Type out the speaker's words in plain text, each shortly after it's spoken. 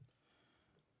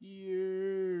Yeah.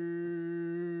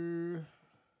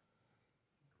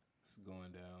 It's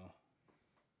going down.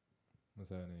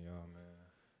 What's happening, y'all, man?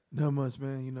 Not much,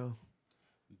 man. You know,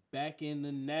 Back in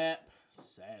the nap,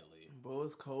 sadly. boy,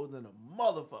 it's cold than a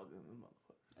motherfucker.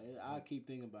 I keep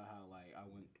thinking about how, like, I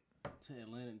went to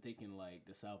Atlanta thinking, like,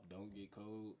 the South don't get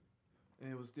cold.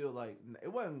 And it was still like,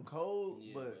 it wasn't cold,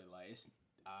 Yeah, but like,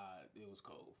 it was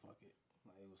cold. Fuck it.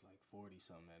 Like, it was like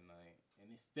 40-something that night.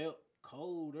 And it felt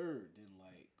colder than,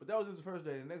 like... But that was just the first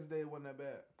day. The next day, it wasn't that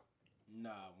bad.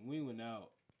 Nah, when we went out,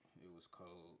 it was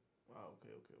cold. Wow,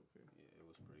 okay. Yeah, it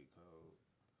was pretty cold.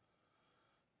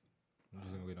 I'm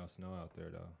just gonna get no snow out there,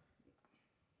 though.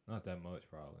 Not that much,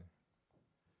 probably.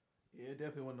 Yeah, it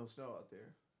definitely wasn't no snow out there.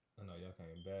 I know y'all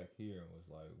came back here and was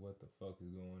like, what the fuck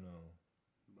is going on?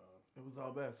 Bro. It was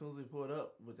all bad. As soon as we pulled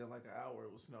up, within like an hour,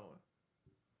 it was snowing.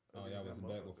 Oh, y'all was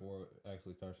back before it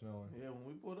actually started snowing? Yeah, when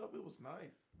we pulled up, it was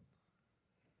nice.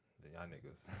 Y'all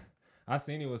niggas. I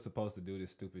seen he was supposed to do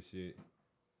this stupid shit.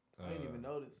 I didn't even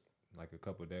notice. Like a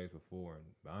couple of days before,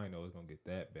 but I didn't know it was gonna get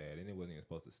that bad, and it wasn't even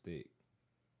supposed to stick.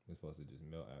 It was supposed to just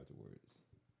melt afterwards.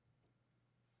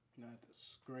 Not to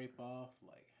scrape off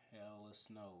like hella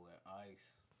snow and ice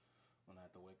when I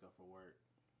have to wake up for work.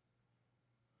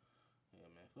 Yeah,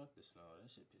 man, fuck the snow.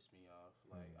 That shit pissed me off.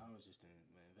 Like, I was just in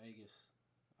Vegas.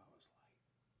 I was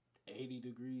like 80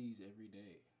 degrees every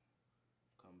day.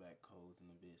 Come back cold in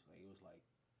the bitch. Like, it was like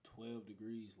 12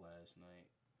 degrees last night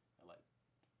at like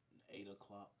 8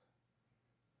 o'clock.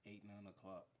 8, 9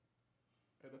 o'clock.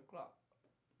 8 o'clock.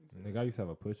 Nigga, I used to have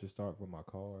a push to start for my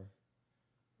car.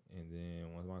 And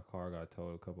then once my car got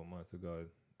towed a couple months ago,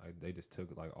 they just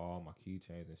took like all my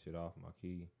keychains and shit off my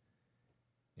key.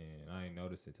 And I ain't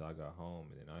noticed it till I got home.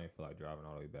 And then I ain't feel like driving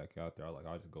all the way back out there. I was like,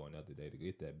 I'll just go another day to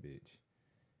get that bitch.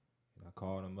 And I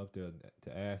called them up there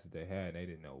to ask if they had, and they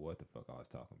didn't know what the fuck I was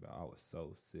talking about. I was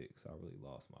so sick, so I really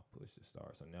lost my push to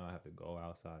start. So now I have to go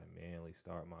outside and manually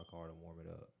start my car to warm it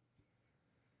up.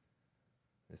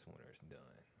 This winter's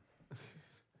done.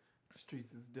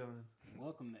 Streets is done.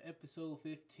 Welcome to episode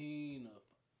 15 of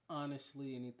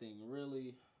Honestly Anything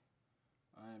Really.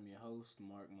 I am your host,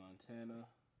 Mark Montana.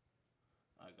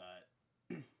 I got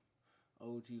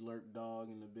OG Lurk Dog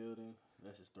in the building.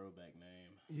 That's his throwback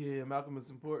name. Yeah, Malcolm is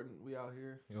important. We out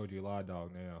here. OG Lie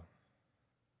Dog now.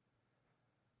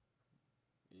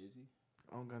 Is he?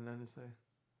 I don't got nothing to say.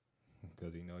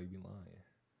 Because he know he be lying.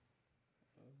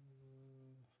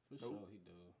 For Nope. sure he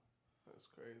do. That's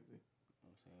crazy. You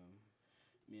know what I'm saying?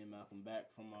 Me and Malcolm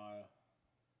back from our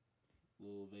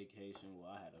little vacation.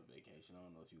 Well, I had a vacation. I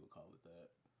don't know if you would call it that.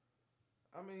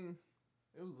 I mean,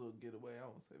 it was a little getaway.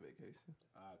 I won't say vacation.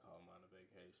 I call mine a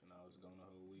vacation. I was gone the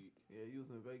whole week. Yeah, you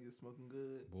was in Vegas smoking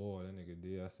good. Boy, that nigga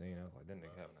did. I seen it. I was like, that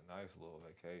nigga having a nice little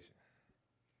vacation.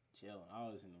 Chilling.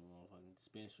 I was in the motherfucking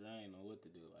dispensary. I ain't know what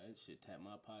to do. Like, that shit tapped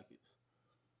my pockets.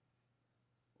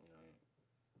 You know,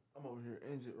 I'm over here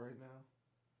injured right now.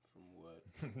 from what?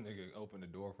 This nigga opened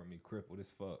the door for me, crippled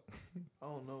as fuck. I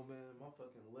don't know, man. My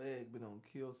fucking leg been on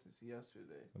kill since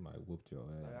yesterday. Somebody whooped your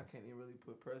Like, I ass. can't even really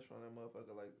put pressure on that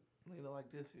motherfucker. Like, leaning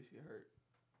like this, shit hurt.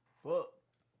 Fuck.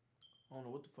 I don't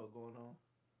know what the fuck going on.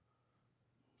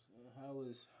 So how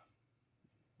was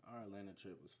our Atlanta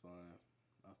trip? Was fun.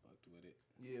 I fucked with it.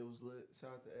 Yeah, it was lit.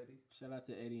 Shout out to Eddie. Shout out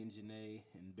to Eddie and Janae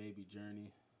and baby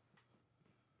Journey.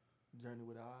 Journey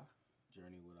with I.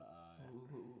 Journey with an eye.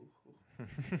 Ooh.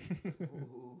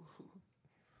 Ooh.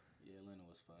 Yeah, Atlanta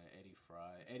was fun. Eddie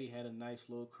Fry. Eddie had a nice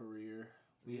little career.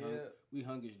 Yeah. We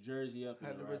hung his jersey up.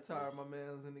 Had in to the retire rafters. my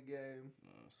man's in the game.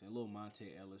 You know what I'm saying? Little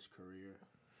Monte Ellis career.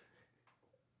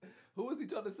 Who was he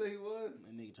trying to say he was?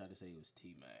 That nigga tried to say he was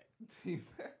T-Mac.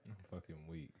 T-Mac. I'm fucking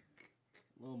weak.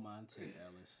 Little Monte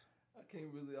Ellis. I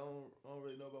don't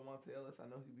really know about Monte Ellis. I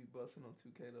know he'd be busting on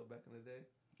 2K though back in the day.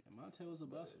 Yeah, Monte was a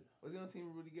buster. Was he on team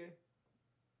with Rudy Gay?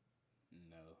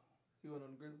 No. He went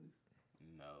on the Grizzlies?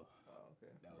 No. Oh,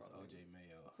 okay. That was Wrong OJ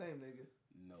nigga. Mayo. Same nigga.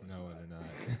 No, No, it's they're not.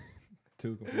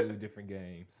 Two completely different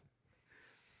games.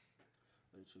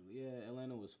 Literally. Yeah,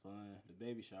 Atlanta was fun. The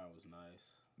baby shower was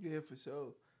nice. Yeah, for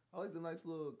sure. I like the nice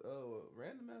little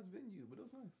random ass venue, but it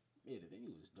was nice. Yeah, the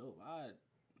venue was dope.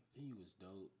 Venue was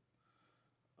dope.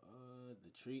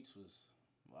 The treats was...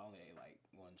 Well, I only ate like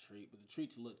one treat, but the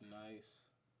treats looked nice.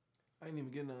 I ain't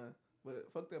even getting none.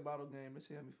 But fuck that bottle game. That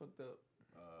shit had me fucked up.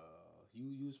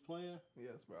 You was playing?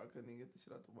 Yes, bro. I couldn't even get the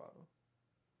shit out the bottle.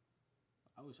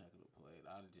 I wish I could have played.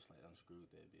 I'd have just like unscrewed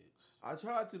that bitch. I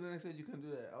tried to, then they said you couldn't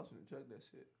do that. I was gonna check that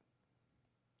shit.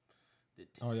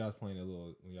 Oh, y'all was playing a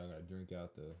little, when y'all got to drink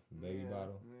out the baby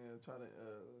bottle? Yeah, try to,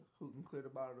 who can clear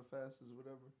the bottle the fastest or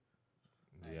whatever.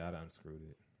 Yeah, I'd unscrewed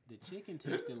it. The chicken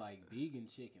tasted like vegan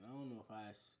chicken. I don't know if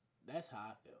that's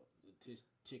how I felt.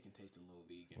 chicken tastes a little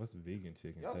vegan. What's vegan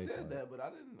chicken Y'all taste said like? that, but I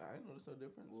didn't notice no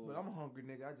difference. Well- but I'm a hungry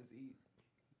nigga. I just eat.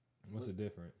 What's the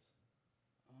difference?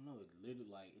 I don't know. It literally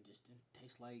like it just didn't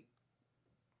taste like.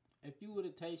 If you would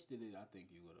have tasted it, I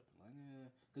think you would have like,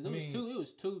 because it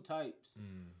was two types,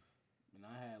 and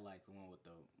I had like the one with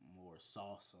the more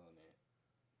sauce on it.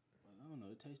 But I don't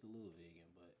know. It tasted a little vegan,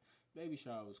 but Baby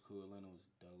Shower was cool. Atlanta was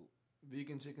dope.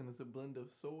 Vegan chicken is a blend of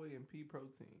soy and pea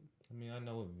protein. I mean, I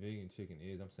know what vegan chicken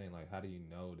is. I'm saying, like, how do you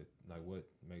know that? Like, what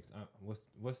makes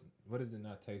what does it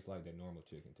not taste like that normal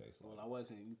chicken tastes like? Well, I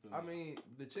wasn't. You feel I me? mean,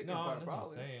 the chicken no, part that's what I'm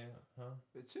probably. saying, huh?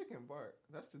 The chicken part.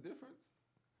 That's the difference.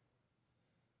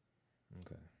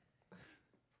 Okay.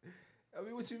 I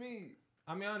mean, what you mean?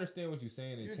 I mean, I understand what you're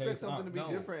saying. You It expect tastes something to be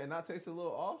no. different and not taste a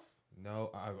little off?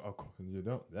 No, you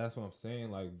don't. That's what I'm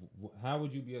saying. Like, how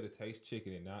would you be able to taste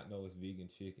chicken and not know it's vegan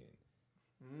chicken?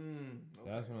 Okay.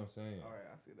 That's what I'm saying. All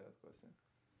right, I see that question.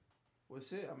 Well,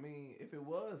 shit. I mean, if it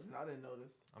was, and I didn't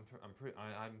notice. I'm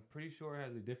pretty sure it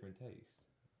has a different taste.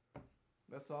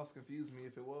 That sauce confused me.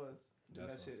 If it was,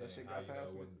 that shit How got you know past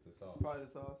it me. wasn't the sauce? Probably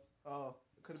the sauce. Oh,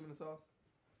 it could have been the sauce.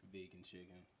 Vegan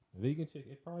chicken. Vegan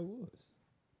chicken. It probably was.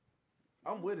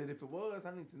 I'm with it. If it was,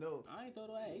 I need to know. I ain't thought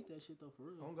I ate that shit though for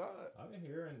real. Oh God. I've been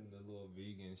hearing the little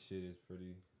vegan shit is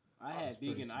pretty. I had It's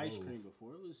pretty vegan ice smooth. cream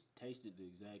before. It was tasted the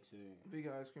exact same.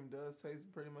 Vegan ice cream does taste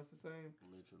pretty much the same.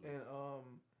 Literally. And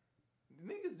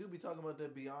niggas do be talking about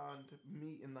that Beyond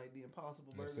Meat and like the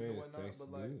Impossible They burgers say and it whatnot. tastes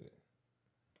But like, good.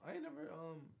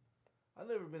 I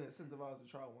never been incentivized to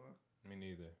try one. Me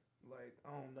neither. Like, I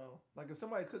don't know. Like, if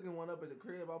somebody cooking one up at the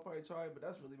crib, I'll probably try it, but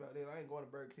that's really about it. I ain't going to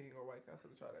Burger King or White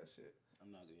Castle to try that shit. I'm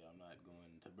not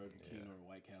going to Burger King or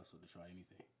White Castle to try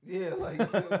anything. Yeah, like, you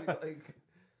feel me? Like,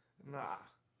 nah.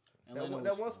 Atlanta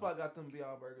That was one fun. spot got them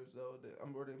Beyond Burgers, though.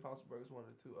 I'm ordering Impossible Burgers, one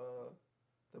or two.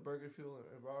 The Burger Fuel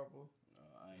and Rival.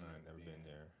 I ain't never been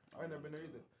there. I ain't never been there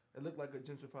either. It looked like a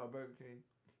gentrified Burger King.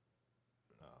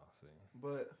 Oh, see.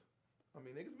 But, I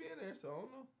mean, niggas be in there, so I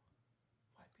don't know.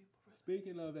 White people.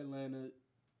 Speaking of Atlanta,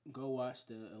 go watch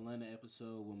the Atlanta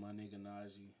episode with my nigga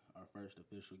Najee, our first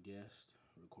official guest.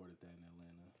 Recorded that in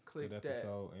Atlanta. Click Good that.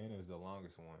 episode, and it was the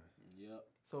longest one. Yep.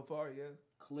 So far, yeah.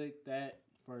 Click that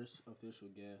first official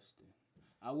guest.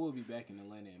 I will be back in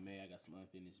Atlanta in May. I got some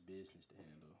unfinished business to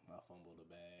handle. I fumbled the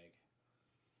bag.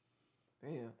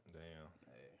 Damn.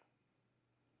 Hey.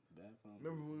 Bad fumble.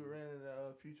 Remember when we ran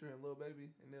in Future and Lil Baby,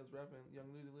 and they was rapping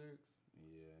Young Nudie lyrics?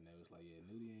 Yeah, and they was like, yeah,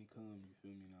 Nudie ain't come, you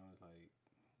feel me? And I was like,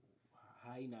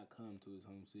 how he not come to his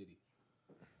home city?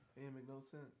 It didn't make no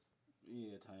sense.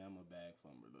 Yeah, Ty, I'm a bag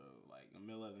fumbler, though. Like, in the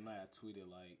middle of the night, I tweeted,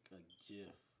 like, a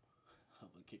gif of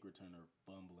a kick returner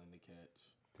fumbling the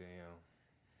catch. Damn.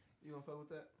 You gonna fuck with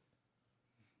that?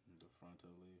 The fronto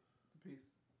leaf. The piece.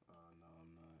 No, I'm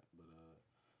not. But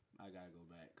I gotta go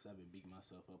back, because I've been beating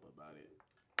myself up about it.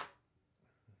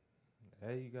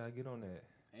 Hey, you gotta get on that.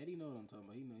 Eddie know what I'm talking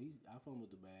about. He know I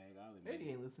fumbled the bag. I'll admit Eddie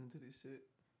it. ain't listening to this shit.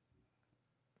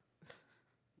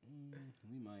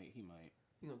 He might. He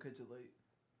gonna catch it late.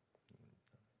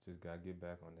 Just gotta get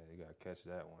back on that. You gotta catch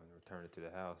that one. Return it to the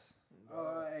house.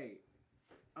 Hey,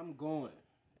 I'm going.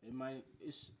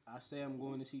 I say I'm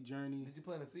going to see Journey. Did you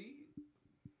plant a seed?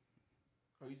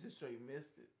 Or you just straight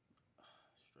missed it?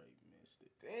 Straight missed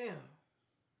it. Damn.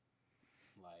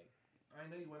 Like, I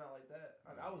didn't know you went out like that.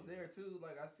 I was there too.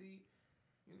 Like, I see,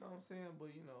 you know what I'm saying? But,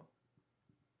 you know.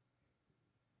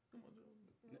 Come on,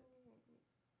 Joe.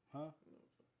 huh?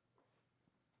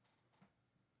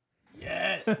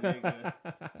 Yes, nigga.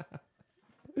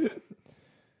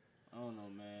 I don't know,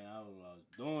 man. I don't know what I was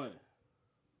doing.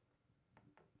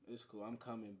 It's cool. I'm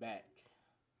coming back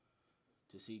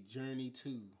to see Journey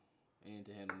 2 and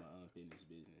to handle my unfinished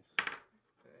business.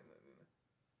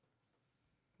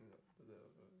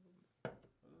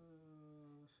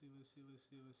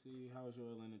 Let's see. How was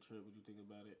your Atlanta trip? What you think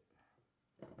about it?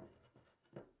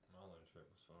 My Atlanta trip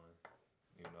was fun.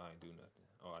 Even though I didn't do nothing.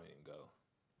 Oh, I didn't go.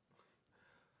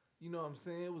 You know what I'm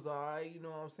saying? It was alright. You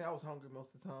know what I'm saying? I was hungry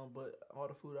most of the time, but all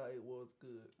the food I ate was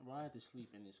good. Bro, I had to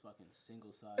sleep in this fucking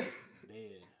single-sized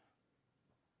bed.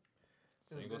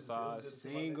 Single size?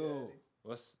 Single.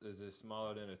 Is it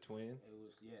smaller than a twin? It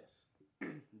was, yes.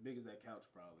 Big as that couch,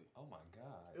 probably. Oh my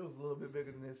god. It was a little bit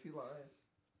bigger than this. He lying.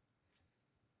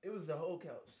 It was the whole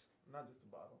couch, not just the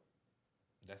bottom.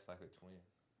 That's like a twin.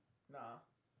 Nah.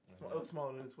 Mm-hmm. It was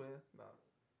smaller than a twin. Nah.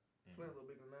 Twin a little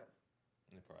bigger than that.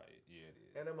 It probably, yeah, it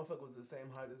is. And that motherfucker was the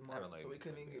same height as mine, haven't laid so we with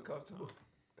couldn't twin even get bed in a long comfortable.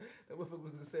 That motherfucker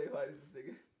was the same height as this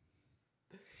nigga.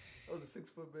 That was a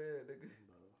 6-foot bed, nigga.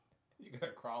 Bro. You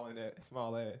gotta crawl in that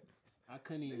small ass. I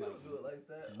couldn't You even don't do it like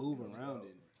that. move around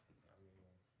it.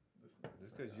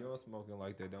 Just because you don't smoking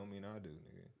like that don't mean I do,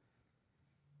 nigga.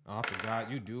 Oh, I forgot.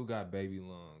 You do got baby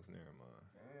lungs. Never mind.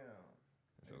 Damn.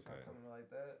 It's Niggas okay. try coming like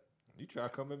that. You try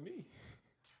coming at me.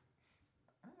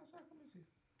 I ain't gonna try coming at you.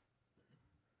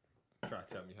 Try to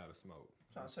tell me how to smoke.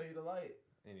 Trying to show you the light.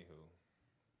 Anywho.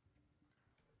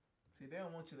 See, they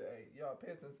don't want you to. Hey, y'all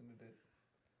pay attention to this.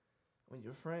 When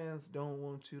your friends don't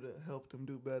want you to help them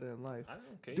do better in life, I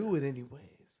don't care. do it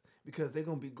anyways because they're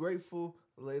gonna be grateful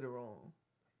later on.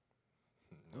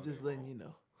 No, I'm just they letting won't. you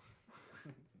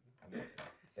know.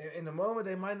 In the moment,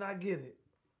 they might not get it,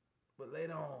 but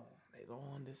later on, they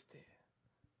gonna understand.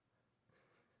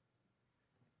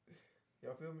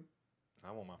 Y'all feel me?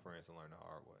 I want my friends to learn the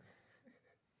hard way.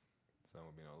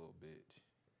 Someone being a little bitch.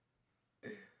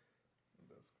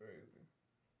 That's crazy.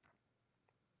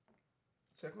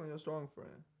 Check on your strong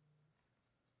friend.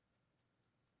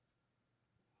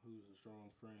 Who's a strong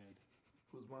friend?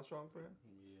 Who's my strong friend?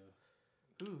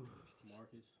 Yeah. Ooh.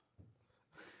 Marcus.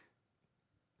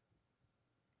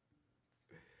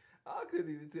 I couldn't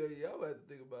even tell you. Y'all had to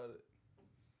think about it.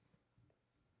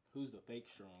 Who's the fake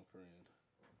strong friend?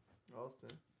 Austin.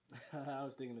 I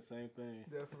was thinking the same thing.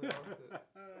 Definitely Austin.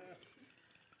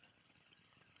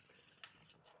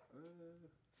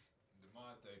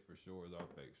 DeMonte for sure is our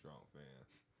fake strong friend.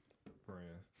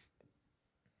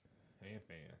 And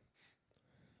fan.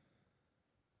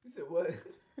 You said what?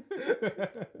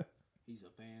 He's a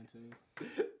fan too.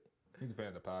 He's a fan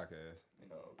of the podcast.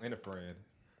 Oh, And a friend.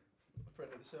 a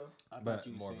friend of the show. I But thought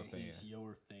you more were of a saying fan. he's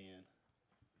your fan.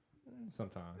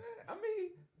 Sometimes. I mean,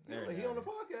 Every he now on the and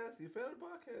then. podcast. He a fan of the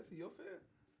podcast. He your fan.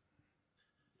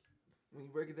 When you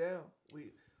break it down,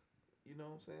 you know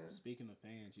what I'm saying? Speaking of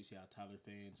fans, you see how Tyler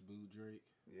fans booed Drake?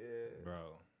 Yeah.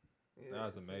 Bro. Yeah, That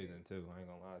was so- amazing too. I ain't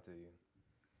gonna lie to you.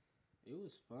 It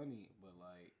was funny, but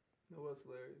like It was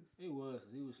hilarious. it was. 'Cause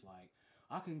he was like,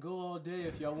 I can go all day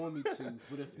if y'all want me to,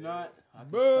 but if Yeah. not, I can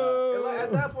Boo! stop. And like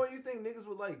at that point, you think niggas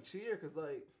would like cheer because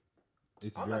like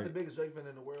It's I'm not the Drake. biggest Drake fan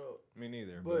in the world, Me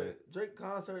neither. but Drake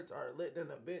concerts are lit than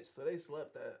a bitch, so they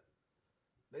slept that.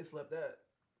 They slept that,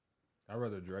 I'd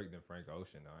rather Drake than Frank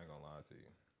Ocean though. I ain't gonna lie to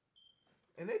you.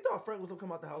 and they thought Frank was gonna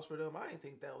come out the house for them. I didn't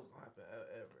think that was gonna happen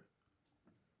ever.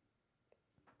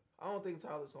 I don't think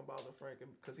Tyler's gonna bother Frank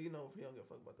because he know he don't give a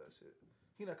fuck about that shit.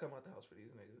 He not coming out the house for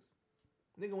these niggas.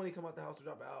 Nigga, when he come out the house to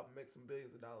drop an album, make some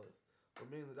billions of dollars or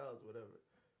millions of dollars, whatever.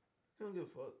 He don't give a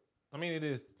fuck. I mean, it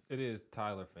is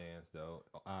Tyler fans though,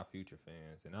 our Future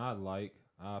fans, and I like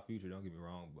our Future. Don't get me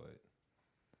wrong, but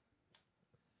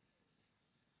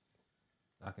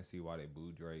I can see why they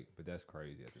boo Drake, but that's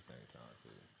crazy at the same time too.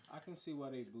 I can see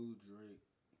why they booed Drake.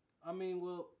 I mean,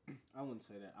 well, I wouldn't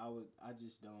say that. I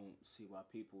just don't see why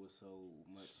people were so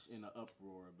much in an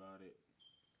uproar about it.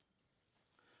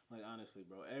 Like honestly,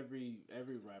 bro, every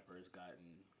rapper has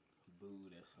gotten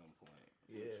booed at some point.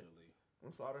 Yeah. Literally.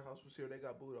 When Slaughterhouse was here, they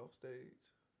got booed off stage.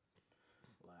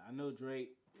 Like I know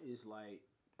Drake is like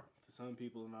to some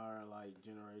people in our like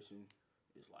generation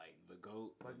is like the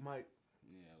GOAT. Like Mike,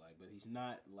 Yeah, like but he's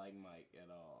not like Mike at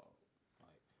all.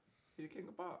 Like he the king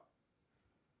of pop.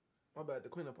 My bad, the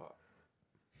queen of pop.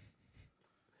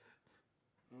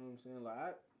 you know what I'm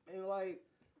saying?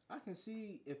 I can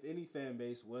see if any fan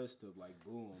base was to like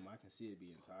boo him, I can see it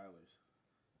being Tyler's.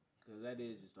 Cause that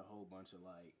is just a whole bunch of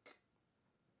like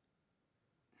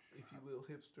If you will,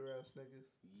 hipster ass niggas.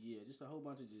 yeah, just a whole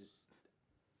bunch of just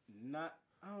not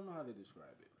I don't know how to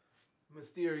describe it.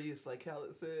 Mysterious, like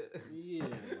Khaled said. Yeah,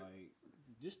 like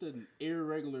just an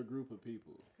irregular group of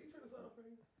people. Can you turn this off,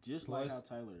 right? Just like Plus-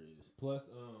 how Tyler is. Plus,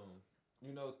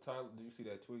 you know, Tyler. Did you see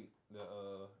that tweet that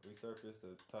resurfaced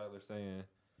of Tyler saying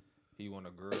he want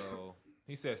a girl?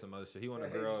 He said some other shit. He want a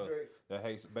girl that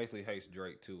basically hates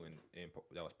Drake too, and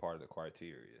that was part of the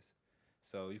criteria.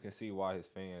 So you can see why his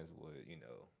fans would,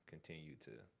 continue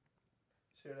to.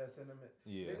 Share that sentiment.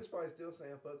 Yeah, Niggas probably still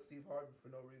saying fuck Steve Harvey for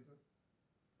no reason.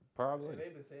 probably. And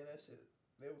they've been saying that shit.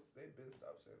 They've been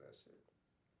stopped saying that shit.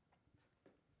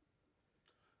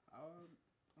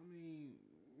 I mean,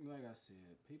 like I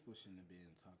said, people shouldn't have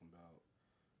been talking about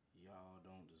y'all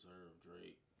don't deserve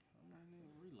Drake. I'm like, nigga,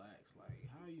 relax. Like,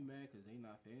 how are you mad because they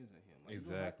not fans of him? Like, you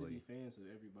don't have to Exactly. be fans of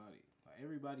everybody. Like,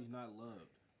 everybody's not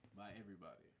loved by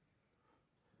everybody.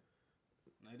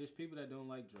 Like, there's people that don't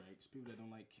like Drake, there's people that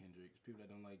don't like Kendrick, there's people that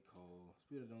don't like Cole, there's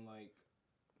people that don't like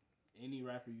any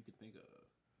rapper you could think of.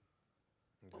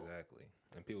 Exactly.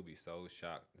 And people be so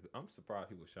shocked. I'm surprised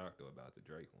people shocked though about the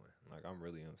Drake one. Like I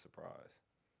really am surprised.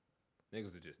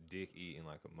 Niggas are just dick eating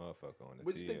like a motherfucker on the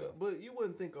But TL. but you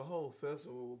wouldn't think a whole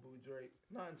festival would boo Drake.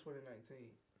 Not in 2019.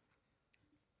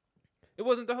 It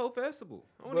wasn't the whole festival.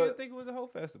 I don't But- even think it was the whole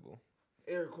festival.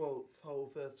 Air quotes, whole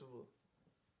festival.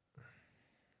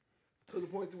 To the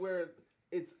point to where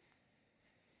it's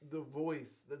the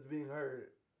voice that's being heard.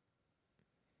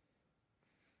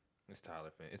 It's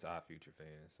Tyler fan. It's our Future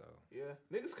fans. So Yeah,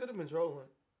 niggas could have been trolling.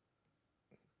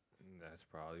 that's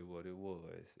probably what it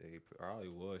was. They probably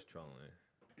was trolling.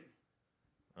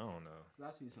 I don't know.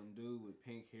 I see some dude with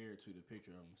pink hair tweet a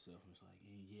picture of himself and it's like,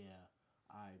 hey, yeah,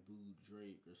 I booed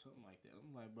Drake or something like that.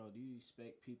 I'm like, bro, do you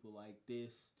expect people like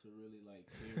this to really like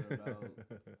care about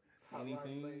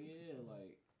anything? Yeah,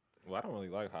 like. Well, I don't really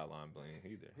like Hotline Bling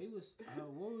either. He was,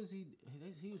 what was he?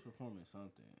 He was performing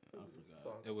something. I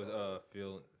forgot. It was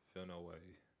Feel No Way.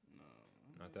 No,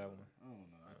 Not that one. I don't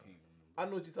know. I can't remember. I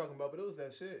know what you're talking about, but it was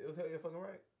that shit. It was Hell Yeah Fucking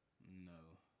Right. No,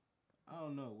 I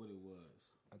don't know what it was.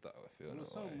 I thought it was Feel It No was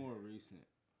something Way. more recent,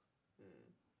 but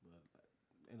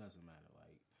it doesn't matter.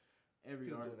 Like every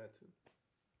He was art, doing that too.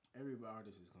 every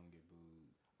artist is gonna get booed.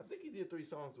 I think he did 3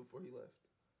 songs before he left.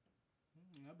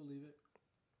 I believe it.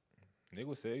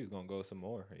 Niggas said he was gonna go some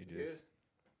more. He just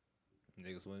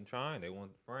niggas wasn't trying. They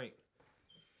want Frank.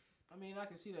 I mean, I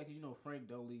can see that because Frank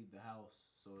don't leave the house,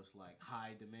 so it's like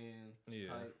high demand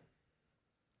type.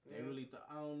 They really thought.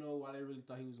 I don't know why they really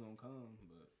thought he was gonna come,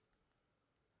 but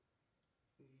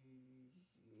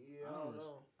yeah, I don't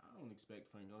know. I don't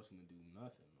expect Frank Ocean to do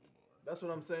nothing no more. That's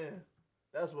what I'm saying.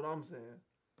 That's what I'm saying.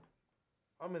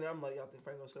 I mean, I'm like, y'all think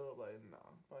Frank gonna show up? Like,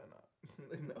 nah, probably not.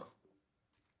 Like, no.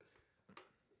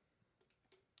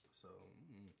 So,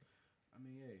 I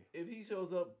mean, hey. If he shows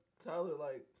up, Tyler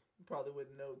like probably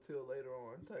wouldn't know till later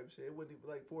on type shit. It wouldn't even,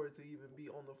 like for it to even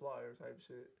be on the flyer type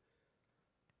shit.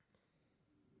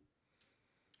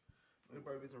 It'd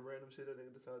probably be some random shit that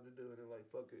nigga decided to do and then like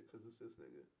fuck it because it's this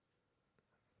nigga.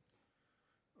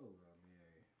 Oh, I mean,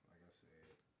 hey, like I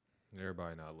said,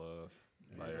 Everybody not loved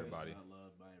by everybody. Not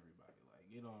loved by everybody. Like,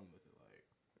 get on with it. Like,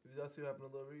 Did y'all see what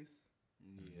happened to Lil Reese?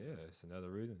 Yeah, it's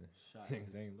another reason. Shot in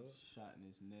his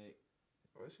neck.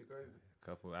 Oh, that shit crazy.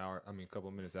 Couple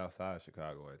minutes outside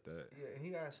Chicago at that. Yeah, and he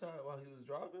got shot while he was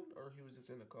driving, or he was just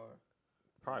in the car.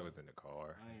 Probably was in the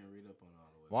car. I ain't read up on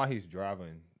all the way. While he's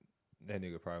driving, that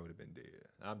nigga probably would have been dead.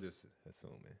 I'm just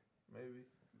assuming. Maybe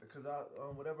because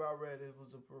whatever I read, it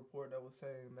was a report that was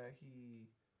saying that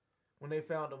when they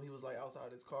found him, he was like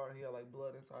outside his car and he had like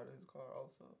blood inside of his car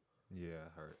also. Yeah,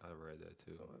 I read that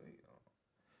too.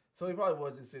 So he probably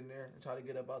was just sitting there and trying to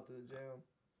get up out the jam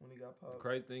when he got popped. The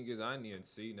crazy thing is, I didn't even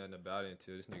see nothing about it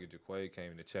until this nigga Jaquay came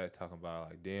in the chat talking about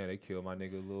like, damn, they killed my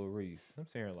nigga Lil Reese. I'm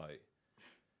saying like,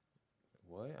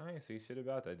 what? I ain't see shit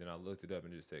about that. Then I looked it up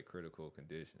and it just said critical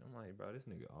condition. I'm like, bro, this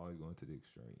nigga always going to the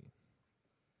extreme.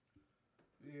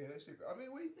 Yeah, that shit. I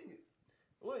mean, what do you think?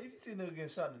 Well, if you see a nigga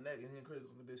getting shot in the neck and in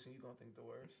critical condition, you gonna think the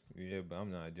worst. Yeah, but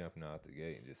I'm not jumping out the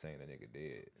gate and just saying that nigga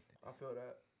dead. I feel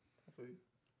that. I feel you.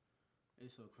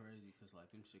 It's so crazy because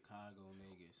like them Chicago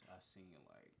niggas, I seen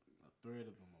like a thread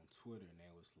of them on Twitter and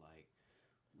they was like,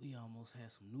 we almost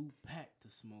had some new pack to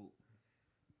smoke.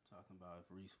 Talking about if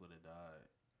Reese would have died.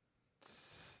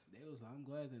 They was like, I'm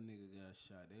glad that nigga got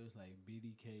shot. They was like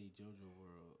BDK JoJo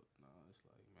World. No, it's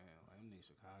like, man, like them niggas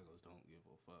Chicago's don't give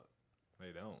a fuck.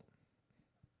 They don't.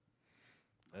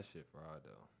 That shit fraud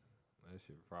though. That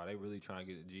shit fraud. They really trying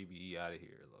to get the GBE out of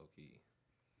here, low key.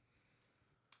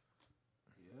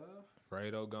 Yeah.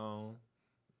 Fredo gone.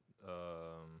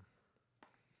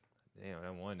 Damn,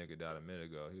 that one nigga died a minute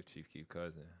ago. He was Chief Keef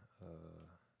cousin.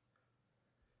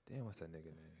 Damn, what's that nigga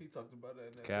name? He talked about that.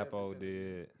 In that Capo episode.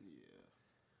 did. Yeah.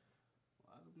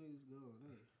 Why them niggas gone,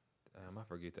 hey? Damn, I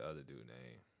forget the other dude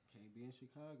name. Can't be in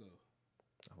Chicago.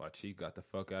 Why Chief got the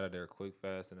fuck out of there quick,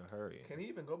 fast, in a hurry. Can he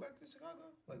even go back to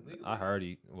Chicago? Like legally? I heard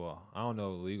he. Well, I don't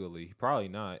know legally. Probably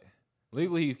not.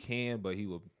 Legally he can, but he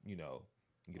will, get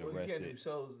He arrested. can't do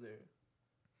shows there.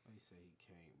 They say he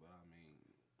can't, but I mean,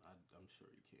 I'm sure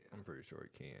he can. I'm pretty sure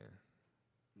he can.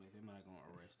 Like they're not gonna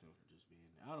arrest him for just being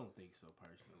there. I don't think so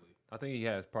personally. I think he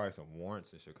has probably some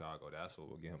warrants in Chicago. That's what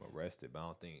will get him arrested. But I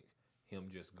don't think him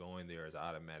just going there is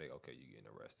automatic. Okay, you getting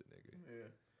arrested, nigga.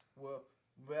 Yeah. Well,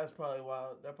 but that's probably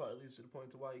why. That probably leads to the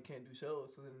point to why he can't do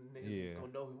shows. So then niggas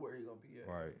gonna know where he gonna be at.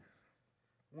 Right.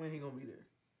 When he gonna be there.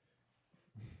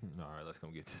 All right, let's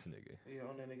come get this nigga. Yeah,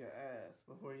 on that nigga ass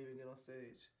before he even get on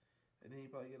stage, and then he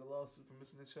probably get a lawsuit for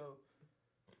missing the show.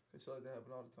 It's like that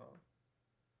happen all the time.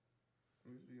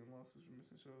 Niggas be getting lawsuits for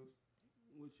missing shows.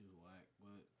 Which is whack,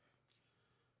 but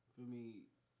for me,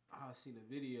 I seen a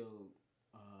video.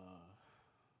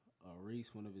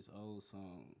 Reese, one of his old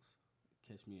songs,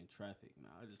 "Catch Me in Traffic," and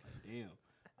I was just like, damn.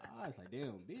 I was like,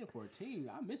 damn, being 14.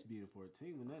 I miss being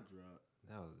 14 when that dropped.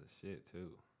 That was the shit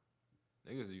too.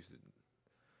 Niggas used to.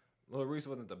 Lil Reese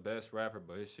wasn't the best rapper,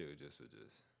 but his shit was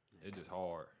just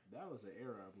hard. That was an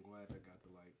era I'm glad I got to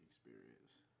like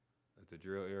experience. Like the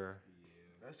drill era.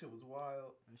 Yeah. That shit was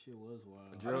wild. That shit was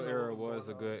wild. The drill know era what was was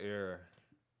a going on. good era.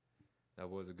 That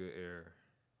was a good era.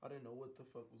 I didn't know what the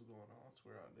fuck was going on. I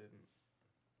swear I didn't.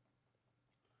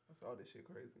 I saw this shit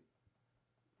crazy.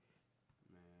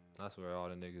 Man. That's where all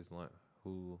the niggas learned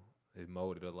who it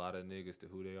molded a lot of niggas to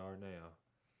who they are now.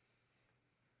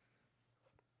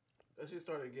 That shit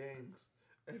started gangs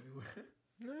everywhere.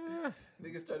 Nah.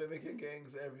 Niggas started making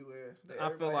gangs everywhere. I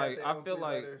feel Everybody like had their I own feel three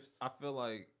like letters. I feel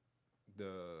like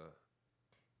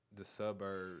the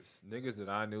suburbs niggas that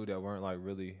I knew that weren't like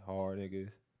really hard niggas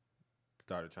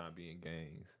started trying to be in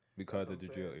gangs because That's of the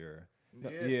what I'm drill saying. era.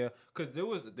 Yeah. Yeah, cause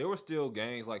there were still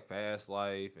gangs like Fast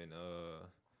Life and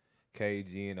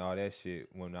KG and all that shit.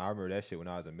 When I remember that shit when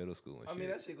I was in middle school and I shit. mean,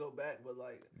 that shit go back, but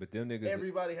like But them niggas,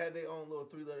 everybody had their own little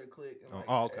 3-letter clique. And, like,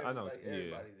 Oh, okay, I know, Like, yeah.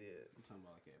 everybody did. I'm talking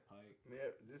about like at Pike.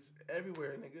 Yeah, just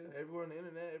everywhere, nigga. Everywhere on the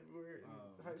internet, everywhere in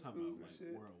I'm high talking schools about and like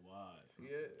shit. worldwide.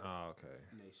 Yeah, oh okay,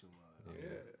 Nationwide. Yeah.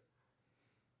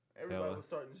 yeah. Everybody Hella. was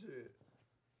starting shit,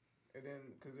 and then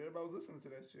because everybody was listening to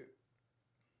that shit.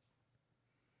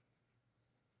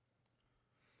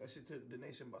 That shit took the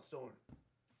nation by storm.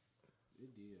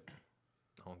 It did.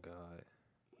 oh god.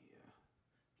 Yeah.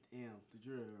 Damn, the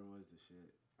drill era was the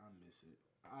shit. I miss it.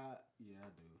 I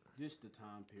do. Just the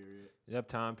time period. That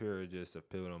time period just a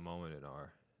pivotal moment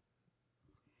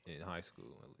in high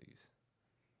school at least.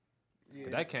 Yeah,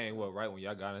 But that came right when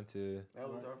y'all got into That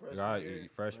was our freshman y'all, year. your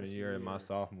freshman year and my year.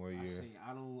 sophomore I year.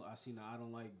 seen the I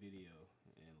don't like video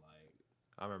and like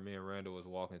I remember me and Randall was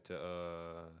walking to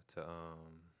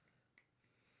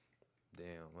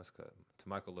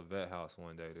Michael Levette house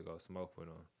one day to go smoke with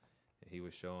him, and he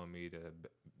was showing me the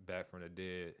Back from the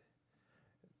Dead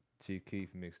Chief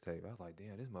Keef mixtape. I was like,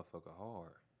 damn, this motherfucker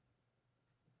hard.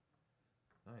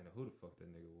 I didn't know who the fuck that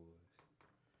nigga was.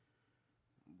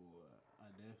 boy, I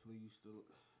definitely used to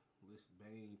listen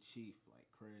Bang Chief like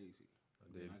crazy.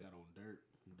 did. Then I got on Dirt.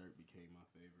 Dirt became my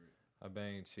favorite. I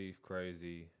banged Chief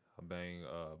crazy. I banged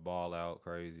Ball Out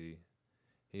crazy.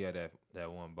 He had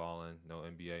that one Ballin' No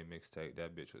NBA mixtape.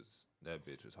 That bitch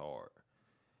was hard.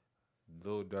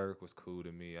 Lil Durk was cool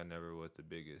to me. I never was the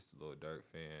biggest Lil Durk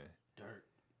fan. Dirt.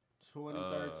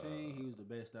 2013, he was the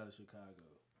best out of Chicago.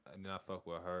 And then I fuck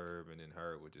with Herb, and then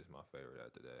Herb was just my favorite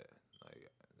after that.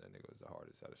 Like that nigga was the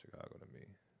hardest out of Chicago to me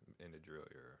in the drill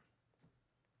era.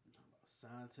 I'm talking about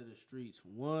Sign to the Streets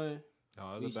 1.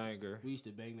 Oh, it was a banger. We used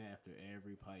to bang that after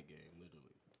every Pike game,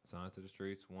 literally. Sign to the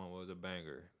Streets 1 was a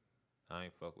banger. I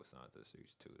ain't fuck with Sign to the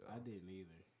Streets 2 though. I didn't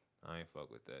either. I ain't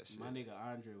fuck with that shit. My nigga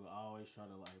Andre would always try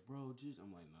to like, bro, just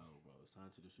I'm like, no, bro. Sign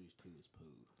to the Streets 2 is poo.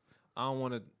 I don't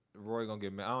want to. Roy gonna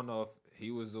get mad. I don't know if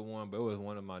he was the one, but it was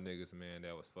one of my niggas, man,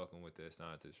 that was fucking with that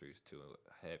Sign to the Streets 2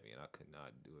 heavy, and I could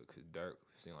not do it because Dirk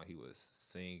seemed like he was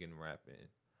singing,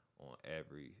 rapping on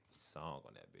every song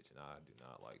on that bitch, and I do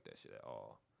not like that shit at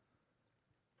all.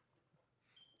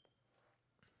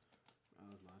 That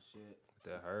was my shit.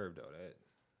 But that Herb though, that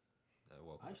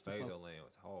Welcome I to used to fuck- Phaser Land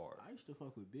was hard. I used to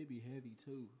fuck with Bibby heavy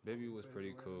too. Baby was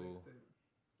pretty cool.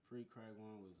 Free Crack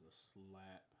 1 was a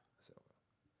slap. So,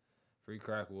 Free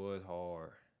Crack was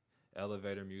hard.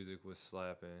 Elevator Music was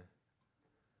slapping.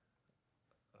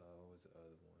 What was the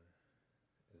other one?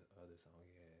 The other song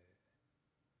he had.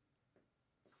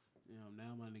 You know,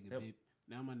 now my nigga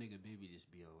Yep. Bibby just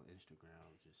be on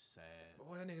Instagram just sad.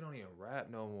 Boy, that nigga don't even rap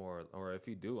no more. Or if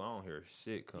he do, I don't hear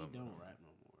shit coming. He don't rap no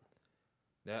more.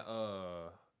 That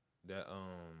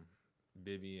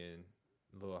Bibby and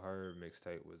Lil Herb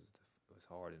mixtape was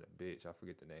hard in a bitch. I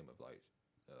forget the name of like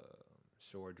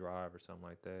Shore Drive or something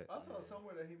like that. I saw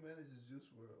somewhere that he manages Juice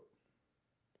World.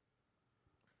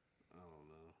 I don't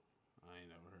know. I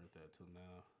ain't never heard that till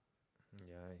now.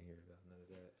 Yeah, I ain't hear about none of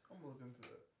that. I'm gonna look into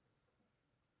that.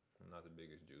 I'm not the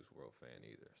biggest Juice World fan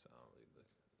either, so I don't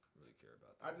really care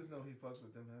about I that. just know he fucks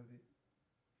with them heavy.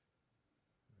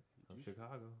 From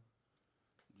Chicago.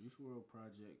 Juice WRLD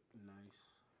project,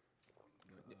 nice.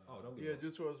 But, don't Yeah,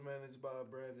 Juice WRLD's managed by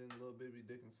Brandon Lil Baby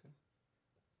Dickinson.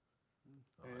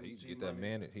 and he G get that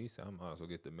Money. managed. He said, I might as well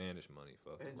get the managed money.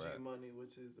 Fuck the And rap. G Money,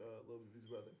 which is Lil Baby's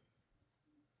brother.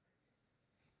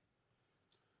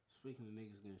 Speaking of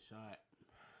niggas getting shot,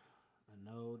 I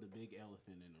know the big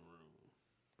elephant in the room.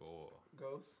 Boy.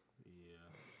 Ghost. Yeah,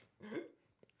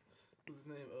 What's his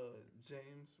name?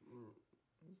 James.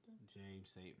 What's his name? James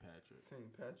St. Patrick. St.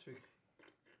 Patrick.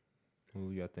 Who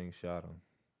y'all think shot him?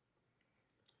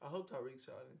 I hope Tyreek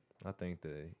shot him. I think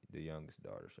the youngest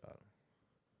daughter shot him.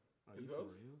 Are The you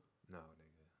ghost? for real? No,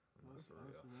 nigga. I'm not for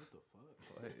real. What the fuck?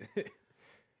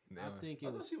 What? I think I it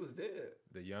thought was. she was dead.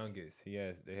 The youngest. They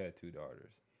had 2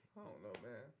 daughters. I don't know,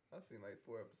 man. I seen like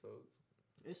 4 episodes.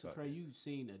 It's Fuck crazy. it. You've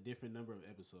seen a different number of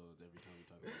episodes every time we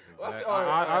talk about this. Well,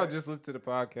 I just listened to the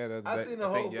podcast. I seen the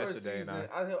I think whole first yesterday, season. and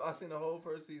I seen the whole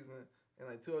first season and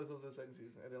like 2 episodes of the second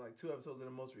season, and then like 2 episodes of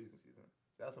the most recent season.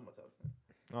 That's how much I've seen.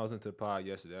 I was into the pod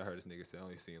yesterday. I heard this nigga say I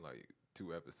only seen like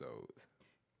 2 episodes.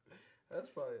 That's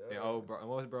probably. And bro,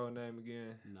 what's bro's name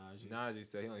again? Najee. Najee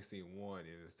said he only seen 1.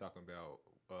 It was talking about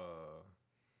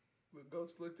with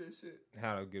Ghost Flicker and shit.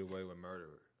 how to get away with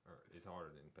murder. Or it's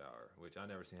harder than power, which I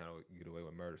never seen how to get away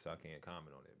with murder, so I can't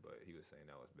comment on it. But he was saying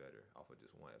that was better off of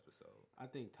just 1 episode. I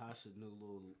think Tasha knew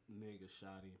little nigga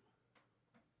shot him.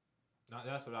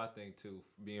 That's what I think too.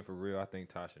 Being for real, I think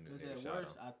Tasha knew Because nigga at shot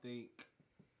worst, him.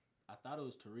 I thought it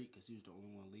was Tariq because he was the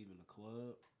only one leaving the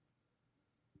club.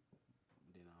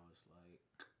 Then I was like,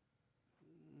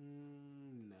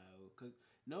 no, because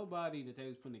nobody that they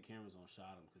was putting the cameras on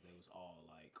shot him because they was all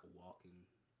like walking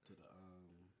to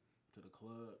the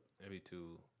club. It'd be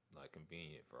too like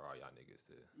convenient for all y'all niggas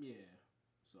to. Yeah,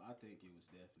 so I think it was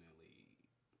definitely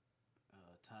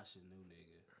Tasha knew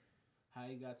nigga. How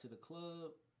he got to the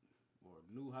club or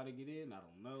knew how to get in, I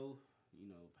don't know. You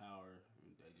know, power.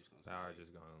 They just gonna Power say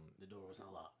just gone. the door was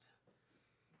unlocked.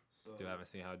 So, Still haven't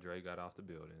seen how Dre got off the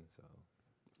building, so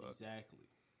fuck. exactly.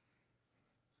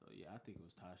 So yeah, I think it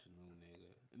was Tasha knew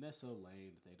nigga, and that's so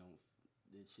lame that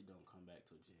that shit don't come back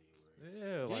till January.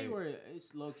 Yeah, January,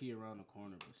 it's low key around the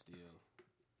corner, but still.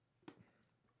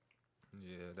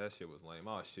 Yeah, that shit was lame.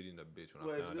 I was shitting the bitch when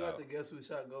Wait, I so found we out. have to guess who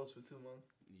shot Ghost for 2 months?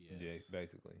 Yes. Yeah,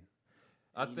 basically.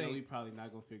 I I think think, we probably not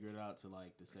gonna figure it out till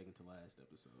like the second to last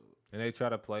episode. and they try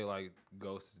to play like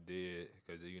Ghost is dead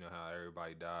because you know how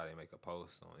everybody died. They make a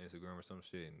post on Instagram or some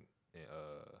shit, and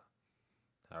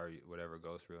whatever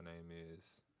Ghost's real name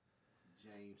is.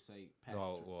 James St. Patrick.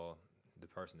 No, well, the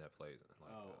person that plays it,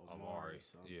 like Amari.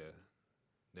 something. Yeah,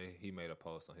 he made a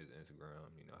post on his Instagram.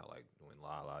 You know how like when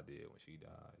Lala did when she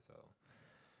died. So,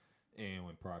 and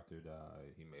when Proctor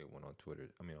died, he made one on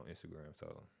Twitter. I mean on Instagram.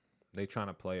 So they trying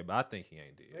to play it, but I think he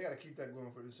ain't They dead. gotta keep that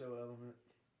going for the show element.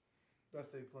 That's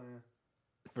their plan.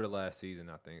 For the last season,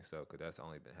 I think so, because that's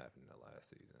only been happening the last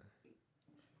season.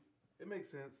 It makes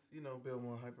sense, you know, build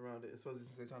more hype around it, especially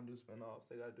since they're trying to do spin-offs.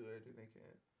 They gotta do everything they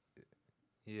can.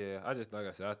 Yeah, I just like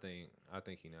I said, I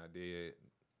think he not dead,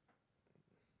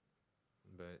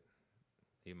 but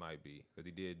he might be because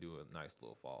he did do a nice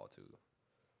little fall too.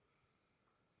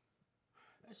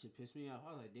 That shit pissed me off.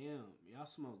 I was like, damn, y'all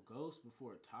smoked Ghost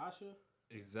before Tasha?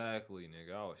 Exactly,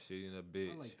 nigga. I was shitting a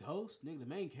bitch. I was like, Ghost? Nigga, the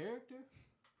main character?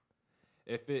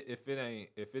 If it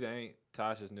ain't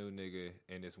Tasha's new nigga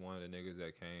and it's one of the niggas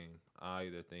that came, I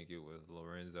either think it was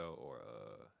Lorenzo or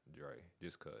Dre,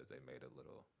 just cause they made a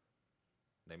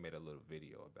little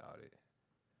video about it.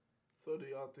 So do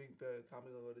y'all think that Tommy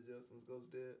gonna go to jail since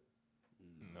Ghost dead?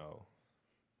 No.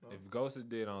 No? If Ghost is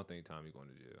dead, I don't think Tommy going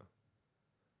to jail.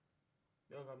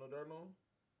 Y'all got no dirt on him?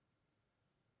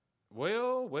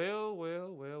 Well.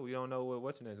 We don't know what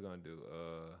what's your name's gonna do.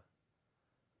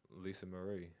 Lisa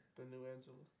Marie. The new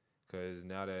Angela? Cause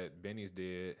now that Benny's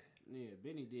dead, Yeah,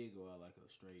 Benny did go out like a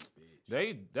straight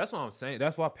bitch. that's what I'm saying.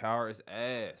 That's why Power is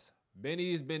ass.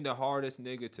 Benny's been the hardest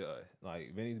nigga to us.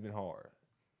 Like Benny's been hard.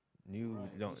 You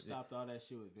Right. don't. He stopped all that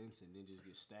shit with Vincent, then just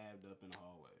get stabbed up in the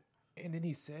hallway. And then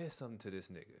he said something to this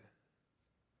nigga.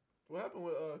 What happened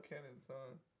with Cannon's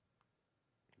son?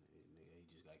 Nigga, he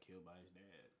just got killed by his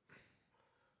dad.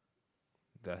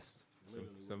 That's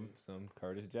Literally some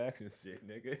Curtis Jackson shit,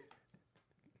 nigga.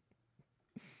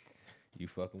 You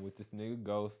fucking with this nigga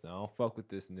Ghost. I don't fuck with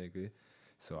this nigga.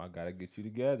 So I gotta get you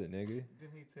together, nigga.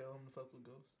 Didn't he tell him to fuck with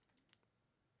Ghost?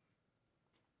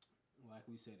 Like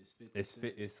we said, it's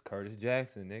 50 It's Curtis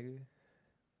Jackson, nigga.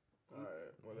 All right,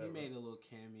 whatever. He made a little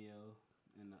cameo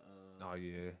in the Oh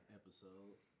yeah.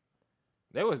 episode.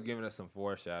 They was giving us some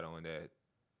foreshadowing that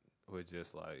was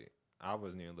just like I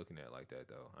wasn't even looking at it like that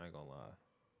though. I ain't gonna lie.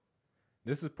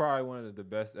 This is probably one of the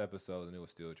best episodes and it was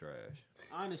still trash.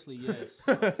 Honestly, yes.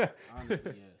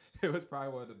 Honestly, yes. It was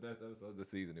probably one of the best episodes of the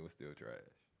season. It was still trash.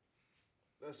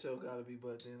 That show gotta be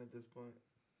butt in at this point.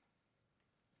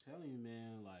 Telling you,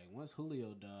 man, like once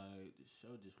Julio died, the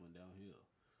show just went downhill.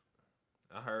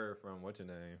 I heard from what's your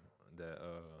name that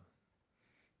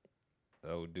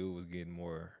the old dude was getting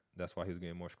more. That's why he was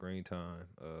getting more screen time.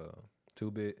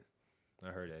 2-Bit. I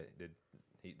heard that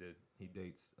he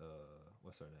dates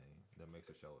what's her name that makes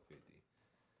a show at 50.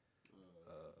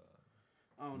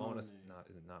 I don't know. Mona, the name.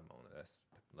 is it not Mona? That's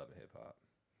Love and Hip Hop.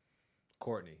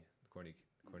 Courtney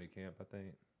Camp, I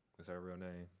think is her real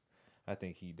name. I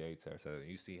think he dates her, so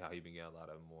you see how he been getting a lot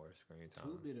of more screen time.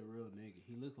 2-Bit a real nigga.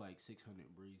 He looked like 600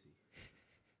 Breezy.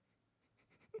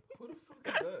 Who the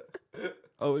fuck is that?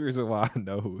 Only reason why I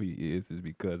know who he is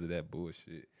because of that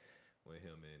bullshit with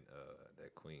him and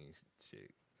that Queen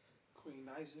chick. Queen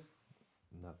Nisha.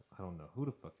 No, I don't know who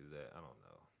the fuck is that. I don't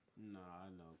know. Nah, I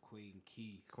know Queen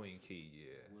Key. Queen Key,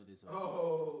 yeah. What is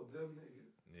Oh, them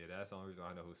niggas. Yeah, that's the only reason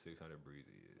I know who 600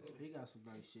 Breezy is. He got some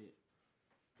nice shit.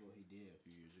 Well, he did a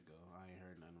few years ago. I ain't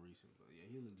heard nothing recent, but yeah,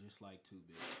 he looked just like Too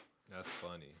Big. That's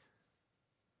funny.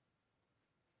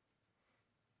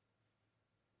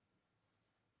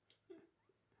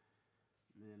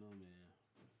 Man, oh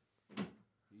man.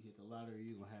 You hit the lottery,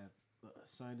 you gonna have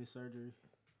sinus surgery.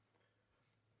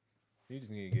 He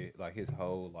just need to get like his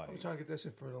whole like I'm trying to get that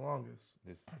shit for the longest.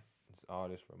 just all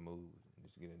this removed and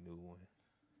just get a new one.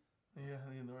 Yeah,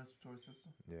 I need the respiratory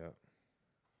system Yeah.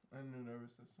 and a new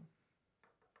nervous system.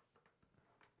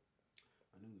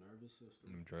 A new nervous system.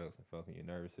 Them drugs and fucking your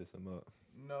nervous system up.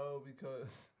 No,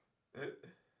 because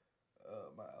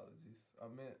my allergies. I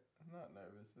meant not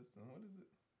nervous system. What is it?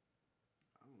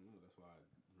 I don't know. That's why I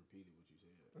repeated what you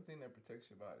said. The thing that protects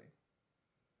your body.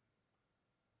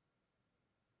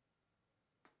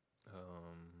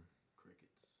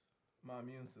 Crickets. My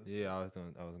immune system. Yeah, I was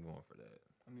going for that.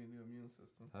 I need a new immune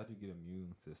system. How'd you get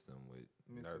immune system with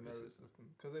nervous system?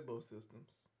 Because they both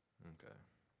systems. Okay.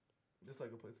 Just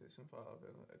like a PlayStation 5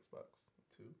 and an Xbox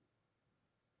 2.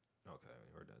 Okay,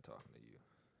 we're done talking to you.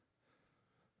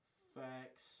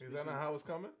 Facts. Is that not how it's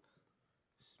coming?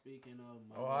 Speaking of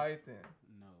money. Oh, all right then.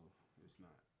 No, it's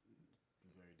not.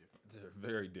 Very different. They're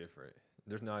very different.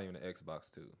 There's not even an Xbox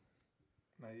 2.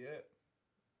 Not yet.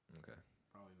 Okay.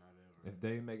 Probably not ever. If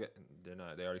they make it, they're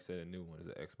not. They already said a new one is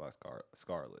an Xbox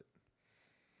Scarlet.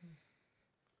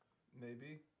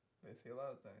 Maybe. They say a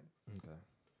lot of things. Okay.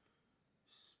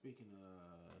 Speaking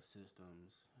of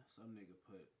systems, some nigga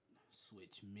put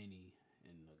Switch Mini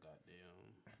in the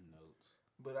goddamn notes.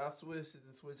 But I switched it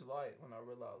to Switch Lite when I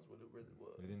realized what it really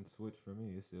was. It didn't switch for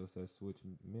me. It still says Switch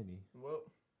Mini. Well,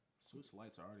 Switch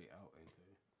Lites are already out, ain't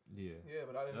they? Yeah. yeah,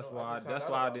 but I didn't That's know. why. That's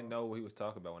why I didn't know what he was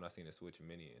talking about when I seen the Switch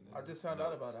Mini. In I just found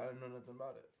out about it. I didn't know nothing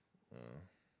about it.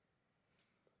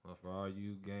 Well, for all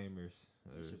you gamers,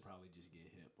 You should probably just get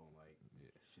hip on like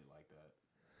shit like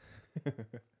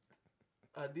that.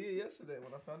 I did yesterday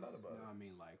when I found out about No, it. I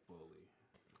mean like fully,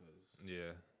 because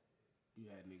yeah. you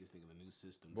had niggas thinking a new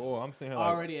system. that Boy, was I'm sitting here like,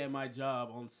 already at my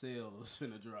job on sale was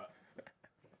finna drop.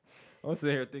 I'm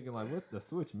sitting here thinking like, what the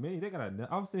Switch Mini? They got a.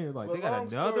 I'm sitting here like, But they got long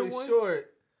another story one.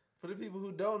 short, for the people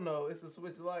who don't know, it's a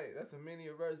Switch Lite. That's a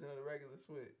miniature version of the regular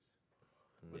Switch.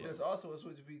 But Yeah. there's also a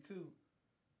Switch V2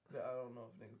 that I don't know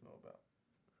if niggas know about.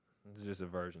 It's just a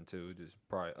version 2. Just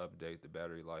probably update the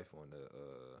battery life on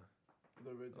the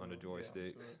original, on the yeah,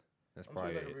 joysticks. I'm sure. That's I'm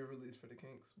probably sure it's like it. a re-release for the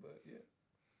kinks, but yeah.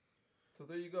 So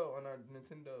there you go on our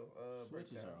Nintendo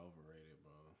Switches breakdown. are overrated,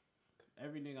 bro.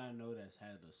 Every nigga I know that's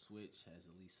had a Switch has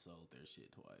at least sold their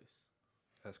shit twice.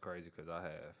 That's crazy because I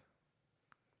have.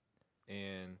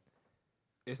 And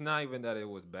it's not even that it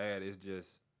was bad. It's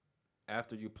just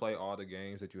after you play all the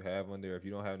games that you have on there, if you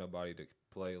don't have nobody to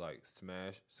play like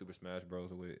Super Smash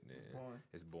Bros. With, then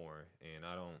it's boring. And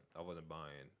I wasn't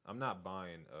buying. I'm not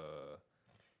buying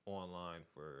online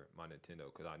for my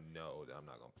Nintendo because I know that I'm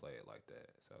not gonna play it like that.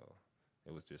 So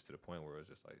it was just to the point where it was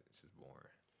just like it's just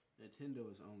boring. Nintendo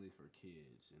is only for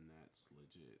kids, and that's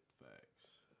legit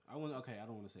facts. I don't want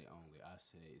to say only. I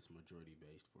say it's majority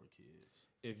based for kids.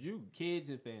 Kids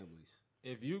and families.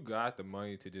 If you got the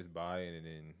money to just buy it and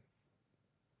then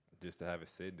just to have it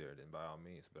sit there, then by all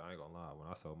means. But I ain't gonna lie, when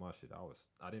I sold my shit,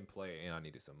 I didn't play it and I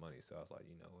needed some money, so I was like,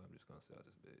 you know what, I'm just gonna sell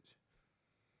this bitch.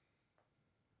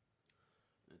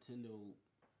 Nintendo,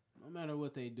 no matter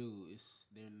what they do,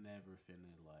 they're never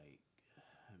finna like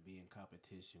be in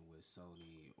competition with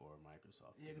Sony or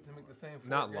Microsoft. Yeah, to make the same.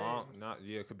 Not games.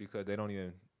 long, because they don't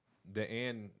even they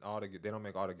don't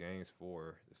make all the games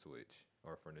for the Switch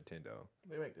or for Nintendo.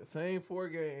 They make the same 4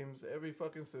 games every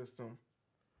fucking system.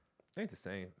 They ain't the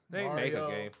same. They Mario, make a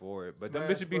game for it, but them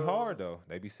Smash bitches be hard Bros. though.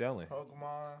 They be selling.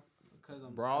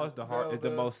 Pokemon, Brawl is is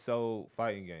the most sold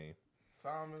fighting game.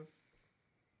 Samus.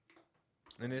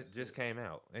 And it just came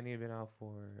out. Ain't even been out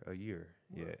for a year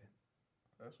yet.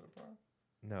 That's what problem.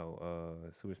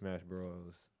 No, Super Smash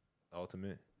Bros.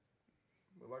 Ultimate.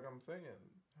 But like I'm saying,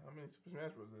 how many Super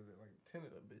Smash Bros. Is it? Like 10 of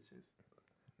them bitches.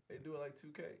 They do it like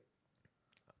 2K.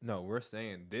 No, we're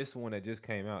saying this one that just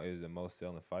came out is the most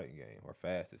selling fighting game or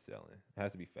fastest selling. It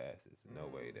has to be fastest. No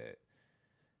way that.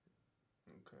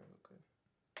 Okay.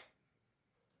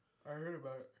 I heard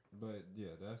about it. But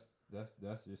yeah, that's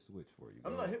your Switch for you.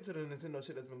 I'm not hip to the Nintendo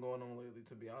shit that's been going on lately.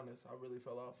 To be honest, I really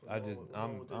fell off. I'll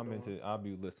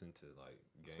be listening to like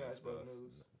game Smash stuff. Bros.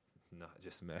 News. Not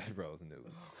just Smash Bros.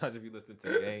 News. I'll just be listening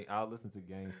to game. I'll listen to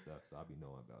game stuff, so I'll be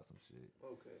knowing about some shit.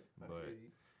 Okay, But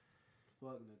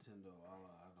fuck Nintendo. I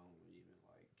don't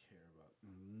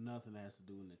nothing that has to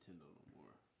do with Nintendo no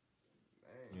more.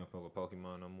 You don't fuck with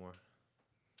Pokemon no more?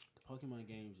 The Pokemon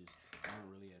games just aren't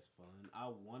really as fun. I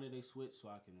wanted a Switch so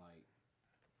I can like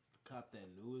cop that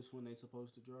newest one they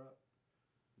supposed to drop,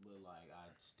 but like I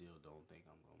still don't think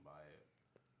I'm gonna buy it.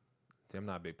 See, I'm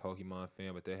not a big Pokemon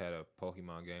fan, but they had a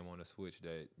Pokemon game on the Switch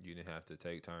that you didn't have to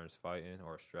take turns fighting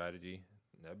or strategy.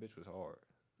 That bitch was hard.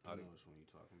 I know which one you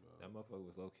talking about. That motherfucker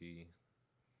was low key.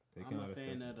 I'm a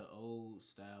fan of the old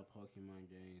style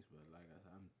Pokemon games, but like I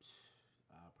said,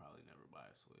 I'll probably never buy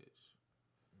a Switch.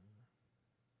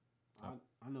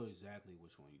 I know exactly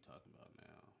which one you're talking about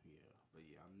now. Yeah, but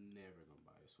yeah, I'm never gonna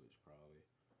buy a Switch probably.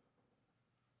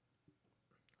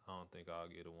 I don't think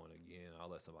I'll get one again. I'll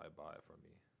let somebody buy it for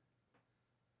me.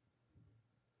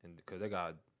 And because they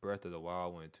got Breath of the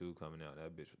Wild 1 2 coming out,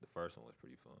 that bitch, the first one was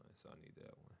pretty fun, so I need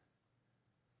that one.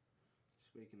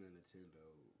 Speaking of Nintendo,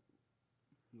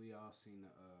 we all seen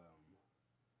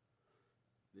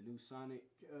the new Sonic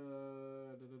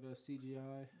the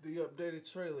CGI. The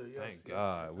updated trailer. Yes, Thank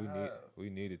God, we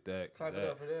needed that. Clap it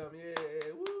up for them.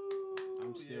 Yeah, woo.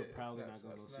 I'm still probably not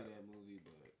gonna go see that movie,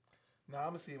 but nah, I'm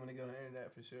gonna see it when they get on the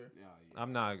internet for sure.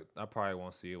 Yeah. I probably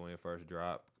won't see it when it first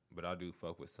drop. But I do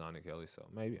fuck with Sonic Kelly, so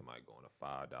maybe I might go on a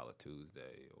 $5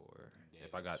 Tuesday, or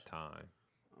if I got time.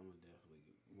 I'm gonna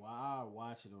definitely. I'll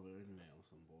watch it on the internet on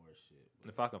some bullshit.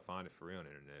 If I can find it for real on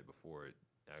the internet before it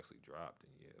actually dropped,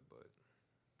 then yeah. But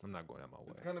I'm not going out my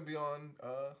way. It's gonna be on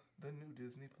the new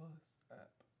Disney Plus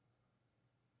app.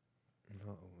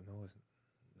 No,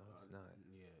 it's not.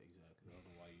 Yeah, exactly. I don't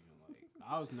know why you even like.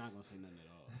 I was not gonna say nothing at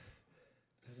all.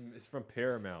 It's from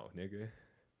Paramount, nigga.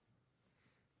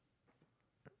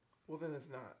 Well, then it's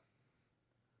not.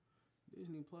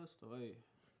 Disney Plus, though, hey.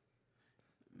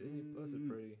 Disney Plus is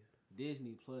pretty.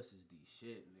 Disney Plus is the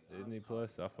shit, nigga. Disney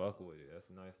Plus, I fuck with it. That's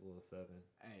a nice little $7.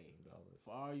 Hey,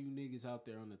 for all you niggas out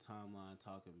there on the timeline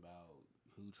talking about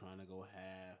who trying to go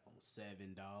half on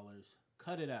 $7,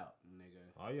 cut it out, nigga.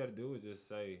 All you got to do is just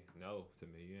say no to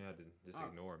me. You don't have to just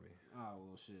ignore me. Oh,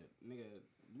 well, shit. Nigga,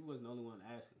 you wasn't the only one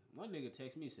asking. One nigga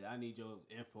text me and said, I need your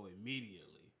info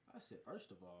immediately. I said,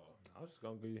 first of all, I was just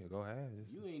gonna go ahead.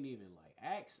 You ain't even like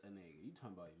ask a nigga. You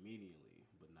talking about immediately,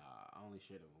 but nah, I only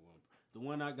shared it with one. The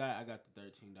one I got the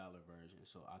 $13 version,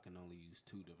 so I can only use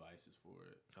 2 devices for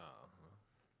it.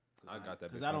 I got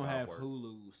that because I don't have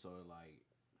Hulu, so like.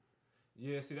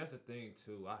 Yeah, see that's the thing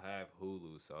too. I have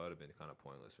Hulu, so it'd have been kind of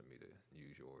pointless for me to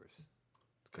use yours.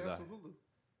 Cancel Hulu.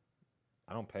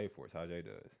 I don't pay for it. Tajay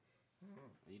does.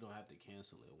 You don't have to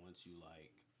cancel it once you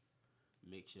like.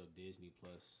 Mix your Disney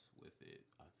Plus with it.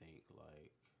 I think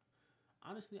like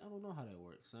honestly, I don't know how that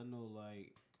works. I know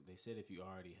like they said if you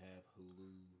already have Hulu,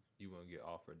 you won't get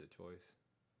offered the choice.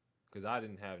 Cause I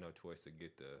didn't have no choice to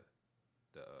get the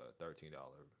 $13.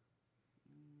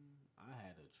 I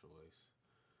had a choice,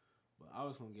 but I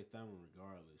was gonna get that one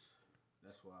regardless.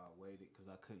 That's why I waited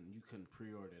because you couldn't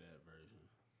pre-order that version.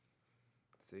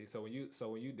 See, so when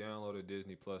you downloaded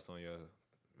Disney Plus on your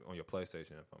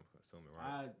PlayStation, if I'm assuming,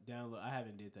 right? I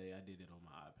haven't did that. I did it on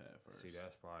my iPad first. See,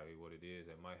 that's probably what it is.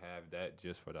 It might have that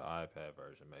just for the iPad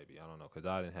version, maybe. I don't know, cause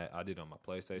I did it on my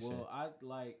PlayStation. Well, I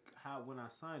like how when I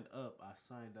signed up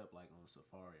like on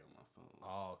Safari on my phone.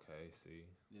 Oh, okay. See.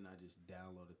 Then I just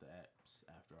downloaded the apps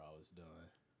after I was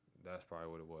done. That's probably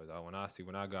what it was.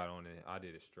 When I got on it, I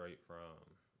did it straight from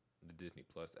the Disney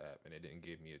Plus app, and it didn't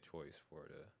give me a choice for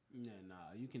the. Yeah,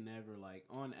 nah. You can never like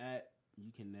on app.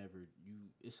 You can never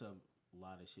it's a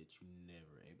lot of shit you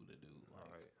never able to do. Like,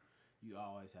 right. You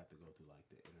always have to go through like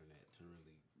the internet to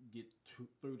really get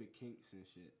through the kinks and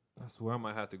shit. I swear I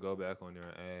might have to go back on there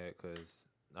and add because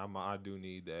I do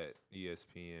need that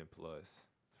ESPN Plus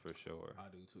for sure. I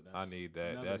do too. I need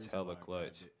that. That's hella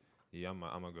clutch. Yeah, I'm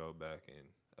gonna go back and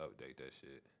update that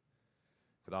shit.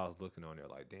 Cause I was looking on there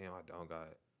like, damn, I don't got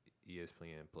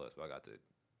ESPN Plus, but I got the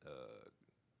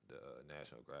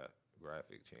National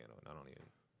Graphic channel, and I don't even.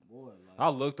 Boy, like, I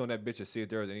looked on that bitch to see if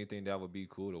there was anything that would be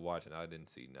cool to watch, and I didn't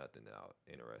see nothing that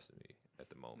interested me at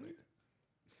the moment.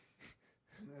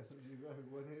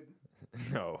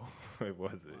 No, it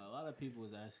wasn't. Well, a lot of people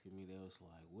was asking me. They was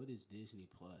like, "What is Disney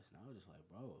Plus?" And I was just like,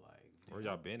 "Bro, like, where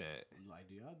y'all been at? Like,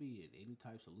 do y'all be in any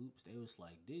types of loops?" They was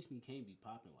like, "Disney can't be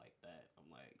popping like that." I'm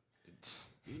like,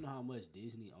 "Do you know how much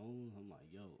Disney owns?" I'm like,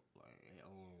 "Yo, like, they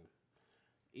own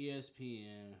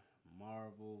ESPN."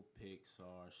 Marvel,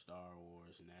 Pixar, Star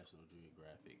Wars, National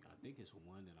Geographic. I think it's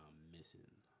one that I'm missing.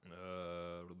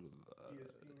 ESPN.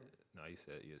 No, he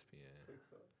said ESPN.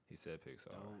 Pixar. He said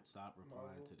Pixar. Don't stop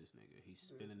replying to this nigga. He's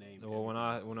spinning name. Well,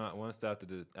 once after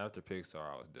Pixar,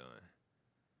 I was done.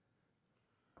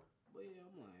 But yeah,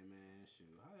 I'm like, man, shoot,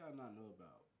 how y'all not know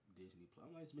about Disney Plus.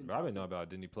 I'm like, it's been. Bro, I've been knowing about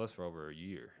Disney Plus for over a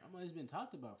year. I'm like, it's been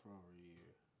talked about for over a year.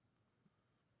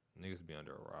 Niggas be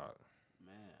under a rock.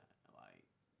 Man, like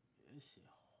this shit.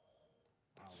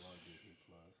 I love Disney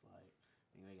Plus. Like,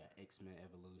 they got X-Men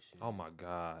Evolution. Oh my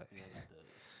god. They got the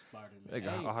Spider-Man. They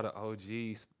got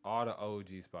all the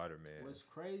OG Spider-Man. What's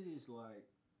crazy is like,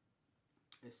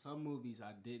 in some movies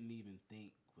I didn't even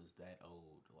think was that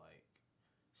old. Like,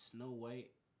 Snow White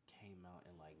came out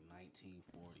in like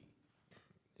 1940.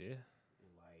 Yeah.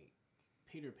 And like,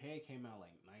 Peter Pan came out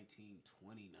like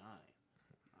 1929.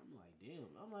 I'm like, damn.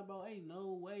 I'm like, bro, ain't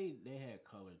no way they had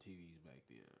color TVs back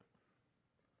then.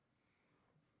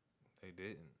 They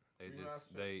didn't.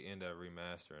 Remaster. They end up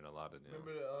remastering a lot of them.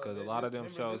 Because a lot of them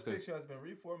shows. This picture has been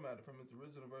reformatted from its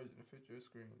original version to fit your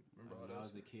screen. Remember all When I that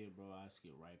was a shit? kid, bro, I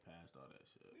skipped right past all that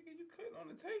shit. Nigga, you couldn't on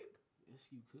the tape. Yes,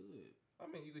 you could. I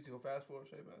mean, you could go fast forward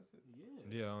straight past it.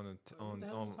 Yeah. Yeah, on What the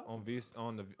hell on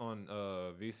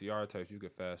VCR tapes, you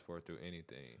could fast forward through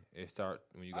anything. It start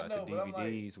when you I got know, to but I'm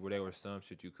DVDs where there was some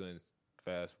shit you couldn't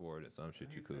fast forward and some shit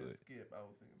you He said could. skip. I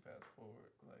was thinking fast forward.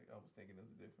 Like, I was thinking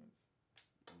there's a difference.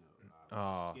 I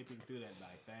was skipping through that,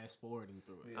 like fast forwarding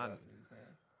through it. Yeah, I- that's what he's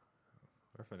saying.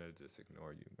 We're finna just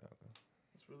ignore you, Malcolm.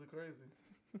 It's really crazy.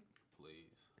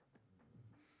 Please.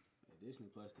 Yeah, Disney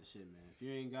Plus the shit, man. If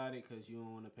you ain't got it because you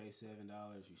don't want to pay $7,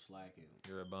 you slacking.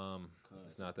 You're a bum. Cause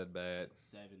It's not that bad.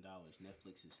 $7.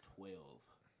 Netflix is $12.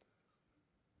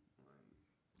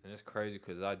 And it's crazy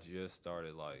because I just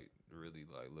started like really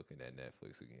like looking at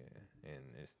Netflix again, and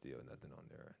it's still nothing on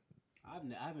there. I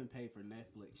haven't paid for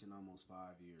Netflix in almost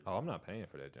 5 years. Oh, I'm not paying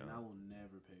for that, John. And I will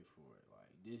never pay for it. Like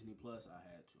Disney Plus, I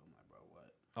had to. I'm like, bro, what?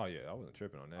 Oh yeah, I wasn't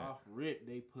tripping on that. Off rip,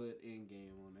 they put in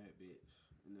game on that bitch.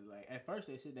 And then, like at first,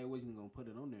 they said they wasn't gonna put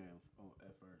it on there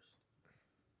at first.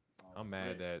 I'm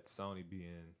mad that Sony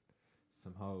being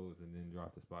some hoes and then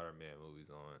dropped the Spider-Man movies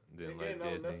on. Then They let getting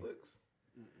on Disney. Netflix?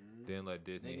 Then let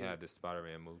Disney They have the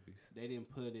Spider-Man movies. They didn't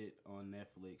put it on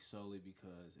Netflix solely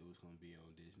because it was gonna be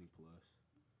on Disney Plus.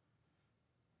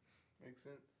 Makes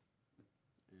sense.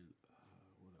 And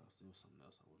what else? There was something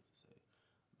else I wanted to say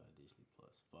about Disney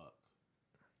Plus. Fuck.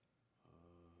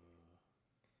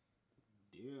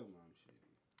 Damn, I'm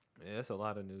shitty. Yeah, that's a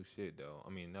lot of new shit though. I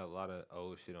mean, a lot of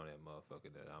old shit on that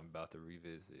motherfucker that I'm about to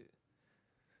revisit.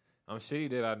 I'm shitty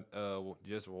that I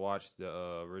just watched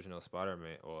the original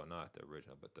Spider-Man, or not the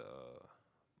original, but the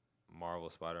Marvel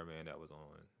Spider-Man that was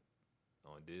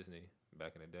on Disney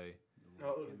back in the day.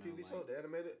 Oh, the TV show, the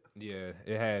animated? Yeah,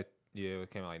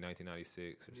 it came out like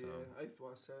 1996 or Yeah, something. I used to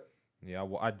watch that. Yeah,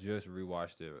 I just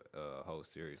rewatched the whole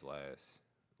series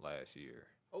last year.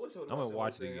 I wish I would I'm gonna watch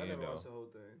watch the it whole thing. again, I never though. watched the whole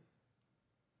thing.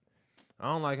 I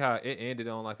don't like how it ended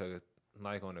on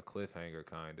like on a cliffhanger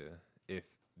kinda. If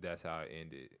that's how it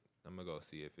ended, I'm gonna go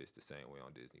see if it's the same way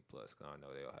on Disney Plus. Cause I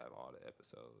know they'll have all the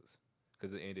episodes.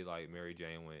 Cause it ended like Mary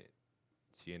Jane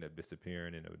she ended up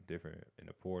disappearing in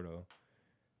a portal,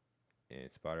 and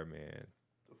Spider-Man.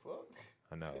 The fuck?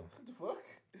 I know. What the fuck?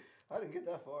 I didn't get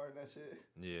that far in that shit.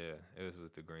 Yeah, it was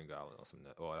with the Green Goblin on some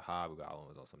nut, or the Hobgoblin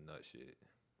was on some nut shit.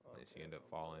 Oh, And she okay, ended up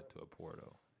that's falling not into a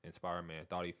portal. And Spider-Man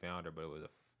thought he found her, but it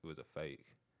was a fake.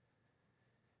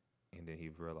 And then he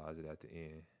realized it at the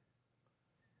end.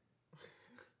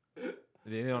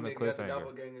 Then on the Nigga got the cliffhanger.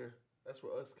 doppelganger. That's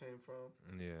where us came from.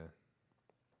 Yeah.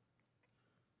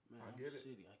 Man, I I'm get it.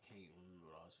 shitty. I can't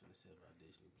remember what I was gonna say about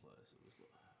Disney Plus. It was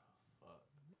like, fuck.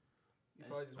 You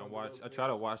probably just wanted I those tried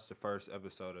to niggas. watch the first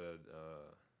episode of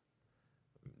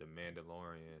The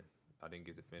Mandalorian. I didn't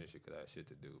get to finish it because I had shit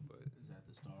to do, but Is that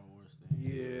the Star Wars thing?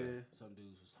 Yeah. Some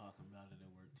dudes was talking about it at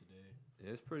work today.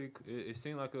 it's pretty. It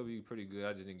seemed like it'll be pretty good.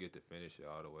 I just didn't get to finish it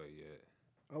all the way yet.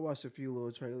 I watched a few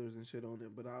little trailers and shit on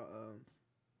it, but I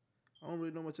don't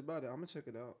really know much about it. I'm gonna check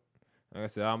it out. Like I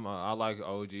said, I like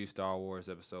OG Star Wars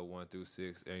episode 1 through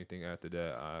 6. Anything after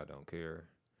that, I don't care.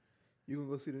 You gonna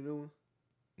go see the new one?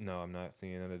 No, I'm not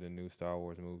seeing none of the new Star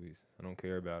Wars movies. I don't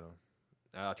care about them.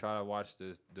 I try to watch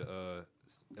the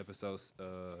episodes.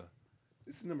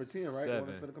 This is number 10, right? The one that's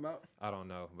 7. gonna come out. I don't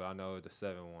know, but I know the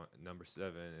 7 one. Number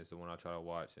 7 is the one I try to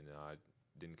watch, and I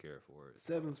didn't care for it.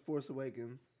 So. 7's Force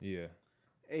Awakens. Yeah.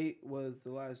 8 was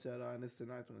The Last Jedi, and it's the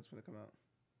 9th one that's gonna come out.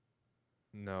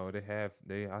 No,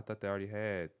 I thought they already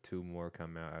had 2 more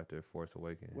come out after Force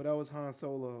Awakens. Well, that was Han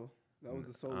Solo. That was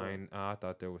the Solo. I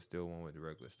thought there was still one with the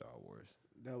regular Star Wars.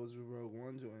 That was the Rogue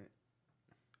One joint.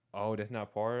 Oh, that's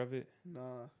not part of it?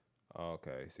 Nah, Oh,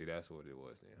 okay. See, that's what it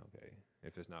was then. Okay.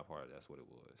 If it's not part of it, that's what it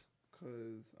was.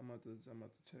 cause I'm about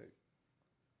to check.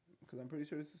 Cause I'm pretty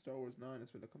sure this is Star Wars 9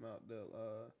 that's gonna come out. The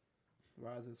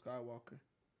Rise of Skywalker.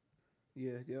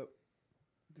 Yeah. Yep.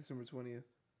 December 20th.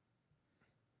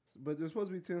 But there's supposed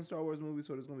to be 10 Star Wars movies,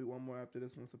 so there's gonna be one more after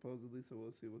this one supposedly. So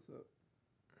we'll see what's up.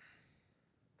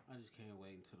 I just can't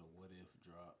wait until the What If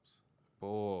drops.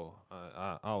 Boy,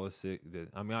 I was sick.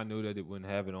 I mean, I knew that it wouldn't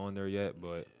have it on there yet, but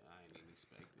Yeah, I ain't even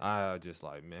expect it. I just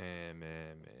like, man.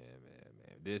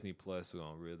 Disney Plus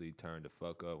gonna really turn the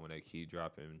fuck up when they keep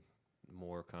dropping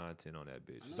more content on that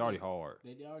bitch. It's already hard. I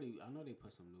know they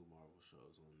put some new Marvel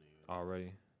shows on there. Already?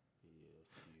 Yeah,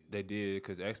 a few. They did,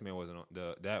 because X-Men wasn't on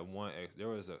that one. There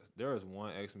was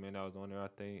one X-Men that was on there, I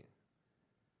think.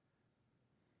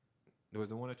 There was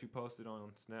the one that you posted on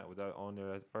Snap. Was that on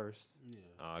there at first? Yeah.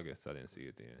 Oh, I guess I didn't see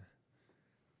it then.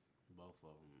 Both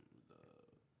of them,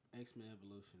 the X-Men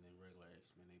Evolution and regular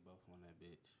X-Men, they both on that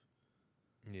bitch.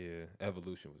 Yeah,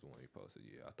 Evolution was the one you posted.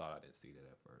 Yeah, I thought I didn't see that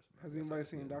at first. Has anybody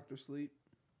seen Doctor Sleep?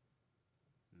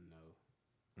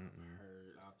 No. Mm-mm.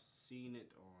 I've seen it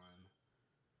on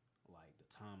like the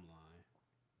timeline,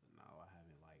 but no, I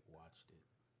haven't like watched it.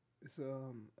 It's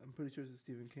I'm pretty sure it's a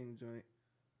Stephen King joint.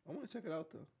 I want to check it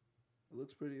out though. It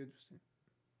looks pretty interesting.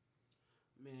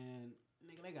 Man,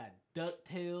 nigga, they got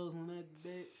DuckTales on that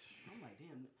bitch. I'm like,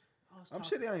 damn. I'm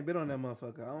sure I ain't been on that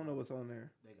motherfucker. I don't know what's on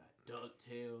there. They got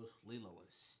DuckTales, Lilo and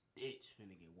Stitch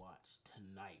finna get watched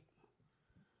tonight.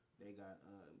 They got,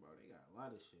 bro, they got a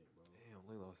lot of shit, bro. Damn,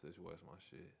 Lilo and Stitch was my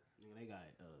shit. Nigga, they got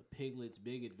Piglet's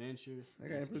Big Adventure. They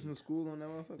got Impersonal School on that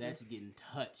motherfucker. That's getting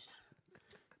touched.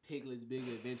 Piglet's Big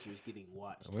Adventure is getting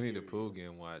watched. Winnie the Pooh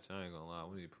getting watched. I ain't gonna lie.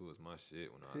 Winnie the Pooh was my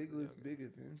shit when I was Piglet's younger. Big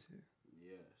Adventure.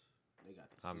 Yes. They got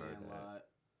the I remember that. Sandlot.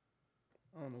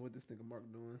 I don't know what this nigga Mark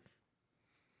doing.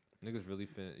 Niggas really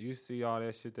finna. You see all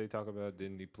that shit they talk about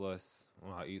Disney Plus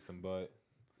on how eat some butt.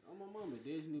 Oh my mama,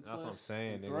 Disney Plus. That's what I'm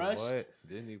saying, and nigga. Thrust. What?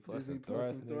 Disney Plus Disney and Plus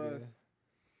Thrust, and nigga. Thrust.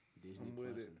 Disney I'm with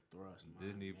Plus it. and Thrust. My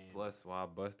Disney man. Plus while I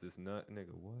bust this nut,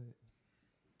 nigga. What?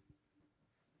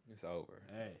 It's over.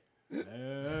 Hey. Hey.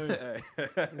 Hey.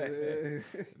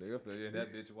 Nigga, finna in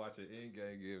that bitch watching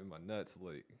Endgame giving my nuts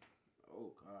leak.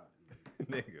 Oh God.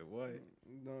 Nigga, what?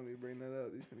 Don't even bring that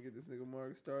up. You finna get this nigga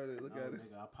Mark started. Look at it.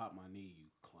 Nigga, I popped my knee, you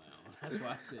clown. That's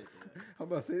why I said that. I'm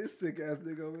about to say this sick ass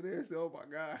nigga over there. Say, oh my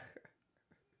God.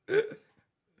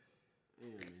 Yeah,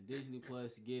 man. Disney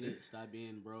Plus, get it. Stop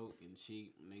being broke and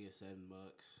cheap. Nigga, $7.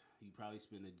 You probably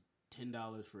spend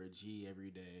 $10 for a G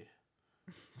every day.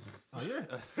 Oh, you're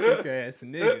a sick ass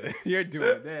nigga. You're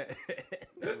doing that. You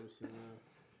know what I'm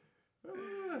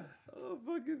saying? Oh,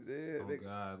 fucking dead. Oh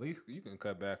God, at least you can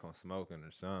cut back on smoking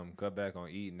or something. Cut back on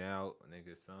eating out,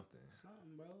 nigga. Something,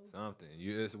 bro. something.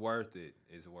 It's worth it.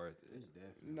 It's worth it. It's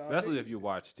definitely. No, Especially niggas- if you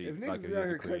watch TV. If niggas like if is you're out the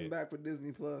here cutting creator. back for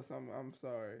Disney Plus, I'm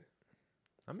sorry.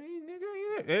 I mean,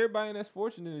 nigga, yeah, everybody that's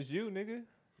fortunate is you, nigga.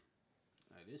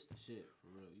 Like, this the shit,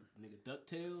 for real. Nigga,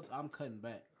 DuckTales, I'm cutting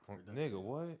back. For Nigga, DuckTales.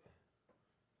 what?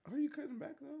 Are you cutting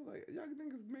back though? Like y'all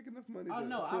niggas make enough money Oh, to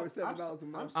no, afford I'm $7 a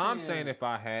month. I'm saying saying if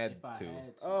I had If I to.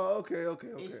 had to. Oh, okay.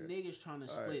 It's niggas trying to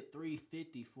All split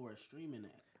 $350 for a streaming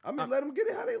app. I mean, let them get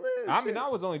it how they live. I mean, Shit. I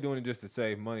was only doing it just to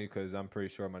save money because I'm pretty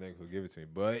sure my niggas would give it to me.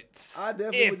 But I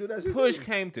definitely if would do that shit push too.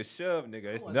 came to shove, nigga,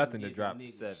 it's I wasn't nothing to giving drop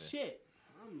niggas 7. Shit.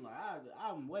 I'm like,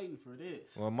 I'm waiting for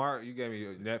this. Well, Mark, you gave me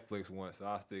Netflix once, so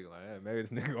I was thinking like, hey, maybe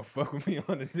this nigga gonna fuck with me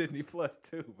on the Disney Plus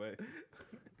too. But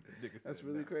nigga That's said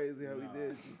really no. crazy how we Nah.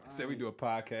 did. Said we do a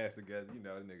podcast together,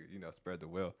 nigga, spread the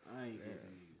wealth. I ain't giving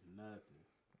niggas nothing.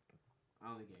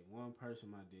 I only gave one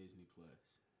person my Disney Plus.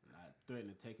 And I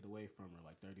threatened to take it away from her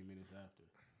like 30 minutes after.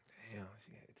 Damn,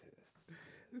 she had this.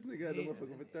 This nigga had the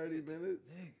motherfucker for 30 minutes.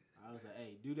 I was like,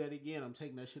 hey, do that again. I'm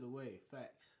taking that shit away.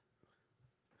 Facts.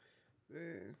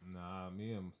 Damn. Nah,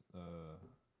 me and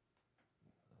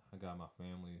I got my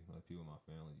family, like people in my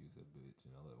family use that bitch,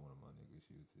 and I let one of my niggas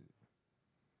use it.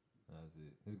 That's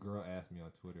it. This girl asked me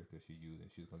on Twitter because she used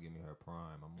it. She was gonna give me her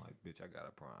Prime. I'm like, bitch, I got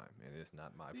a Prime, and it's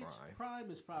not my Bitch, Prime.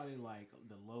 Prime is probably like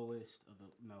the lowest of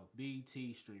the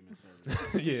BT streaming service.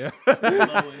 Yeah, The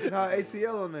lowest Nah, of the ATL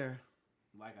lowest. on there.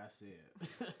 Like I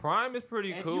said. Prime is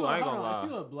pretty If cool. you- I ain't hold gonna on, lie. If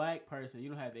you're a black person, you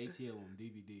don't have ATL on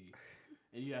DVD,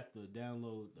 and you have to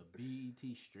download the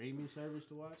BET streaming service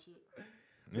to watch it.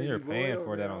 And you're Baby boy paying on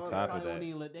for that there, on all top that. of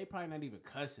that. They probably not even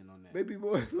cussing on that. Baby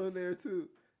boys on there too.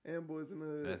 And boys in the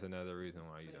hood. That's another reason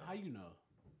why you Say, don't. how you know?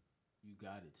 You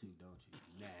got it too, don't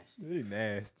you? Nasty. He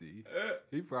nasty.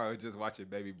 He probably just watching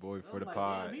Baby Boy for I'm the like,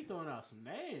 pod. damn, he throwing out some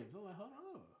names. I'm like, hold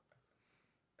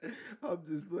on. I'm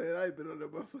just playing. I ain't been on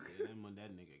that motherfucker. Yeah,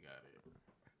 that nigga got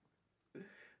it.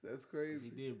 That's 'Cause crazy.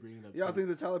 he did bring it up. Y'all too. think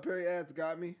the Tyler Perry ads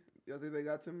got me? Y'all think they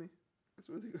got to me? That's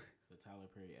really good. The Tyler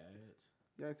Perry ads?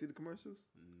 Y'all ain't see the commercials?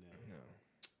 No. No.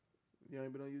 Y'all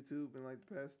ain't been on YouTube in like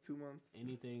the past 2 months?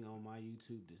 Anything on my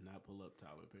YouTube does not pull up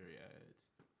Tyler Perry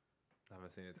ads. I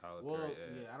haven't seen a Tyler Well, Perry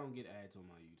ad. yeah, I don't get ads on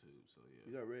my YouTube, so yeah.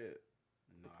 You got red.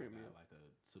 No, I Premium. got like a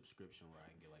subscription where I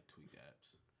can get like tweaked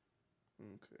apps.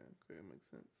 Okay, it makes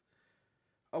sense.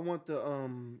 I want the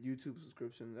YouTube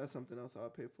subscription. That's something else I'll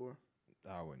pay for.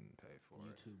 I wouldn't pay for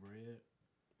it. YouTube Red.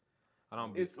 I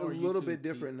don't. It's a Or little YouTube bit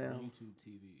different or now. YouTube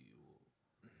TV,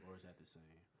 or is that the same?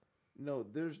 No,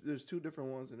 there's two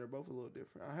different ones and they're both a little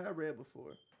different. I had Red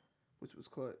before, which was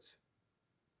clutch,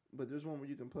 but there's one where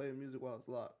you can play music while it's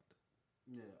locked,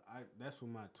 Yeah, that's what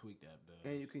my tweaked app does.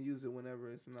 and you can use it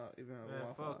whenever it's not even on Man,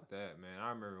 Wi-Fi. fuck that, man. I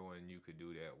remember when you could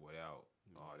do that without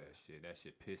all that shit. That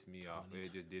shit pissed me off.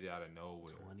 It just did it out of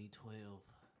nowhere. 2012.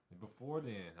 Before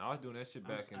then, I was doing that shit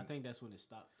back in. I think that's when it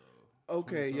stopped though.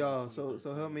 Okay, 2012, y'all.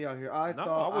 So help me out here. I No,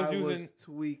 thought I was I was using-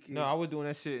 tweaking. No, I was doing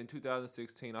that shit in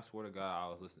 2016. I swear to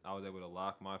God, I was able to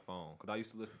lock my phone because I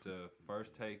used to listen to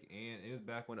First Take, and it was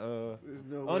back when There's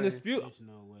no way. Undisputed. There's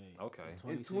no way. In Okay.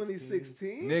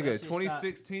 2016. Nigga, That shit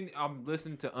 2016. I'm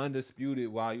listening to Undisputed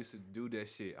while I used to do that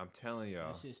shit. I'm telling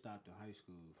y'all. That shit stopped in high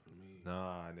school for me.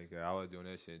 Nah, nigga, I was doing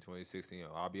that shit in 2016.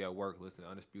 I'll be at work listening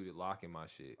to Undisputed, locking my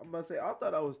shit. I'm about to say I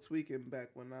thought I was tweaking back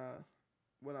when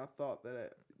I thought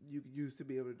that you used to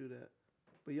be able to do that.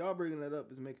 But y'all bringing that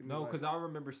up is making me No, like, because I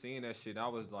remember seeing that shit. I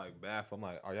was like, baffled. I'm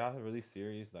like, are y'all really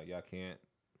serious? Like, y'all can't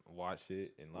watch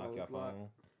it and lock While your it's locked. phone?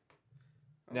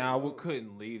 I Now, don't know.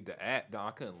 couldn't leave the app. No,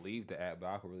 I couldn't leave the app, but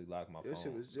I could really lock my Your phone.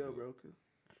 shit was jailbroken.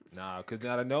 Nah, because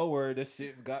out of nowhere, this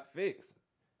shit got fixed.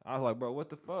 I was like, bro, what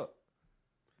the fuck?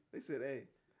 They said, "Hey,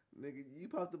 nigga, you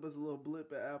popped up as a little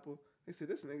blip at Apple." They said,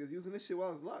 "This nigga's using this shit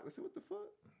while it's locked." I said, "What the fuck?"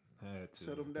 Had to.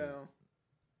 Shut 'em down. 'cause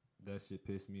That shit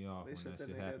pissed me off They when shut that that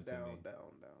shit nigga happened down, to me. down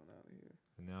out of here.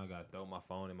 And now I gotta throw my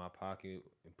phone in my pocket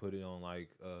and put it on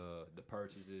like the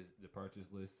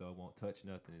purchase list so it won't touch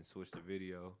nothing and switch the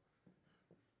video.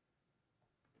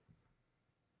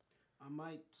 I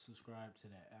might subscribe to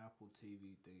that Apple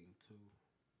TV thing too,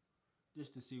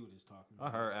 just to see what it's talking I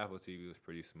about. heard Apple TV was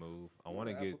pretty smooth. I You want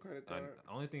to want an get. Apple credit The card?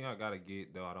 only thing I gotta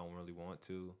get though, I don't really want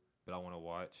to, but I want to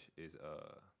watch is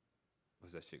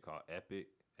what's that shit called? Epic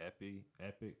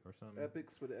or something.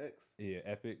 Epics with an X. Yeah,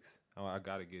 Epics. I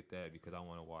gotta get that because I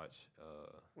want to watch.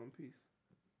 One Piece.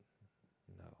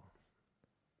 No,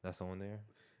 that's on there.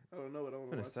 I don't know what I I'm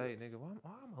want gonna to watch. say, nigga,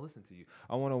 why am I listening to you?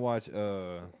 I want to watch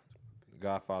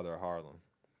Godfather of Harlem.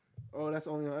 Oh, that's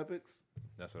only on Epics.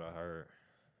 That's what I heard.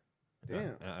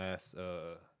 Damn. I asked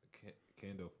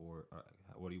Kendall for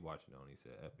what he watching on. He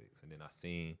said Epics, and then I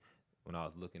seen when I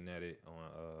was looking at it on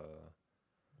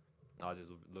I was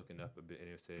just looking up a bit, and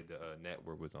it said the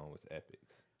network was on with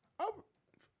Epics.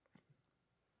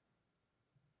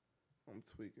 I'm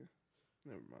tweaking.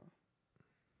 Never mind.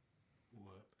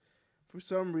 What? For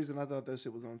some reason, I thought that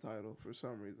shit was on Tidal. For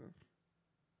some reason,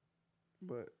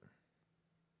 but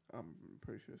I'm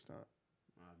pretty sure it's not.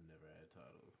 I've never had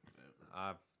Tidal ever.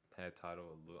 I've had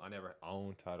Tidal. I never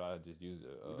owned Tidal. I just used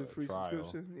The free trial.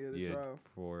 subscription, the trial.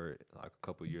 For like a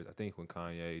couple years. I think when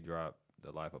Kanye dropped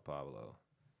The Life of Pablo.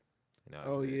 And that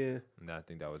was Oh it. yeah, And I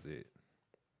think that was it.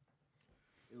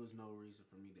 It was no reason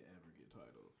for me to ever get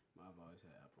Tidal. I've always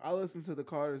had Apple. I listened to the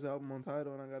Carter's album on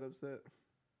Tidal and I got upset.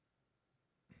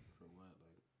 For what?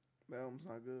 Like, The album's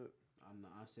not good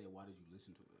I said, why did you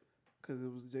listen to it? because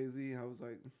it was Jay-Z. I was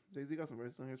like, Jay-Z got some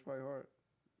verses on here. It's probably hard.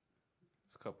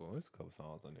 There's a couple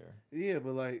songs on there. Yeah,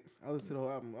 but like I listened to the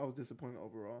whole album. I was disappointed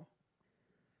overall.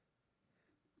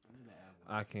 I knew the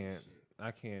album.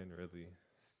 I can't really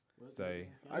say.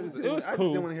 I just It didn't, was I just cool.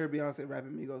 didn't want to hear Beyonce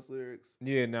rapping Migos lyrics.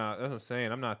 Yeah, nah, that's what I'm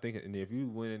saying. I'm not thinking. And if you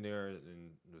went in there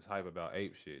and was hype about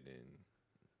ape shit,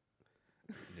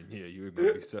 then yeah, you were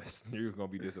gonna be you were gonna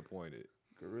be disappointed.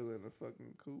 Gorilla in the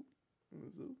fucking coop in the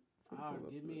zoo.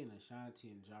 Give me an Ashanti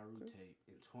and Ja Rule tape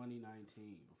in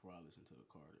 2019 before I listen to the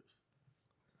Carters.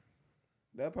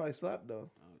 That probably slapped though.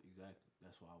 Exactly.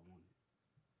 That's what I wanted.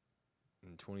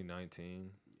 In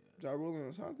 2019, Yeah. Ja Rule and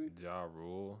Ashanti. Ja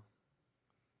Rule,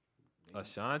 They-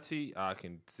 Ashanti, I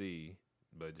can see,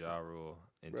 but Ja Rule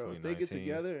in Bro, if 2019. they get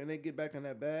together and they get back in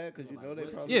that bag, because you Yeah, know like, they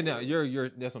what- probably. Yeah, no, you're.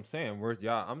 That's what I'm saying.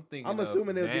 I'm thinking. I'm of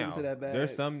assuming they'll get now. into that bag.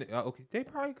 There's some. Okay, they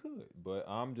probably could, but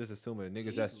I'm just assuming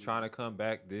niggas that's Easily. trying to come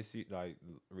back this year, like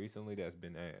recently, that's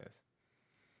been ass.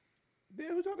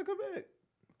 Damn, who trying to come back?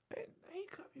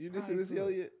 You dissing Missy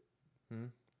Elliott? Hmm?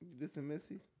 You dissing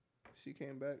Missy? She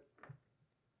came back.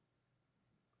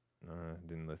 Nah,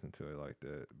 didn't listen to it like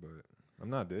that, but I'm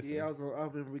not dissing. Yeah, I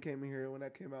remember we came in here when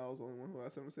that came out. I was the only one who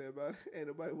had something to say about it. Ain't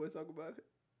nobody would talk about it.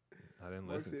 I didn't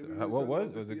Mark listen said to we it. were What talking was?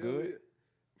 about Was it Missy good? Elliott.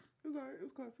 It was alright. It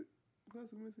was classic.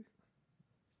 Classic Missy.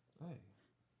 Hey.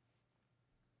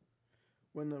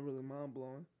 Wasn't nothing really mind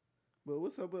blowing. But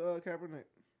what's up with Kaepernick?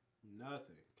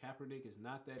 Nothing. Kaepernick is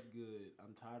not that good.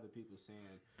 I'm tired of people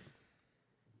saying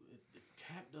if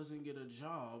Cap doesn't get a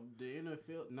job, the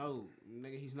NFL, no,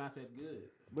 nigga, he's not that good.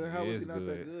 But how is he not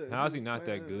that good? How is he not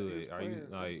that good? Are you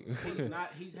like? He's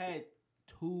not. He's had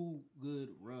 2 good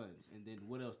runs, and then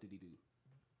what else did he do?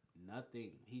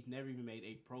 Nothing. He's never even made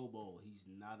a Pro Bowl. He's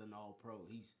not an All-Pro.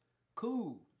 He's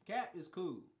cool. Cap is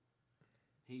cool.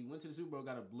 He went to the Super Bowl,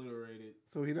 got obliterated.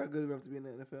 So he's not good enough to be in the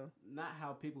NFL? Not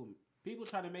how people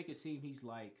try to make it seem he's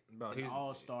like an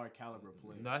all-star caliber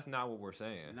player. That's not what we're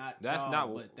saying. But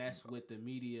that's what the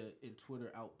media and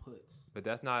Twitter outputs. But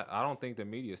that's not. I don't think the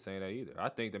media is saying that either. I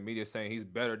think the media is saying he's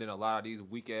better than a lot of these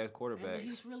weak ass quarterbacks. But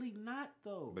he's really not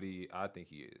though. But I think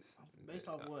he is. Based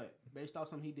off what? Based off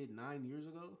something he did 9 years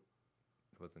ago.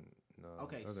 Wasn't no.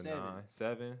 Okay, was 7.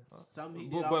 7. Something he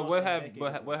did. But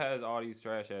what has all these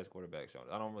trash ass quarterbacks shown?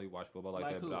 I don't really watch football like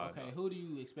that. Who? But Who do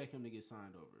you expect him to get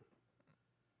signed over?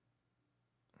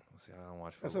 See, I don't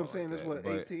watch football. That's what I'm saying. Like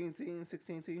There's 18 teams,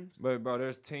 16 teams. But bro,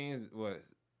 there's teams. What?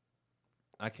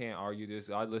 I can't argue this.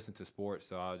 I listen to sports,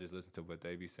 so I'll just listen to what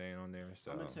they be saying on there.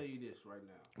 So I'm gonna tell you this right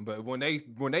now. But when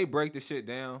they break the shit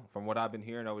down, from what I've been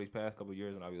hearing over these past couple of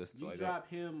years, when I be listening to like that, you drop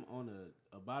him on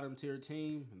a bottom tier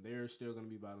team, and they're still gonna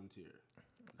be bottom tier.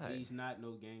 Hey. He's not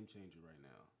no game changer right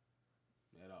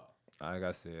now, at all. Like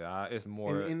I said, it's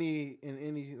more in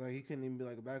any like he couldn't even be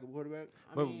like a backup quarterback.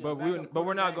 But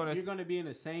we're not gonna. You're gonna be in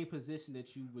the same position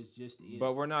that you was just in.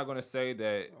 But we're not gonna say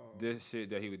that this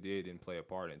shit that he did didn't play a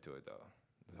part into it though.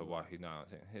 So why he's not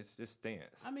saying his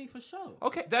stance? I mean, for sure.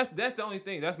 Okay, that's the only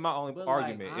thing. That's my only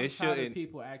argument. Like, I'm tired of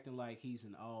people acting like he's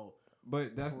an all.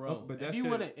 But that's pro. But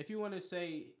if you wanna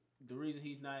say the reason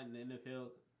he's not in the NFL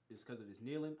is because of his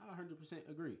kneeling, I 100%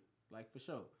 agree. Like for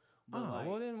sure. But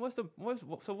well then what's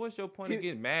your point of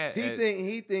getting mad?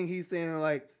 He think he's saying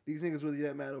like these niggas really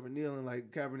that mad over kneeling,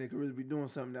 like Kaepernick could really be doing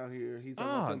something out here. He's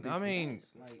I mean,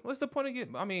 what's the point of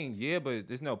getting? I mean, yeah, but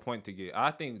there's no point to get.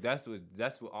 I think that's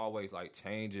what always like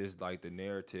changes like the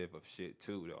narrative of shit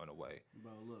too, though, in a way.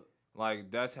 Bro, look,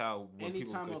 like that's how when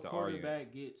people anytime get a to arguing.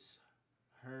 quarterback gets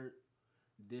hurt,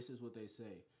 this is what they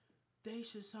say. They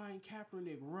should sign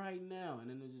Kaepernick right now. And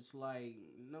then it's just like,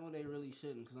 no, they really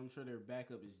shouldn't, because I'm sure their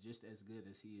backup is just as good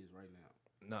as he is right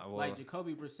now. Like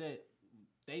Jacoby Brissett,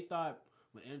 they thought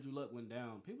when Andrew Luck went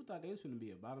down, people thought they was going to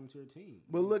be a bottom-tier team.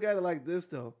 But look at it like this,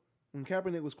 though. When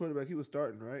Kaepernick was quarterback, he was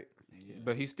starting, right? Yeah.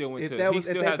 But he still went he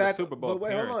still has a Super Bowl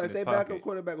appearance in his pocket. If their backup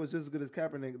quarterback was just as good as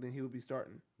Kaepernick, then he would be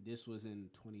starting. This was in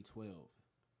 2012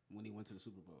 when he went to the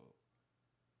Super Bowl.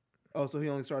 Oh, so he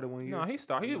only started 1 year? No,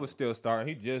 he was still starting.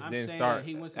 He just didn't start.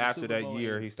 After that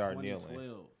year, he started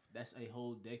kneeling. That's a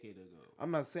whole decade ago. I'm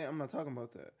not talking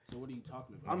about that. So what are you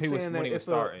talking about? I'm saying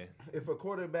that if a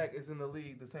quarterback is in the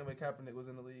league the same way Kaepernick was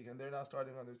in the league, and they're not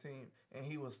starting on their team, and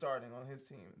he was starting on his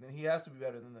team, then he has to be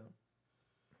better than them.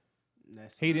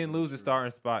 He didn't lose the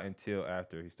starting spot until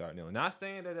after he started kneeling. Not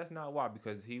saying that that's not why,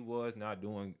 because he was not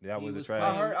doing that. Was a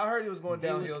trash. I heard he was going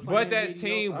downhill. But that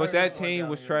team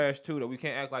was trash too. Though we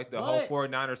can't act like the whole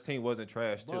 49ers team wasn't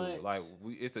trash too. Like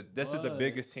this is the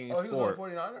biggest team sport. He was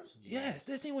on the 49ers? Yes,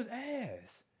 this team was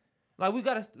ass. Like we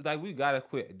gotta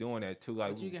quit doing that too.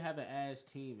 Like but you can have an ass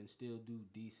team and still do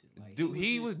decent. Like,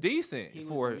 he was decent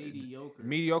for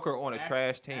mediocre on a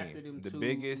trash team. After them the two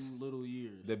biggest little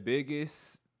years. The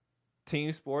biggest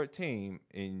team sport team,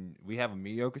 and we have a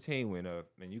mediocre team winner,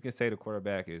 and you can say the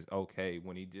quarterback is okay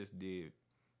when he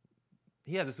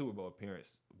has a Super Bowl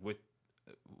appearance with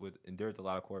and there's a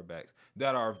lot of quarterbacks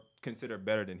that are considered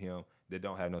better than him that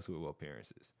don't have no Super Bowl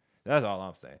appearances. That's all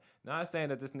I'm saying. Not saying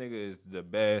that this nigga is the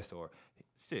best or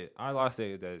shit. All I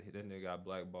say is that nigga got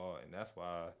blackballed, and that's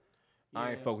why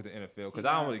I ain't fuck with the NFL because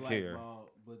I don't really care.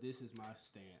 But this is my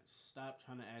stance. Stop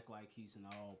trying to act like he's an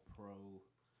all-pro.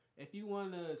 If you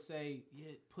want to say,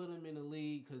 put him in the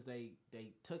league because they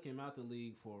took him out the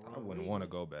league for a wrong reason. I wouldn't want to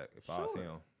go back if I was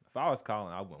him. If I was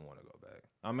Colin, I wouldn't want to go back.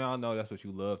 I mean, I know that's what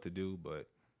you love to do, but,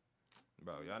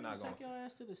 bro, y'all not going to. Take your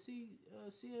ass to the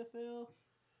CFL?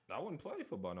 I wouldn't play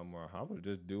football no more. I would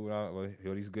just do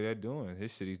what he's good at doing.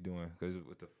 His shit he's doing. Because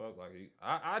what the fuck? Like,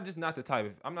 I just not the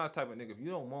type. I'm not the type of nigga. If you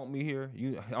don't want me here,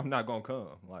 I'm not going to come.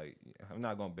 Like, I'm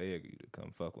not going to beg you to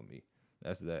come fuck with me.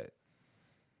 That's that.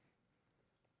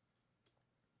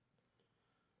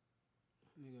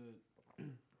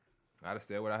 I had to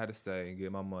say what I had to say and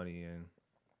get my money and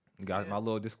got my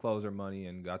little disclosure money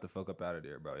and got the fuck up out of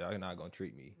there, bro. Y'all not gonna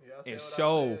treat me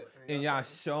y'all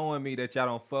showing me that y'all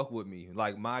don't fuck with me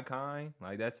like my kind.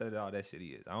 Like that's all that shit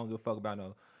is. I don't give a fuck about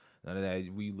none of that.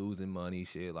 We losing money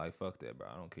shit. Like fuck that, bro.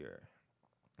 I don't care.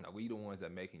 Now we the ones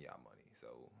that making y'all money. So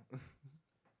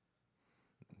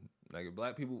like if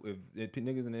black people, if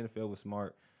niggas in the NFL was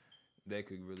smart, they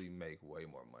could really make way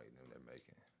more money than they're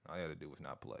making. All they had to do was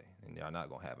not play, and y'all not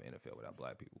gonna have an NFL without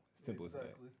black people. Simple as that.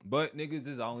 Exactly. But niggas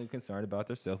is only concerned about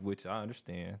themselves, which I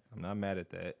understand. I'm not mad at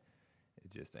that.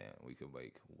 It's just saying we could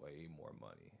make way more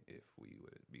money if we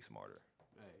would be smarter.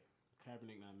 Hey,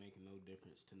 Kaepernick not making no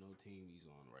difference to no team he's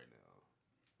on right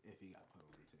now. If he got put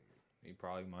on the team, He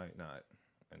probably might not,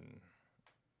 and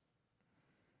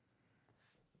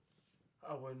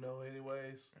I wouldn't know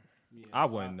anyways. yeah, I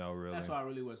wouldn't know really. That's why I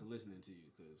really wasn't listening to you,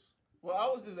 because Well, I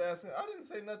was just asking. I didn't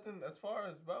say nothing as far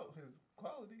as about his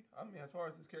quality. I mean, as far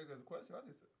as his character as a question, I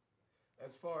just,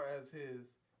 as far as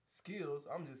his skills,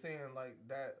 I'm just saying like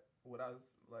that. What I was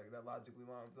like that logically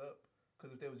lines up.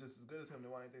 Because if they was just as good as him,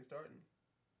 then why ain't they starting?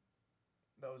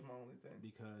 That was my only thing.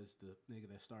 because the nigga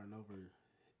that's starting over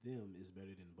them is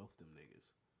better than both them niggas.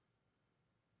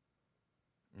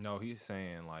 No, he's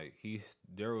saying like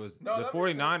there was No, the that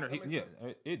makes 49ers. sense. That makes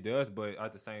sense. It does, but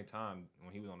at the same time,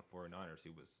 when he was on the 49ers,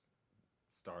 he was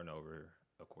starting over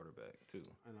a quarterback too.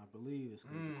 And I believe it's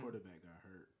because the quarterback got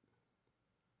hurt.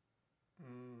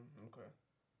 Okay,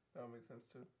 that would make sense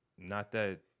too. Not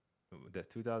that that's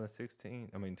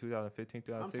 2016. I mean 2015,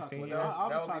 2016. Well, Yeah, that I'm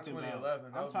would be talking 2011.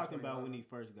 about. That I'm would be talking about 2011. when he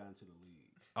first got into the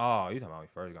league. Oh, you talking about when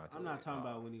he first got into I'm the not league. talking Oh.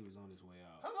 about when he was on his way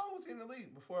out. How long was he in the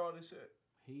league before all this shit?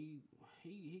 He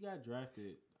got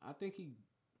drafted. I think he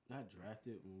got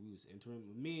drafted when we was entering.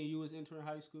 When me and you was entering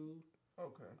high school,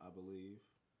 Okay. I believe.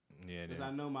 Yeah, Because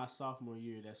I know my sophomore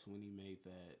year, that's when he made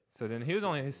that. so then he was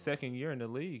only his second year in the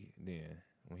league then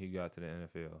when he got to the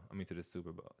NFL. I mean to the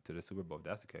Super Bowl. If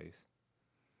that's the case.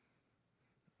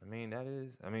 I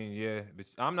mean yeah, but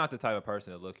I'm not the type of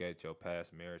person to look at your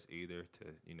past merits either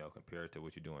to compare it to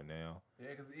what you're doing now. Yeah,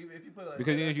 because even if you put it like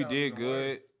Because that, even if you sounds did even good,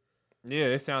 worse. yeah,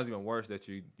 it sounds even worse that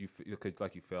you cause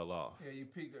like you fell off. Yeah, you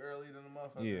peaked early than the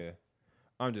motherfucker. Yeah,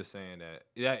 I'm just saying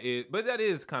that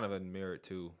is kind of a merit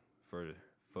too for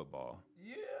football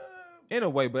Yeah. in a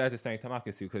way, but at the same time I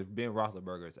can see because Ben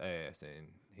Roethlisberger's ass and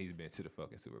he's been to the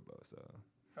fucking Super Bowl so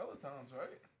Hella times,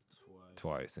 right?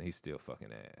 twice and he's still fucking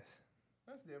ass.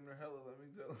 That's damn near hella, let me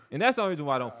tell you. And that's the only reason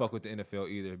why I don't fuck with the NFL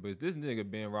either. But this nigga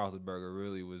Ben Roethlisberger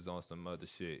really was on some other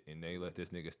shit, and they let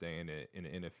this nigga stay in the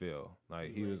NFL.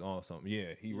 Like he was on something.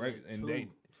 Yeah, he raped, and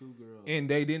two girls.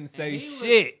 they didn't say And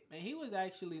shit. And he was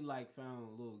actually like found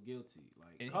a little guilty.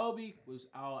 Like And Kobe was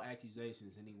all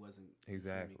accusations, and he wasn't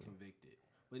Exactly. convicted.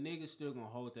 But niggas still gonna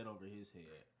hold that over his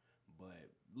head. But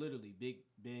literally, Big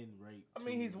Ben raped. I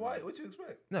mean, he's white. What you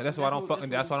expect? No, that's why I don't fuck.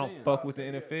 That's why I I'm don't saying. fuck with the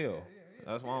Okay, NFL. yeah.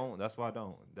 That's why I don't. That's why I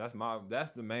don't.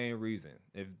 That's the main reason.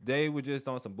 If they were just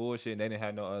on some bullshit and they didn't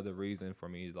have no other reason for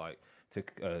me like to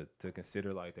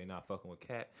consider like they not fucking with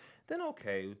Cat, then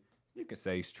okay, you can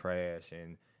say he's trash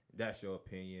and that's your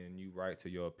opinion. You right to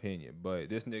your opinion. But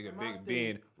this nigga And my Big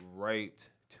Ben raped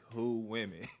 2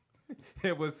 women.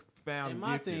 It was found. And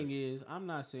my guilty. thing is, I'm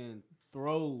not saying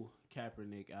throw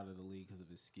Kaepernick out of the league because of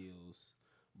his skills,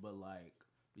 but like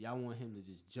y'all want him to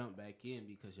just jump back in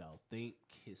because y'all think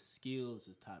his skills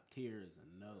is top tier is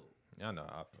a no. I know,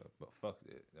 but fuck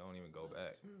it. Don't even go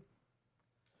back.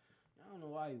 I don't know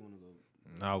why you want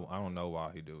to go. I don't know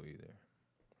why he do either.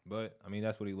 But I mean,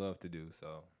 that's what he loved to do.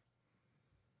 So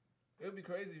It would be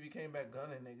crazy if he came back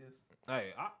gunning niggas.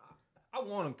 hey, I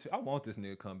want him to. I want this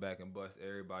nigga to come back and bust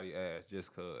everybody ass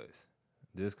just cause.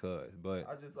 But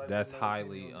I just like that's to know what team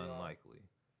highly he gonna be on. unlikely.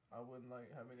 I wouldn't like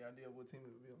have any idea what team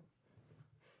it would be on.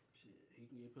 Shit, he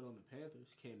can get put on the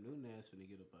Panthers. Cam Newton ass finna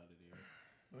get up out of there.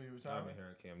 When he I've retired. been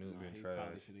hearing Cam Newton being He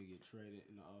probably trash. finna get traded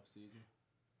in the offseason.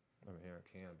 I've been hearing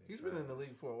Cam being He's trash. been in the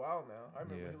league for a while now. I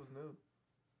remember Yeah. he was new.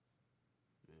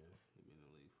 Yeah, he been in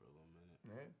the league for a little minute.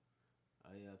 Yeah.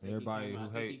 Yeah, I think Everybody he came, who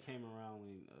I think hate- he came around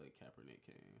when Kaepernick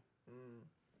came.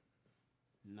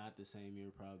 Not the same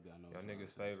year, probably. I know Y'all it's niggas' around the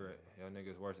same favorite, time. y'all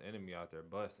niggas' worst enemy out there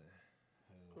busting.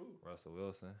 Who? Russell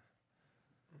Wilson.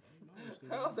 No, it's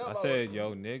How's that I about said, Russell?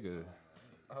 yo, nigga.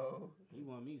 Oh. He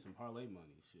won me some parlay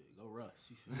money. Shit, go Russ.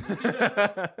 You feel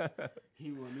me?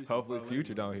 He won me some Hopefully, parlay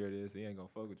Future money. don't hear this. He ain't gonna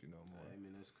fuck with you no more. I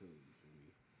mean, that's cool. You feel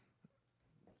me?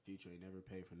 Future ain't never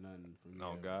paid for nothing for me.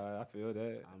 Oh ever. God, I feel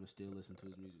that. I'ma still listen to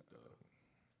his music though.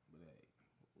 But hey,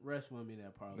 Russ won me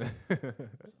that parlay. So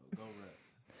go Russ.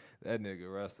 That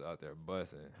nigga Russell out there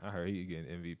busting. I heard he getting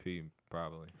MVP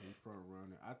probably. He's front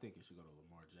runner. I think it should go to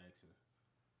Lamar Jackson.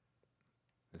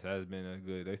 This has been a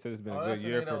good. They said it's been Oh, a that's good the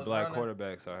year nigga that for was black running?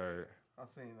 quarterbacks. I heard. I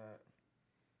seen that.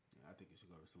 Yeah, I think it should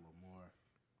go to Lamar.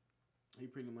 He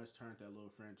pretty much turned that little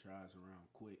franchise around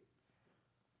quick.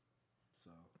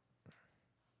 So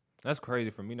That's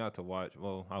crazy for me not to watch.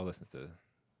 Well, I listen to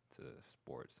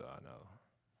sports, so I know.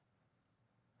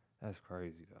 That's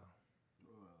crazy though.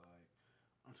 like,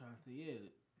 I'm trying to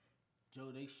think. Yeah,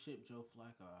 they shipped Joe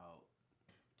Flacco out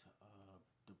to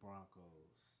the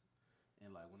Broncos.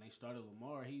 And like when they started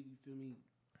Lamar, he, you feel me,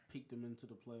 peaked them into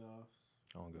the playoffs.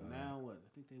 Oh god. Now what? I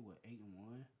think they were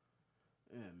 8-1.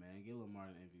 Yeah, man, get Lamar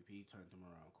the MVP, turned them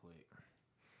around quick.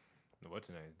 What's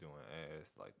your name's doing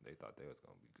ass like they thought they was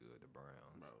gonna be good. The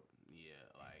Browns, Bro, yeah,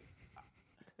 like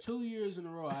 2 years in a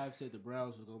row, I've said the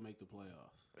Browns was gonna make the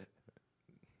playoffs. And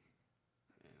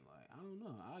like, I don't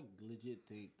know, I legit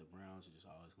think the Browns are just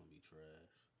always gonna be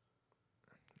trash.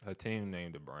 a team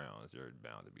named the Browns, you're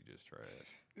bound to be just trash.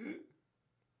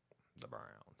 The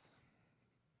Browns,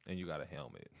 and you got a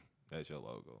helmet. That's your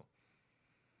logo.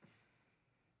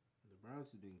 The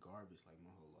Browns have been garbage like my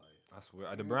whole life. I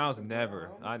swear, the Browns never.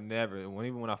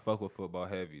 Even when I fuck with football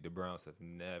heavy, the Browns have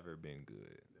never been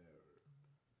good.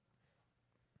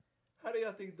 How do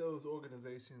y'all think those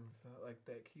organizations like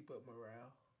that keep up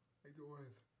morale? Like the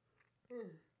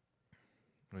ones,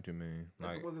 What you mean? like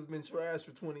Like, the ones that's been trash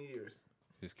for 20 years.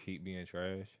 just keep being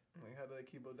trash? Like, how do they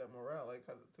keep up that morale? Like,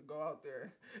 how to go out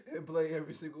there and play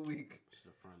every single week, It's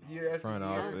the front year after Front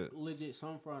year. office.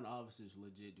 Some front offices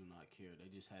legit do not care. They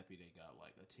just happy they got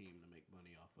like a team to make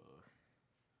money off of.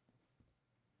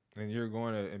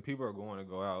 And people are going to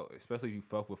go out, especially if you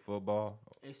fuck with football.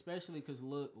 Especially because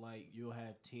look, like you'll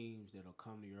have teams that'll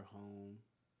come to your home.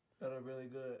 That are really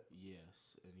good.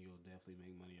 Yes, and you'll definitely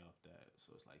make money off that.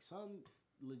 So it's like some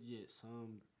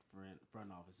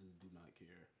front offices do not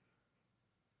care.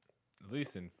 At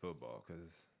least in football,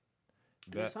 because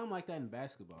There's something like that in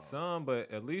basketball.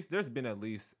 but at least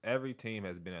every team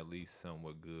has been at least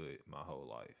somewhat good my whole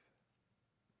life.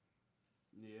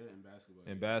 Yeah, in basketball.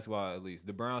 In basketball, at least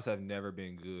the Browns have never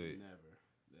been good. Never.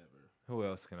 Who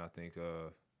else can I think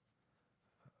of?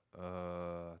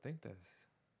 I think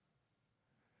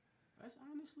That's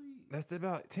honestly. that's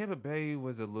about. Tampa Bay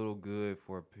was a little good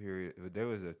for a period. There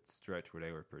was a stretch where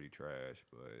they were pretty trash,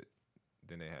 but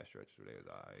then they had stretches where they was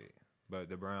alright. But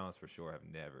the Browns for sure have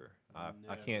never.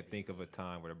 I can't think of a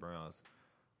time where the Browns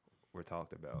were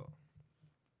talked about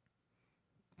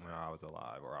when I was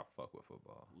alive or I fuck with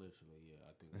football. Literally, yeah.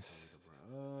 I think it's the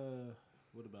Browns.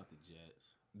 What about the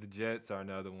Jets? The Jets are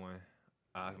another one.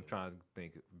 I'm Yeah. trying to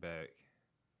think back.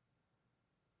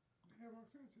 They have Mark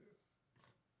Sanchez.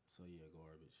 So yeah,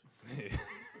 garbage.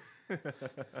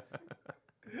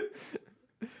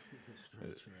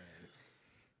 Straight trash.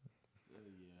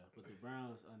 Yeah, but the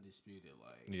Browns undisputed.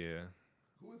 Like Yeah.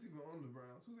 Who is even on the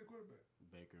Browns? Who's their quarterback?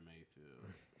 Baker Mayfield,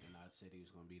 and I said he was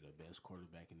gonna be the best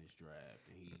quarterback in this draft,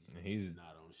 and He's-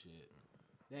 not on shit.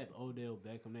 They have Odell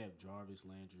Beckham. They have Jarvis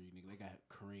Landry. Nigga, they got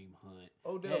Kareem Hunt.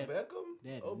 Odell Yeah. Beckham?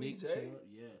 They have OBJ? Nick Chubb.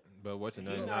 Yeah. But what's the He's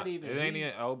name? not even- It ain't he-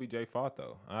 even OBJ fault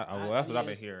though. That's what I've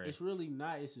been hearing. It's really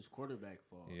not. It's his quarterback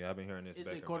fault. Yeah, I've been hearing this. It's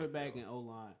Baker a quarterback Mayfield. and O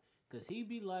line, cause he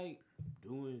be like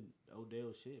doing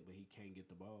Odell shit, but he can't get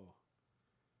the ball.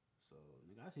 So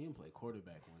nigga, I seen him play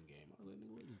quarterback one game. I was like, nigga,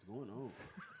 what is going on?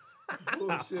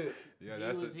 Bullshit. Yeah,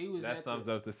 he was that at sums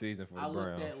up the season for I the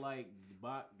looked Browns. at like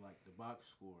the box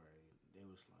score, and it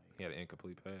was like He had an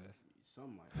incomplete pass.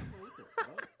 something like, I'm like, what the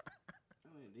fuck?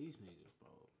 I mean, these niggas, bro.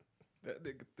 That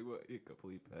nigga threw an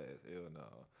incomplete pass. Hell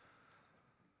no.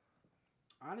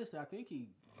 Honestly, I think he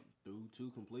threw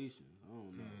 2 completions. I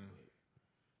don't know, but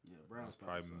yeah, Browns That's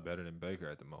probably suck. better than Baker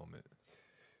at the moment.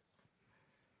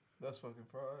 That's fucking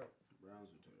fraud.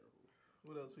 Browns are terrible.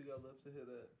 What else we got left to hit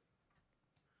at?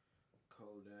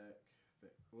 Kodak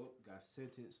got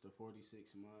sentenced to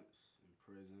 46 months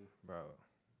in prison. Bro,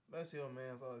 That's your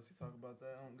man's. I'll let you talk about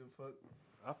that. I don't give a fuck.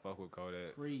 I fuck with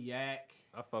Kodak. Free Yak.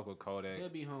 I fuck with Kodak. He'll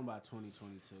be home by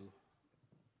 2022.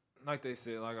 Like they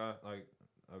said,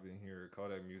 I've been hearing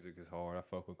Kodak music is hard. I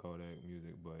fuck with Kodak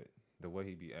music, but the way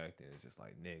he be acting is just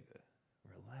like, nigga,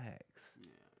 relax. Yeah.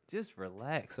 Just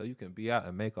relax so you can be out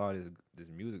and make all this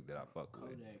music that I fuck with.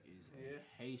 Kodak is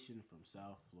a Haitian from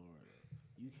South Florida.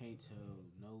 You can't tell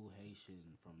no Haitian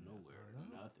from nowhere.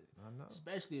 Nothing. I know.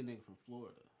 Especially a nigga from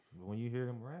Florida. But when you hear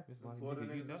him rap, it's like, Florida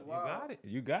nigga, you, niggas know, is you wild. got it.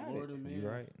 You got Florida it. man. You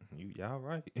right. Y'all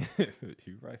right.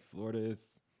 You right. Florida is,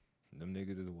 them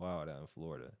niggas is wild out in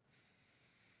Florida.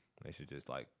 They should just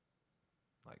like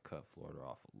cut Florida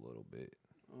off a little bit.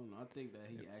 I don't know. I think that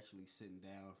he actually sitting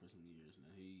down for some years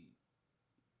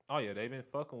now. Oh yeah, they've been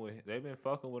fucking with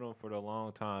him for a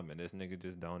long time, and this nigga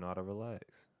just don't know how to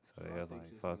relax. So they I was think like,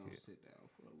 since fuck he gonna it. sit down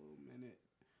for a little minute.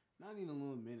 Not even a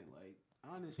little minute. Like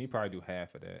honestly, He probably do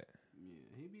half of that. Yeah,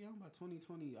 he be on by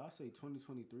 2020. I'll say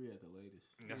 2023 at the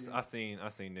latest. Yes, I seen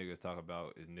niggas talk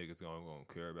about is niggas gonna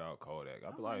care about Kodak.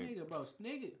 I be like, nigga, bro,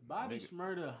 Bobby nigga.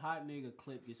 Shmurda hot nigga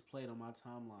clip gets played on my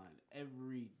timeline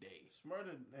every day.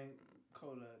 Smurda ain't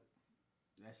Kodak.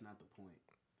 That's not the point.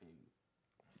 And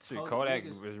shit, Kodak Kodak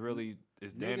niggas- is really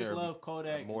is damn niggas near love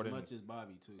Kodak more as than- much as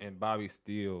Bobby too. and Bobby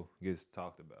still gets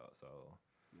talked about. So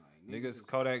Like Like Niggas, is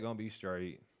Kodak gonna be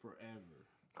straight. forever.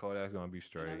 Kodak's gonna be And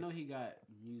straight. I know he got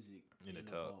music In the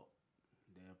the tub. vault.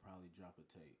 They'll probably drop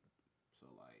a tape. So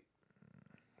like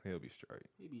He'll be straight.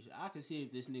 I could see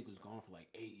if this nigga's gone for like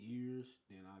 8 years,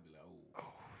 then I'd be like,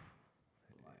 oh.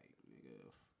 But like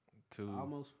nigga, 2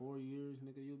 almost 4 years,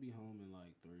 nigga, you'll be home in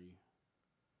like 3.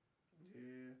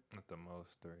 Yeah. at the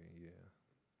most 3. Yeah.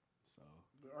 So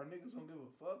Are niggas gonna give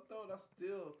a fuck though? That's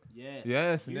still.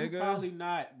 Yes, you nigga. Probably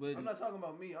not, but I'm not talking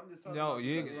about me. I'm just talking No, about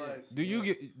you. because, like, Do you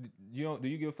get? Do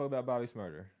you give a fuck about Bobby's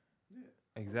murder? Yeah.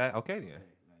 Exactly. Okay then.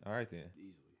 like, All right then.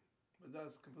 easily. But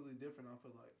that's completely different. I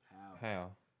feel like.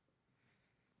 How?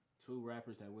 2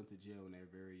 rappers that went to jail when they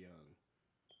were very young.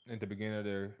 At the beginning of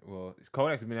their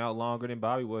Kodak's been out longer than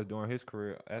Bobby was during his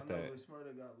career at I know, that. but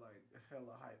Smurda got like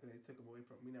hella hype, and they took him away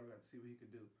from. We never got to see what he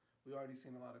could do. We already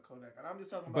seen a lot of Kodak, and I'm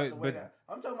just talking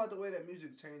about the way that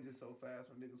music changes so fast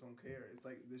when niggas don't care. It's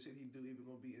like the shit he do even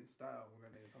gonna be in style when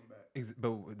that nigga come back.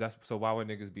 But that's so. Why would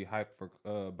niggas be hyped for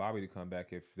Bobby to come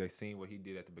back if they seen what he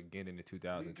did at the beginning of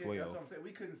 2012? That's what I'm saying.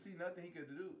 We couldn't see nothing he could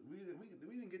do.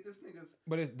 We didn't get this nigga's.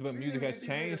 But music has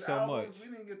changed so much.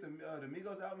 We didn't get the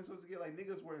Migos album we supposed to get. Like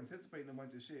niggas were anticipating a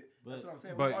bunch of shit. That's what I'm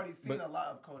saying. We've already seen a lot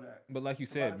of Kodak. But like you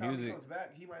by said, the time music. he comes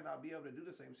back, he might not be able to do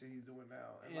the same shit he's doing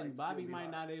now. And Bobby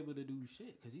might not able to do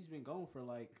shit because he's been gone for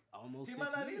like almost. He 6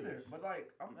 might not years. either. But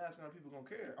like, I'm asking, are people gonna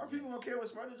care? Are people gonna care when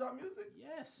Smurda drop music?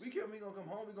 Yes. We care. We gonna come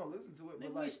home. We gonna listen to it.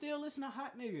 Nigga, But like, we still listen to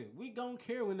Hot Nigga. We don't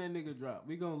care when that nigga drop.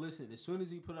 We gonna listen. As soon as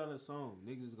he put out a song,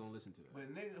 niggas is gonna listen to that. but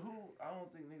nigga, I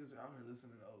don't think niggas are out here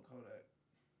listening to old Kodak.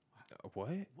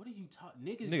 What? What are you talking?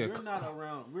 Nigga, Nigga, you're not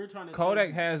around. We're trying to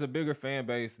Kodak has a bigger fan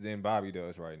base than Bobby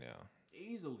does right now.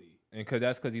 easily. And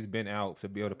that's because he's been out to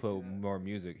be able to put more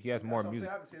music. He has more music.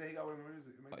 I can see that he got way more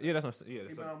music. It makes Yeah, sense. that's what I'm saying.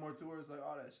 He been on more tours, like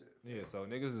all that shit. Yeah, so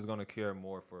niggas is gonna care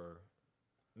more for.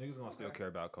 Niggas gonna still care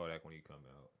about Kodak when he come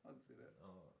out. I can see that.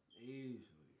 Easily.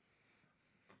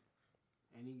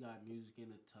 And he got music in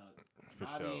the tuck. For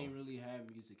Bobby sure. ain't really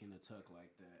have music in the tuck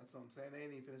like that. That's what I'm saying. They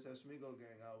ain't even finished that Shmigo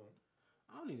Gang album.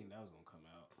 I don't even think that was gonna come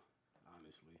out.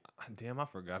 Honestly, Damn, I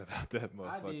forgot about that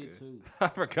motherfucker. I did too. I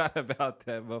forgot about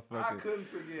that motherfucker. I couldn't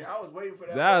forget. I was waiting for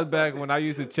that. That was back when I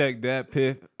used to check that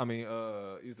Piff.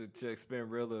 Used to check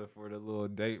Spinrilla for the little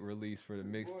date release for the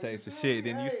mixtapes and shit.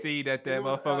 Then you see that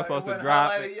motherfucker supposed to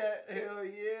drop it. Hell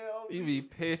yeah. You be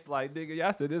pissed like, nigga,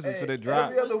 y'all said this was for the Every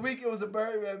drop. other week it was a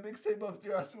Birdman mixtape up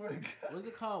there. I swear to God. What's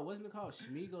it called? Wasn't it called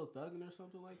Shmigo Thuggin' or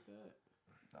something like that?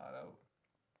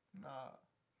 Nah,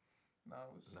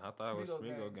 it was. I thought it was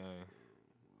Shmigo Gang.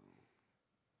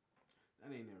 That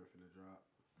ain't never finna drop.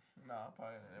 Nah,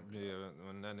 probably never. Yeah,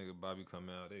 when that nigga Bobby come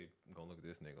out, they gonna look at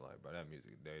this nigga like, bro, that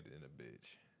music dated in a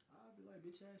bitch. I'll be like,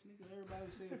 bitch ass nigga. Everybody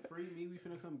was saying free me. We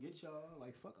finna come get y'all.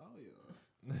 Like, fuck all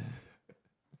y'all.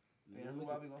 Yeah, who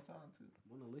Bobby gonna sign to?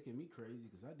 Wanna look at me crazy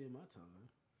because I did my time.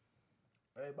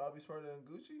 Hey, Bobby Smurda and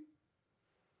Gucci?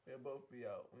 They'll both be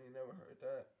out. We ain't never heard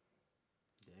that.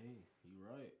 Dang, you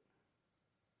right.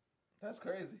 That's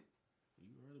crazy.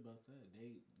 You right about that.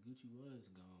 Gucci was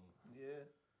gone. Yeah.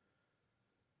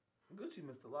 Gucci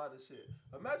missed a lot of shit.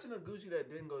 Imagine a Gucci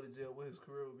that didn't go to jail, what his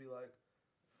career would be like.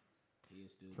 He'd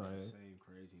still be the same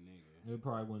crazy nigga. It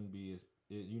probably wouldn't be as.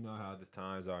 You know how the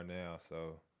times are now,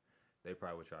 so they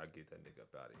probably would try to get that nigga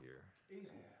up out of here.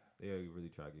 Easily. They really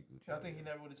try to get Gucci. I think he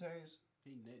never would have changed.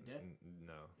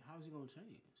 No. How's he gonna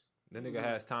change? That nigga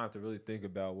has time to really think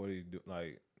about what he's doing.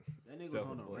 Like that nigga was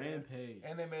on a rampage.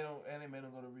 And they made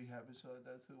him go to rehab and shit like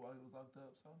that too while he was locked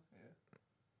up. So yeah.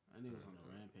 That nigga was on a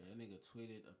rampage. That nigga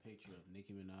tweeted a picture of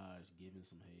Nicki Minaj giving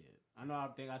some head. I know. I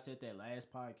think I said that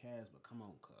last podcast, but come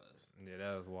on, cuz. Yeah,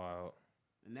 that was wild.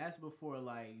 And that's before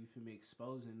like you feel me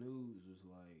exposing news was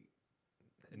like.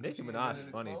 And Nicki Minaj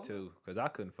is funny too, cause I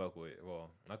couldn't fuck with.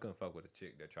 Well, I couldn't fuck with a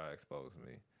chick that tried to expose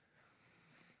me.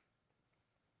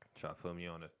 Try to put me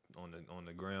on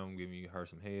the ground, give me her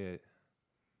some head.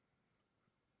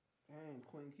 Dang,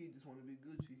 Queen Key just want to be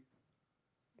Gucci.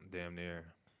 Damn near.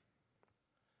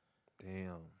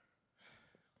 Damn.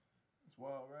 It's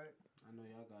wild, right? I know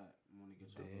y'all want to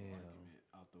get your little argument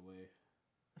out the way.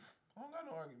 I don't got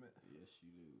no argument. Yes, you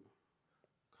do.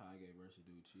 Kage versus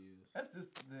Dude Cheers. That's this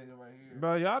nigga right here.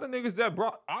 Bro, y'all the niggas that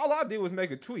brought. All I did was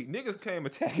make a tweet. Niggas came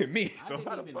attacking me. So I didn't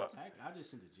how the even fuck? attack. I just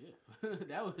sent a gif.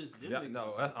 That was them Yeah, niggas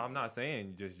no, attacking. I'm not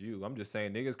saying just you. I'm just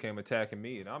saying niggas came attacking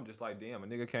me, and I'm just like, damn, a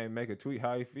nigga can't make a tweet.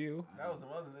 How you feel? That was some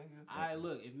other niggas.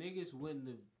 Look,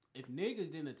 if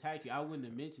niggas didn't attack you, I wouldn't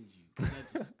have mentioned you.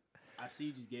 I see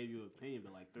you just gave you an opinion,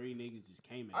 but like 3 niggas just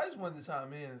came at I just wanted to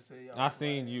chime in and say. I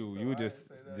seen you. You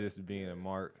just being a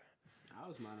mark. I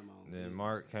was minding my own Then business.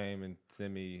 Mark came and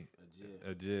sent me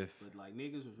a GIF. But like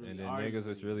niggas was really And then arguing. niggas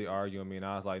was really arguing me, and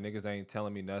I was like, niggas ain't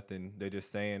telling me nothing. They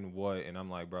just saying what, and I'm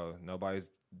like, bro,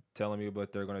 nobody's telling me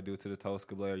what they're gonna do to the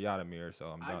Tosca Blair Yadamir, so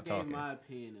I'm done I gave talking. my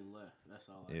opinion and left. That's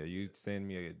all. Yeah, you send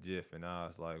me a GIF, and I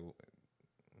was like,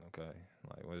 okay,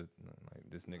 like what? Is, like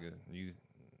this nigga, you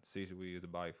C-Sweet is a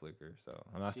body flicker, so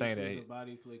I'm not saying that. A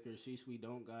body flicker. C-Suite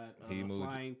don't got He moved-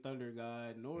 Flying Thunder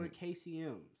God nor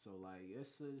KCM, so like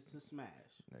it's a smash.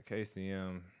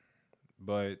 KCM,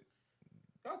 but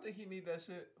I don't think he need that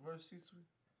shit versus C-Suite.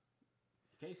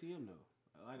 KCM though.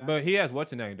 But he has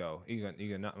what's your name though?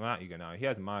 Not Egon. He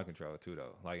has mind control too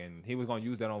though. Like, and he was gonna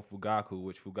use that on Fugaku,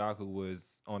 which Fugaku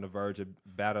was on the verge of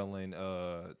battling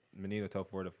Minato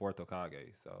for the fourth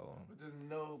Hokage. So, but there's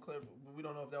no clear. We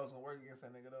don't know if that was gonna work against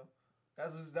that nigga though.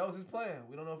 That was his plan.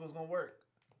 We don't know if it was gonna work.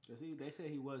 Cause they said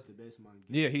he was the best manga.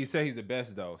 Yeah, he said he's the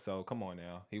best though. So come on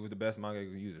now, he was the best manga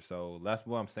user. So that's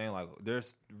what I'm saying. Like,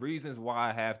 there's reasons why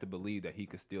I have to believe that he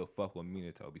could still fuck with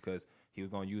Minato because he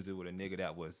was gonna use it with a nigga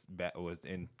that was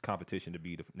in competition to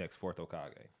be the next fourth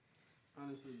Hokage.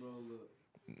 Honestly, bro, look.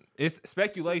 It's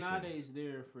speculation. Tsunade's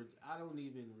there for. I don't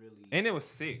even really. And it was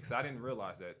 6. I didn't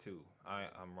realize that too.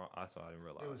 I'm wrong. I didn't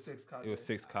realize. It was 6 Kage. It was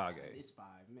 6 Kage. It's 5.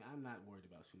 Man, I'm not worried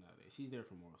about Tsunade. She's there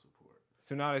for moral support.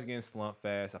 Tsunade's getting slumped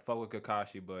fast. I fuck with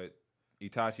Kakashi, but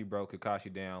Itachi broke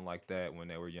Kakashi down like that when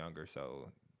they were younger, so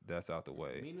that's out the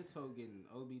way. Minato getting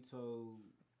Obito.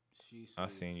 I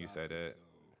seen you say that. Go.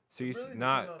 See, It really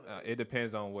not. depends on- It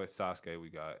depends on what Sasuke we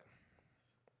got.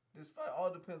 This fight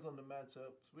all depends on the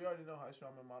matchups. We already know how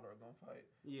Shama and Madara are gonna fight.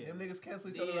 Yeah. Them niggas cancel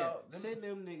each other out. Send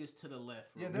them niggas to the left.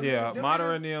 Yeah, bro. them- Madara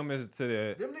niggas- and them is to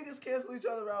the. Them niggas cancel each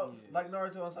other out Yes. like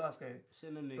Naruto and Sasuke.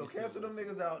 Send them niggas. So to the cancel them left.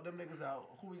 niggas out. Them niggas out.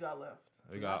 Who we got left?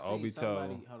 We got I seen Obito.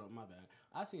 somebody- Hold on, my bad.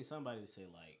 I seen somebody say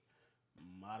like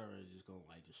Madara is just gonna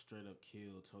like just straight up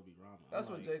kill Toby Rama. That's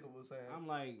I'm what like, Jacob was saying. I'm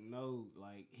like, no,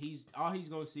 like he's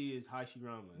gonna see is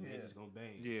Hashirama and they Yeah. just gonna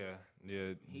bang. Yeah,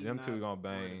 He them not two gonna worried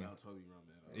bang. about Toby Rama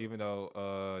at all. Even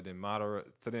though then Madara.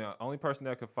 So then the only person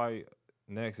that could fight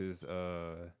next is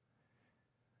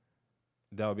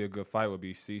that would be a good fight would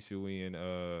be Shisui and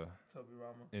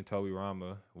Toby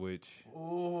Rama, which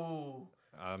Ooh.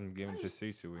 I'm giving to used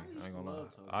Shisui. to I ain't gonna lie.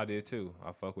 love Toby. I did too.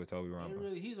 I fuck with Toby Rama.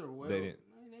 He's a well. They didn't-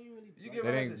 They ain't really. You like- give They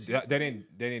it didn't.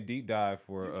 to They didn't deep dive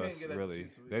for You can't us get that to really.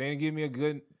 Shisui. They didn't give me a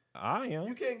good. I am.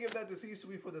 You can't give that to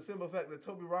C-Suite for the simple fact that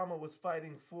Toby Rama was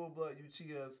fighting full-blood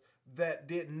Uchihas that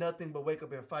did nothing but wake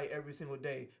up and fight every single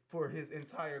day for his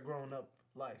entire grown-up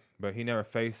life. But he never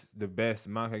faced the best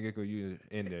Mangekyo user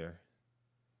in there.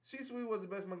 Shisui was the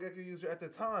best Mangekyo user at the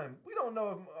time. We don't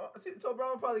know if Toby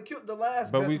Rama probably killed the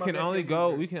last. But best we can Mangekyo only go.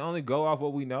 user. We can only go off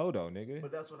what we know, though, nigga.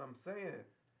 But that's what I'm saying.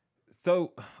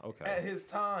 So At okay. his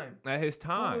time, At his who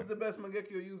time, was the best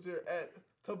Mangekyo user at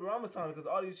Toby Rama's time? Because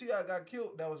all the Uchiha got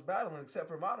killed that was battling except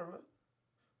for Madara.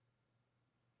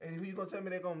 And who you gonna tell me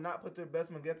they're gonna not put their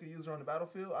best Mangekyo user on the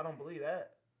battlefield? I don't believe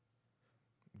that.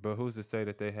 but who's to say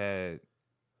that they had?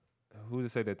 Who's to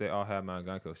say that they all had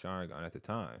Mangekyo Sharingan at the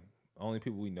time? Only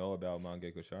people we know about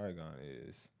Mangekyo Sharingan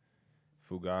is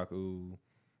Fugaku,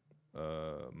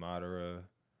 Madara.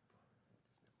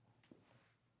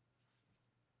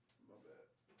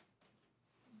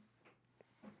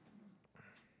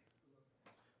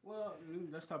 Well,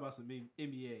 let's talk about some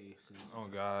NBA since Oh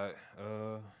God,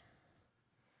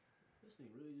 this thing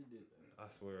really just did that. I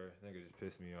swear, nigga just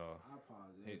pissed me off. I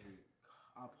pause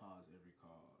every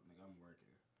call. Nigga, I'm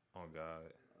working. Oh God,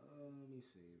 Let me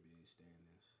see NBA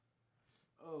standings.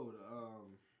 Oh,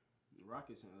 the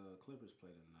Rockets and Clippers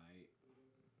play tonight.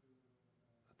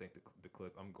 I think the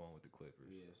clip. I'm going with the Clippers.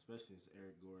 Yeah, especially since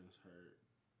Eric Gordon's hurt.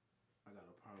 I got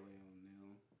a parlay on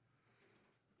them.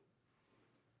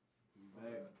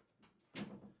 Back.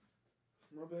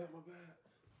 My bad.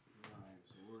 Alright,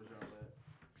 so where's y'all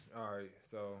at? All right,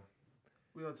 so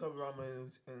We on Toby Rama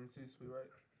and C-Suite, right?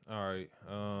 all right.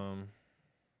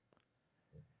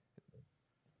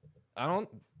 I don't.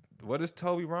 What does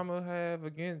Toby Rama have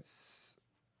against?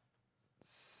 I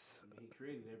mean, he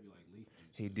created every like leaf.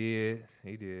 He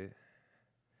did.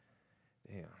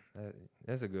 Damn,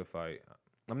 that's a good fight.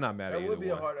 I'm not mad at That either would be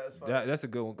a one. hard-ass fight. That's a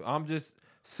good one. I'm just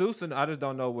Susan. I just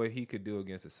don't know what he could do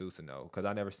against a Susanoo because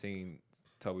I never seen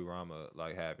Toby Rama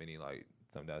like have any like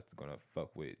something that's gonna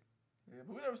fuck with. Yeah,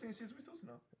 but we never seen C-Suite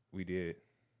Susanoo. We did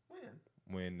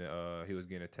When? when he was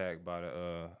getting attacked by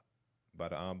the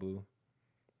Anbu.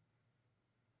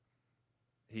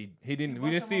 He didn't. We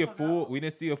didn't busted see a motherfucker full. out. We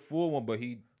didn't see a full one, but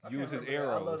he I can't used his remember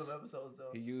that. I love arrows. them episodes though.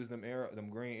 He used them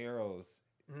green arrows.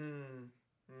 I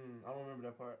don't remember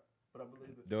that part, but I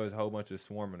believe it. There was a whole bunch of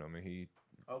swarming them, and he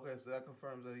Okay, so that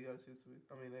confirms that he has C-Suite.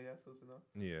 I mean, they have Susanoo.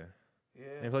 yeah.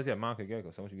 Yeah. And plus, you have Monkey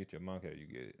Gecko. So once you get your Monkey, you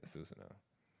get it. Susanoo.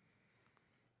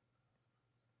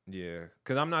 Yeah,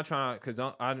 because I'm not trying. Because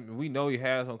we know he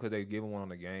has one because they give him one on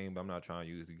the game, but I'm not trying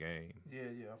to use the game. Yeah,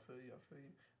 I feel you.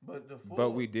 But the full.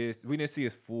 But we didn't see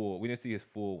his full. We didn't see his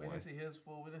full We one. didn't see his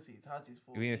full. We didn't see Itachi's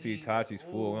full. We didn't see Itachi's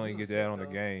full. We only get that on the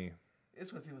game. It's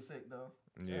because he was sick though.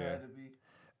 Yeah. It had to be.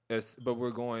 But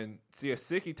we're going see a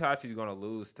sick Itachi's going to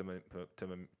lose to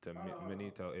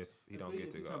Minato if he don't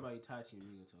get to if go. Talk about Itachi and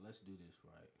Minato. Let's do this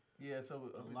right. Yeah.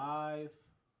 So alive,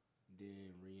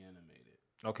 then reanimated.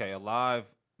 Okay, alive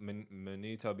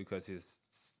Minato because his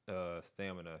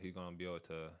stamina, he's gonna be able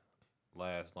to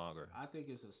last longer. I think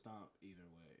it's a stomp either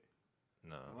way.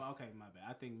 No. Well, okay, my bad.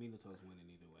 I think Minato's winning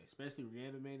either way, especially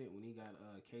reanimated when he got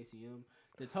KCM.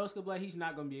 The Tosca Blade, he's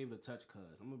not gonna be able to touch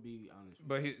Cuz. I'm gonna be honest.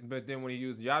 But then when he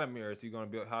uses Yadamir, is he gonna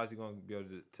be? How is he gonna be able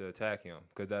to attack him?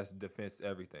 Because that's defense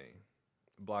everything,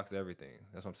 blocks everything.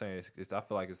 That's what I'm saying. I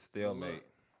feel like it's stalemate. Look,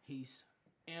 he's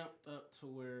amped up to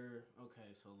where.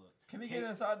 Okay, so look. Can he get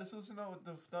inside the Susanoo with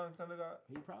the Thunder God?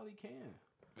 He probably can.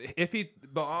 If he,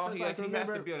 but all he has to be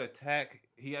able to attack.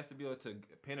 He has to be able to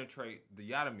penetrate the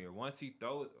Yadamir. Once he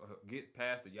get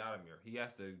past the Yadamir, he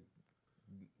has to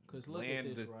land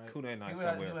at this, the right? kunai knife He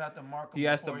somewhere. would have to mark him. He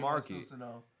has to mark it.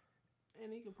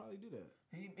 And he could probably do that.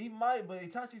 He might, but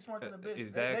Itachi's smart than a bitch.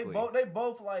 Exactly. They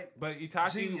both like. But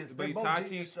Itachi, genius. but both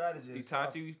genius strategists.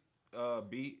 Itachi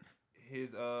beat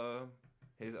his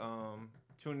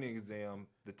tuning exam,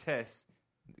 the test.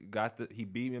 He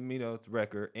beat Minato's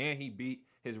record, and he beat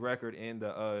his record in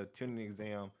the tuning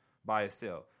exam by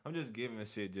itself. I'm just giving a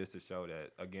shit just to show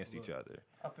that against each other.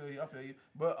 I feel you.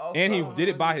 But also, and he did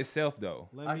it by himself though.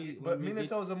 But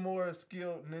Minato's a more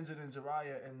skilled ninja than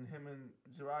Jiraiya, and him and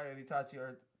Jiraiya and Itachi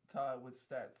are tied with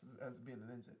stats as being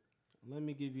a ninja. Let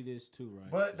me give you this too,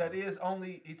 right? But that is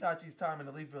only Itachi's time in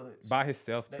the Leaf Village. By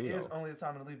himself too. That is only his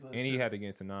time in the Leaf Village. And he had to get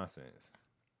into nonsense.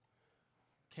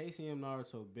 KCM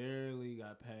Naruto barely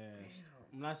got past.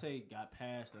 When I say got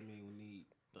past, I mean when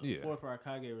the fourth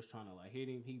Raikage was trying to like hit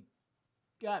him, he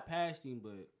got past him,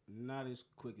 but not as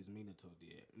quick as Minato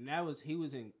did. And he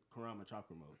was in Kurama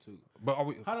Chakra mode too. But are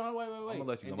we? Hold on, wait. I'm gonna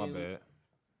let you go. My bad.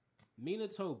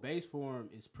 Minato base form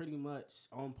is pretty much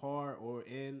on par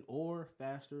or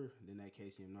faster than that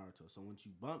KCM Naruto. So once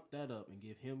you bump that up and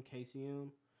give him KCM,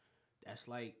 that's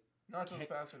like Naruto's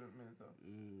faster than Minato.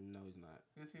 No, he's not.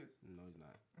 Yes, he is. No, he's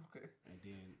not. Okay. And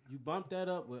then you bump that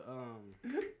up with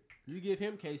you give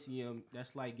him KCM.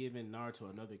 That's like giving Naruto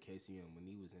another KCM when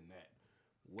he was in that.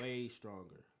 Way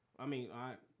stronger. I mean,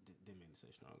 I didn't mean to say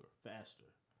stronger. Faster.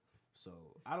 So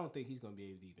I don't think he's gonna be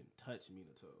able to even touch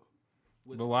Minato.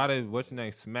 But why did what's your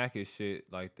name smack his shit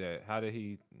like that? How did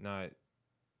he not?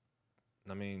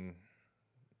 I mean.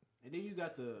 And then you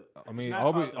got the.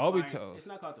 Obito. It's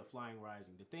not called the Flying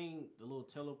Rising. The little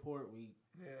teleport.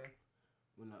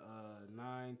 When the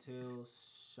Nine Tails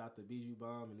shot the Bijou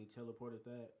bomb and he teleported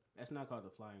that. That's not called the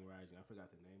Flying Rising. I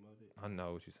forgot the name of it. I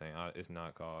know what you're saying. It's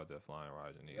not called the Flying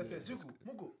Rising either. That's that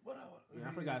Mugu. Yeah,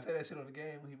 I forgot. He said that shit on the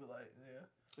game when he was like,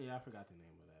 Yeah, I forgot the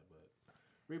name of that, but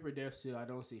Reaper Death Seal, I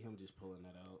don't see him just pulling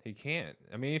that out. He can't.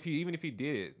 I mean, even if he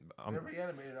did it, they're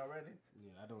reanimated already.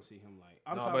 Yeah, I don't see him like.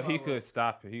 But he could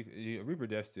stop it. He Reaper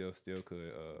Death Seal still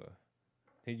could.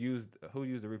 Who used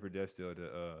the Reaper Death Seal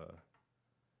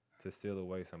to steal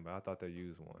away somebody? I thought they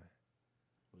used one.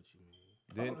 What you mean?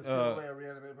 Then, steal away a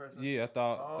reanimated person? Yeah, I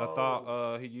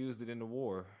thought he used it in the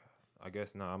war. I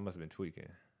guess I must have been tweaking.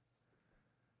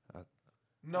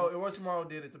 No, Orochimaru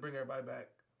did it to bring everybody back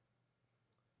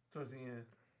towards the end.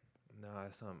 Nah,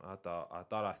 it's something I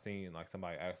thought I seen like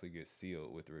somebody actually get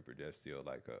sealed with the Reaper Death Seal,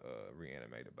 like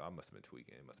reanimated, but I must have been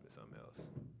tweaking. It must have been something else.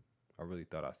 I really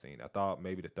thought I seen it. I thought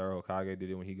maybe the third Hokage did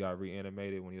it when he got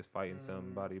reanimated when he was fighting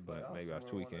somebody, but maybe I was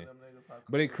tweaking.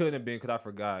 But it couldn't have been because I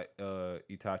forgot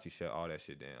Itachi shut all that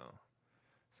shit down.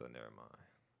 So never mind.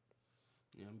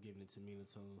 Yeah, I'm giving it to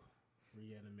Minato,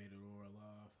 reanimated or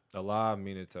alive. Alive,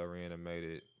 Minato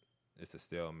reanimated. It's a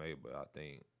stalemate, but I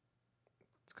think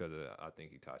it's because I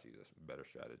think Itachi's a better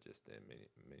strategist than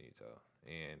Minato.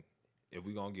 And if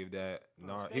we gonna give that,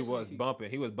 he was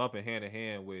bumping hand in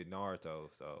hand with Naruto.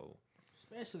 So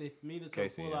especially if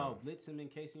Minato pull out blitz him in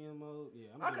KCM mode,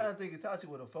 I kind of think Itachi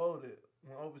would have folded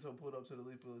when Obito pulled up to the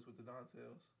Leaf Village with the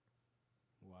Nine-Tails.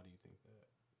 Why do you think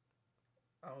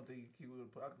that? I don't think he would.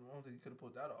 I don't think he could have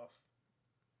pulled that off.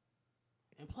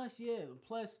 And plus,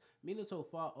 Minato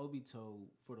fought Obito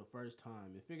for the first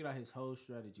time and figured out his whole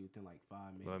strategy within like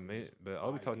 5 minutes. But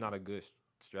Obito's not a good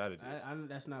strategist.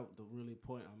 That's not the really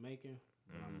point I'm making.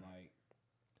 But I'm like,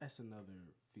 that's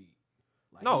another feat.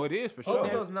 Like, no, it is for sure.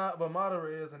 Obito's not, but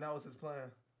Madara is, and that was his plan.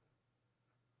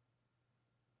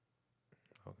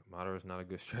 Okay, Madara's not a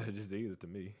good strategist either to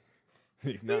me.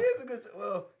 He's He not. is a good.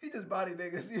 Well, he just body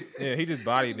niggas. Yeah, he just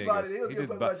body He just niggas. body- he don't He give a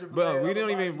just fuck about your but blade, we all don't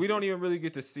the even body we don't shit. even really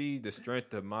get to see the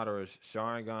strength of Madara's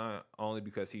Sharingan only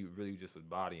because he really just was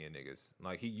bodying niggas.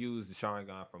 Like he used the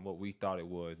Sharingan from what we thought it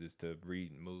was is to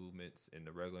read movements in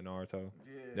the regular Naruto.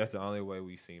 Yeah. That's the only way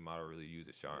we've seen Madara really use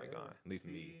his Sharingan. Yeah. At least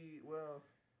me. Well,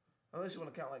 unless you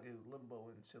want to count like his limbo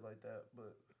and shit like that,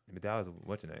 but But that was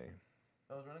what's your name?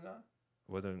 that was Rinnegan.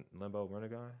 Wasn't Limbo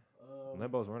Rinnegan?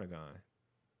 Limbo's Rinnegan.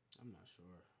 I'm not sure.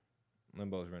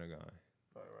 Limbo's Rinnegan.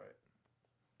 Probably right.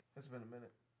 It's been a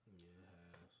minute. Yeah,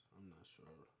 it has. I'm not sure.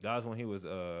 That was when he was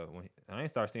I didn't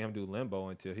start seeing him do Limbo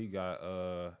until he got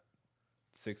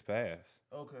 6 paths.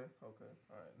 Okay. All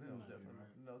right. You That was might be definitely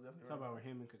right. that was definitely Talk right. about where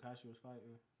him and Kakashi was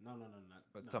fighting. No, not.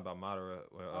 But no. talking about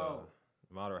Madara,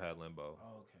 Madara had Limbo.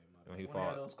 Oh, okay. My When he When he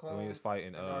had fought, those when he was clones,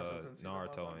 fighting and Naruto couldn't see the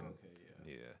Naruto motherfucker. and Okay,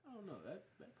 yeah. yeah, I don't know. That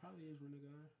probably is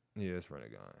Rinnegan. yeah, it's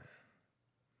Rinnegan.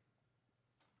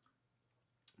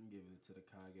 I'm giving it to the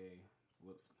Kage.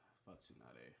 What fuck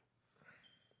Tsunade?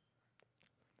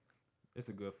 It's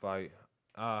a good fight.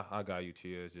 I got you,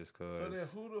 cheers, just cause. So then,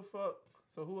 who the fuck?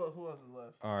 So who else is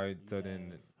left? All right, so You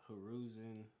then have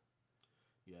Hiruzen.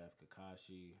 You have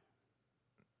Kakashi.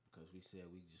 Because we said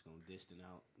we just gonna distant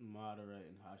out Madara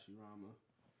and Hashirama.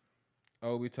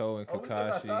 Obito and Oh, we still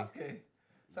got Kakashi. Sasuke.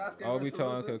 Sasuke versus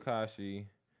Obito and Hiruzen? Kakashi.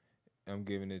 I'm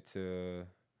giving it to.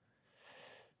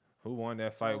 Who won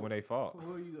that fight So, when they fought?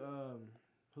 Who are you?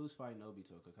 Who's fighting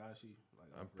Obito? Kakashi? Like,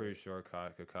 I'm pretty sure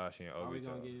Kakashi and Are we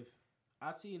gonna Obito. give?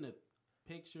 I see in the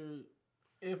picture.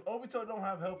 If Obito don't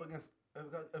have help against,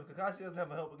 if Kakashi doesn't have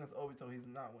a help against Obito, he's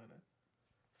not winning.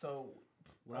 So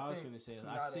What I was think gonna say is, Tsunade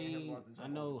I and him see. want to I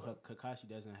jump know Obito. Kakashi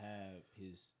doesn't have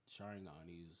his Sharingan.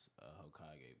 He's a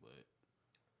Hokage, but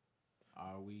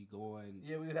are we going?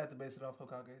 Yeah, we would have to base it off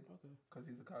Hokage Okay. because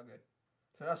he's a Kage.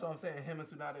 So that's what I'm saying. Him and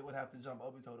Tsunade would have to jump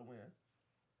Obito to win,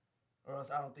 or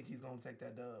else I don't think he's gonna take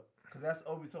that dub because that's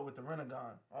Obito with the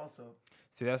Rinnegan also.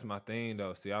 See, that's my thing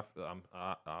though. See, I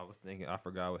was thinking I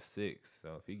forgot it was 6.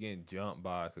 So if he getting jumped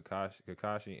by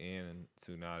Kakashi and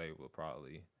Tsunade will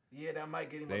probably. Yeah, that might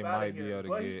get him They up out might of be here. able to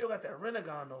But he get- still got that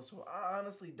Rinnegan though, so I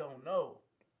honestly don't know.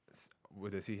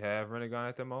 Well, does he have Rinnegan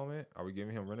at the moment? Are we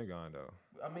giving him Rinnegan though?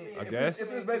 I mean, I if guess.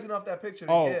 it's basing off that picture,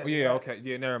 Oh then yeah, that- okay,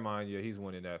 yeah. Never mind. Yeah, he's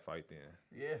winning that fight then.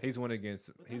 yeah. He's winning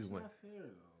against. But He's that's win. not fair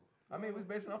though. I mean, we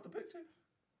basing off the picture.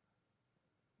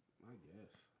 I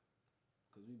guess.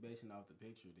 Because we basing off the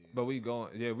picture then. But we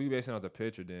going. Yeah, we basing off the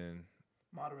picture then.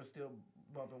 Madara's still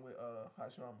bumping with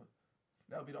Hashirama.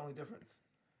 That would be the only difference.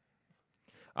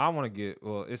 I want to get.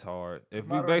 Well, it's hard. If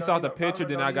we Madara base don't off the even- picture, Madara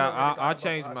then don't I got. even really I got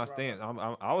changed about my Hashirama.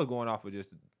 stance. I was going off of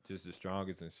just the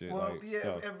strongest and shit. Well, like yeah,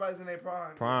 stuff. if everybody's in their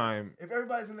prime. Prime. If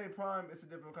everybody's in their prime, it's a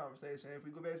different conversation. If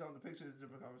we go based on the picture, it's a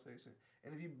different conversation.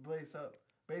 And if you base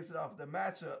it off the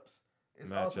matchups,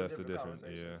 it's also a Matchups are different, different,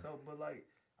 conversation. yeah. So, but like,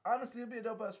 honestly, it'd be a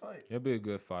dope ass fight. It'll be a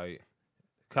good fight.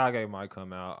 Kage might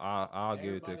come out. I'll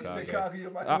give it to Everybody You say said Kage.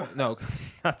 Kaguya might No,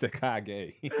 I said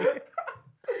Kage.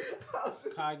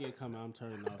 Kage come out, I'm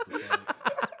turning off the fight.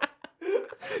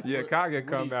 Yeah, Kage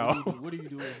come out. What are you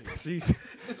doing here? She's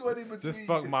It's what he just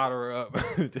fuck Madara up.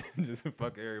 just fuck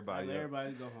Like, everybody up.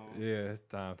 everybody go home. Yeah, it's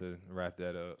time to wrap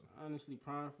that up. Honestly,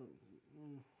 Prime for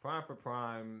Prime for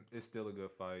Prime is still a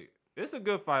good fight. It's a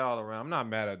good fight all around. I'm not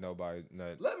mad at nobody.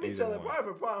 Let me tell you, prime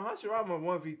for prime, Hashirama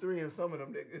 1v3 and some of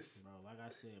them niggas. bro. Like I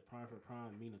said, Prime for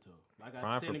Prime, Minato. Like I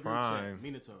Prime said for in the group Prime. chat,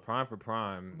 Minato. Prime for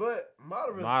Prime. But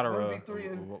Madara's Madara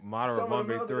 1v3 and Madara some of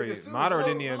them other 1v3. niggas too, Madara so-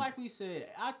 didn't But even. like we said,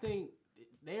 I think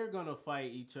they're gonna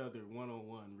fight each other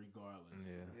 1-on-1 regardless.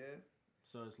 Yeah. yeah.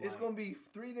 So it's like It's gonna be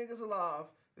 3 niggas alive.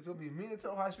 It's gonna be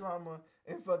Minato, Hashirama,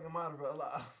 and fucking Madara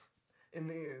alive. In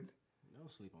the end, don't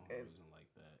sleep on And- Hiruzen like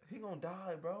that. he gonna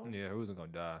die, bro. Yeah, who's gonna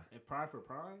die? And Prime for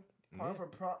Prime? Prime Yeah. for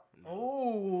prime. No.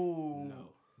 Oh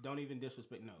No, don't even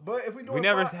disrespect. No, But if we do We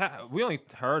never. We only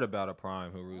heard about a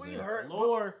Prime who we was hurt.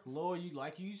 lore. You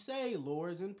like you say, lore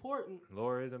is important.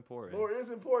 Lore is important. Lord, it's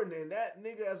important, and that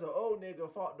nigga as an old nigga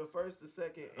fought the first, the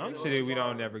second. I'm and shitty. We Orochimaru.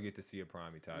 don't never get to see a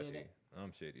Prime Itachi. that-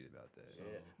 I'm shitty about that. So-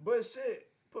 Yeah. But shit,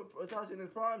 put Itachi in his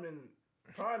prime, then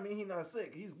prime mean he not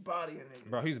sick. He's bodying niggas.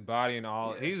 Bro, he's bodying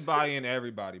all. Yes. He's bodying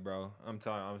everybody, bro. I'm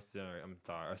tired. I'm sorry. I'm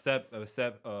tired.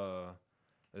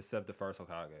 Except the first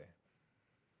Hokage.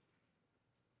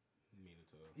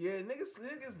 Minato. Yeah,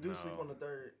 niggas do No. sleep on the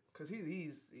third because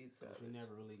he's Cause we savage.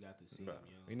 never really got to see Bro, him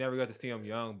young. we never got to see him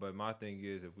young, but my thing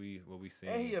is, if what we seen,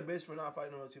 And he a bitch for not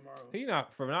fighting Orochimaru. he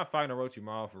not fighting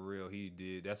Orochimaru for real. He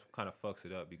did. That's what kind of fucks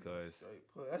it up because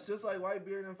Straight put. That's just like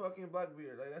Whitebeard and fucking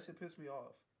Blackbeard. Like that shit pissed me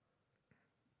off.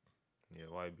 yeah,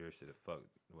 Whitebeard should have fucked.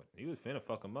 What he was finna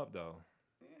fuck him up though.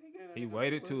 Yeah, he gave that He nigga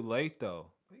waited the too clips. late though.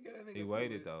 He gave that nigga. He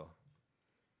waited fluids. though.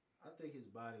 I think his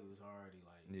body was already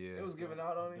like Yeah. It was giving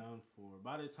out on him. done for.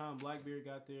 By the time Blackbeard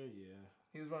got there, yeah,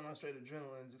 He was running on straight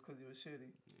adrenaline just because he was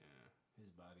shitty. yeah, his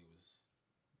body was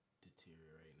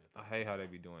deteriorating. I hate how they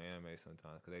be doing anime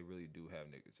sometimes because they really do have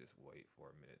niggas just wait for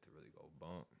a minute to really go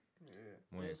bump. Yeah.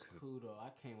 When It's cool though.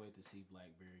 I can't wait to see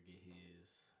Blackbeard get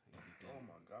his. and get that Oh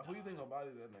my god. Who you think gonna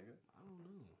body that nigga? I don't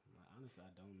know. Like, honestly,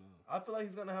 I don't know. I feel like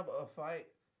he's gonna have a fight.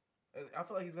 And I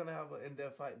feel like he's gonna have an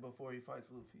in-depth fight before he fights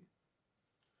Luffy.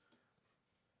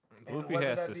 And Luffy whether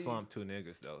has that to be- slump 2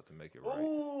 niggas though to make it right.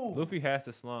 Ooh. Luffy has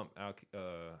to slump out.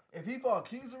 If he fought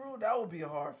Kizaru, that would be a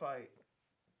hard fight.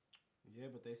 Yeah,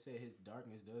 but they said his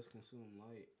darkness does consume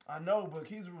light, I know, but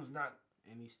Kizaru's not.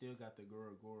 and he still got the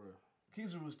Gora Gora.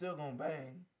 Kizaru's still gonna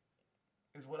bang.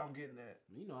 Is what I'm getting at.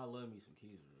 You know, I love me some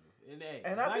Kizaru. And hey,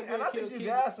 And I think Blackbeard you killed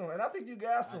gas him. And I think you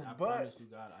gas him. I But promise to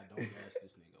God, I don't gas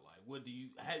this nigga. Like, what do you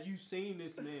have you seen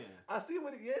this man? I see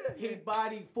what he. Yeah. He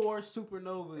bodied 4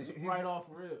 supernovas He's- right off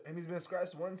rip. And he's been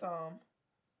scratched one time.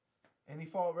 And he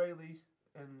fought Rayleigh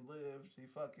and lived. He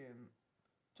fucking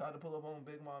tried to pull up on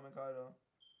Big Mom and Kaido.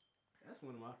 That's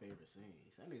one of my favorite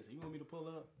scenes. That nigga said, "You want me to pull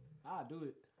up? I'll do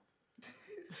it."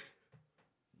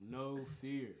 No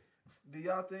fear, Do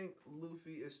y'all think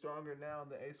Luffy is stronger now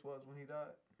than Ace was when he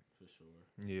died? for sure.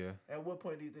 Yeah. At what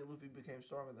point do you think Luffy became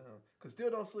stronger than him? Because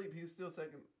still don't sleep. He's still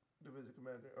second division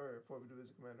commander or 4th division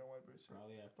commander on Whitebeard. Shit.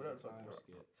 Probably after Whatever the the time fuck.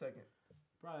 skip. Second.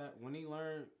 Probably when he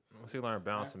learned. Once he learned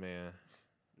bouncing, man.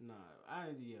 Nah,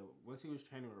 once he was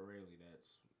training with Rayleigh,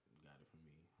 that's got it for me.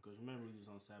 Because remember, he was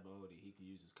on Sabaody. He could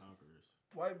use his conquerors.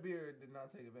 Whitebeard did not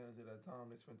take advantage of that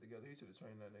time they spent together. He should have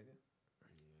trained that nigga.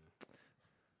 Yeah.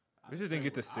 We just didn't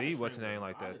get to see what's his name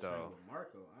like that, though. With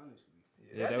Marco, honestly.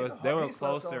 Yeah, that they nigga were he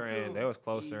slept closer on, in. too. They was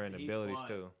closer in He abilities fought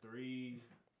too. 3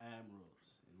 admirals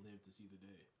and lived to see the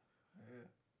day.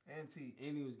 Yeah. And teach.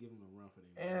 And he was giving them a run for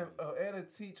their And a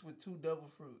teach with 2 double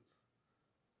fruits.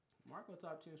 Marco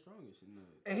top 10 strongest in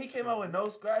the. And he came out with no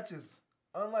scratches.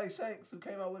 Unlike Shanks, who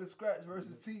came out with a scratch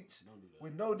versus Teach Don't do that.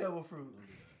 with no devil fruit. Don't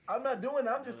do that. I'm not doing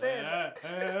that. I'm just saying.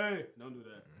 Hey, don't do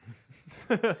that.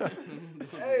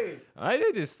 Hey,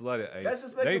 They just slutted Ace. That's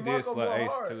just They making did Marco slut more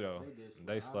Ace hard. too, though. They did slut.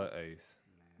 They slut Ace.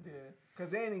 yeah,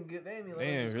 because they ain't even get. They ain't even. They let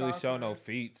him didn't use really show no conquerors.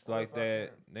 feats Or like that.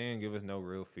 fucking- They didn't give us no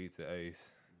real feats of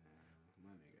Ace.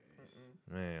 My nigga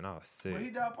Ace. Man, I was sick. But he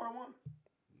died part 1.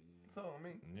 Yeah. So I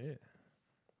mean, Yeah,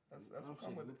 that's I'm what saying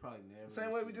come with we'll it. probably never. The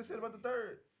same way we see just him said about the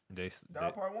again. 3rd.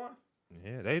 Died part 1.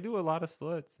 yeah, they do a lot of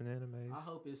sluts in animes. I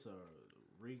hope it's a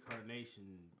reincarnation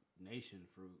nation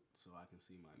fruit so I can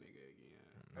see my nigga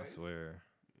again. I swear.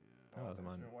 Yeah. That was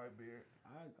my. Whitebeard.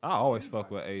 I always fuck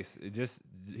with Ace.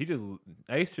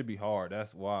 Ace should be hard.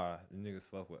 That's why the niggas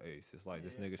fuck with Ace. It's like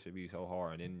this Yeah. nigga should be so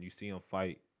hard, and then you see him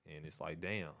fight, and it's like,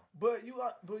 damn. But you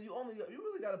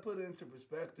really got to put it into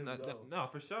perspective though. No,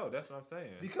 for sure. That's what I'm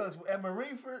saying. Because at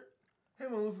Marineford,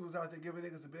 him and Luffy was out there giving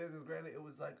niggas the business. Granted, it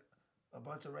was like a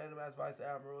bunch of random ass vice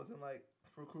admirals and like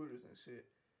recruiters and shit.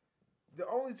 The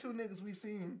only 2 niggas we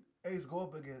seen Ace go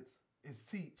up against is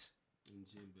Teach. And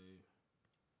Jinbei.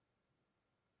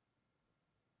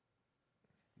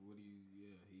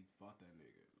 He fought that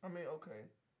nigga. I mean, okay,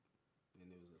 And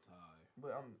it was a tie. but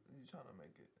you trying to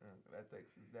make it that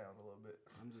takes us down a little bit.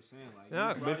 I'm just saying, like, Nah,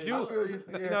 you but brought if it you- I up. feel you.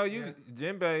 Yeah, yeah.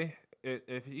 Jinbei,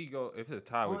 if it's a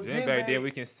tie with Well, Jinbei, Jinbei- then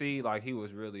we can see like he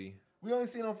was really. We only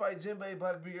seen him fight Jinbei,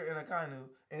 Blackbeard, and Akainu,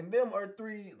 and them are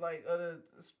 3 like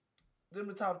them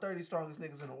the top 30 strongest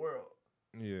niggas in the world.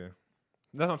 Yeah,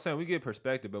 that's what I'm saying. We get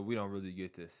perspective, but we don't really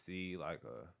get to see like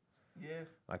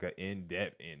an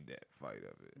in-depth fight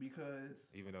of it. Because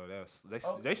Even though they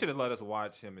Okay. should have let us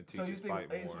watch him and teach so you us think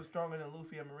fight Ace more. was stronger than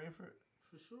Luffy at Marineford?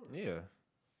 For sure. Yeah,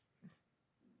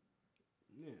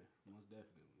 Yeah, most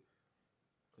definitely.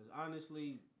 Because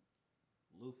honestly,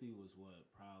 Luffy was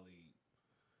probably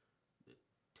the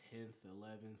 10th,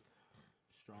 11th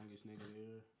strongest nigga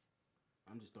there.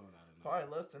 I'm just throwing out a number.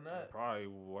 Probably less than that. probably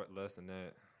less than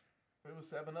that. There was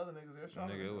 7 other niggas there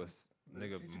stronger. Nigga, it than him. was The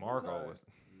nigga Chichibukai. Marco was.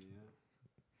 Yeah.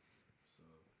 So,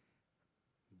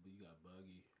 but you got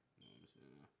Buggy. You know what I'm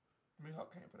saying?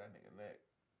 Mihawk came for that nigga neck.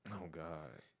 Oh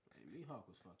God, Hey, Mihawk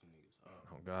was fucking niggas up.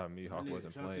 oh God, Mihawk That nigga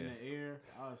wasn't jumped playing. in the air.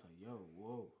 I was like, yo,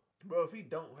 whoa. Bro, if he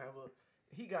don't have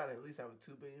he got to at least have a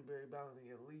 2 billion berry bounty,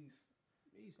 at least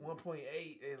He's 1.8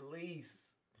 at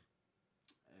least.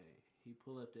 Hey, he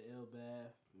pull up to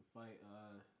Elbaf and fight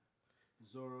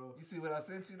Zoro. You see what I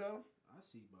sent you though? I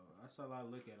see, bro. That's all I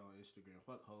look at on Instagram.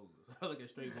 Fuck hoes. I look at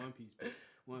straight One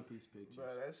Piece pictures. Bro,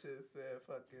 that shit said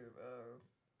fucking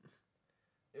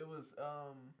it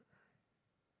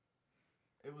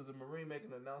was a Marine making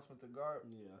an announcement to Garp.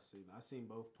 Yeah, I seen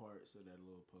both parts of that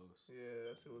little post. Yeah,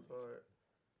 that shit was hard.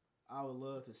 I would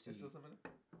love to see. It's still something.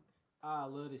 I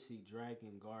love to see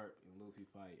Dragon, Garp, and Luffy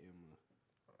fight Emma.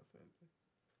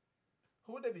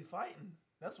 Who would they be fighting?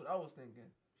 That's what I was thinking.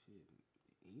 Shit,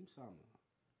 Im Sama.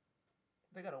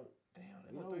 They got a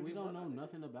damn. They We don't know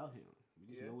nothing about him. We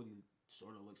just Yeah. know what he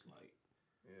sort of looks like.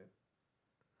 Yeah.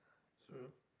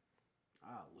 True.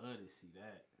 I love to see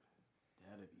that.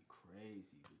 That'd be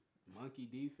crazy. The Monkey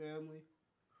D family.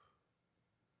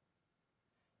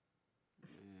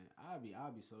 Man, I'd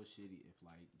be so shitty if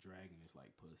like Dragon is like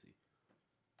pussy.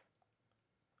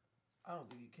 I don't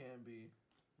think he can be.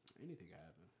 Anything can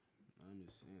happen. I'm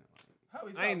just saying, like, How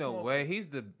he Ain't no stopped way. He's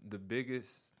the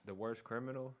biggest, the worst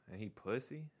criminal, and he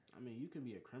pussy. I mean, you can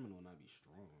be a criminal and not be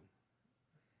strong.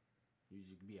 You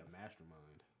can be a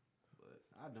mastermind, but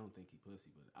I don't think he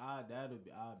pussy. But I'd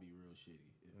be real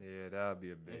shitty. Yeah, that would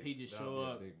be a big. If he just that'd show be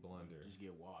a up, big blunder. just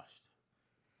get washed.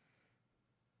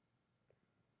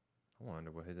 I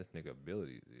wonder what this nigga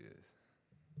abilities is.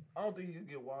 I don't think he could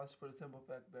get washed for the simple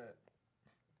fact that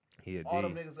He a D. all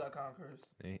them niggas got conquerors.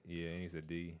 Yeah, he's a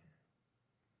D.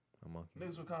 A monkey.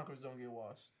 Niggas with conquerors don't get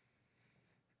washed.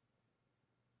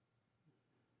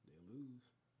 They lose.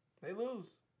 They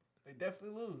lose. They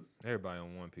definitely lose. Everybody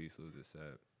on One Piece loses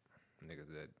except niggas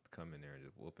that come in there and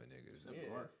just whooping niggas. Except Yeah.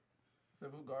 for Garp.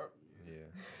 Except who Garp? Yeah.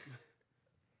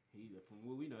 From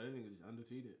what we know, that nigga's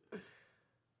undefeated.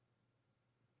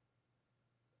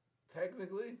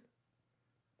 Technically.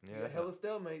 Yeah, Yeah, that's hella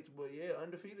stalemates, but yeah,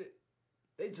 undefeated.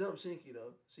 They jumped Shinky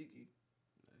though. Shiki.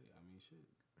 I mean, shit.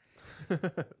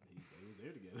 They was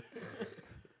there together.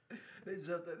 They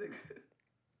jumped that nigga.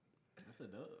 That's a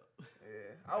dub.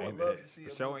 Yeah. I would love to see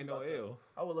for a sure movie ain't no about that. L.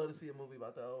 I would love to see a movie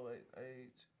about the old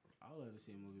age. I would love to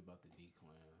see a movie about the D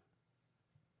Clan.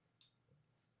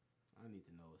 I need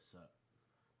to know what's up.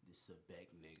 This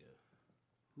Sebek nigga.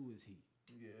 Who is he?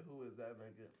 Yeah, who is that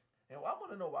nigga? And I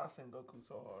want to know why Sengoku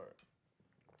so hard.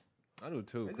 I do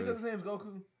too. Is it because his name's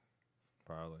Goku?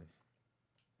 Probably.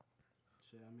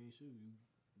 Shit, I mean, shoot, you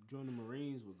join the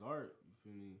Marines with Garp. You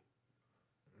feel me?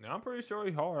 Now, I'm pretty sure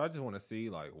he hard. I just want to see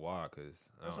like why,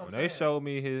 cause That's what when I'm they saying. showed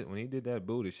me when he did that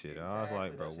Buddha shit, I was Exactly,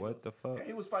 like, that bro, shit what was- the fuck? And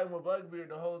he was fighting with Blackbeard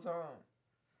the whole time.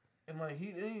 And like he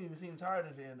didn't even seem tired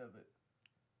at the end of it.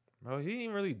 Bro, he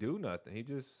didn't really do nothing. He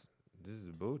just is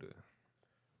Buddha.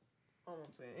 That's what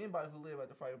I'm saying. Anybody who lived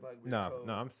after fighting Blackbeard. No, cold.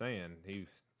 I'm saying he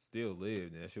still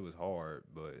lived, and that shit was hard.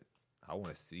 But I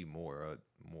want to see more.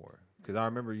 Because I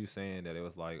remember you saying that it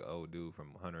was like, oh, dude from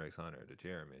Hunter x Hunter, the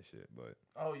chairman shit. But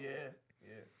Oh yeah,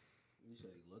 yeah. You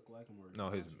said he looked like him or no,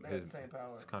 his They had the same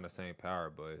power. it's kind of same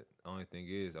power. But only thing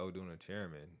is, oh, dude, the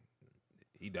chairman,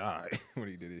 he died when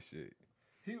he did his shit.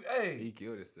 He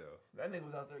killed himself. That nigga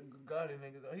was out there guarding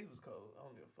niggas. Though. He was cold. I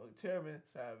don't give a fuck. Chairman,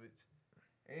 savage,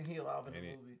 and he alive in the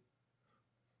movie.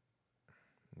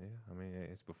 Yeah, I mean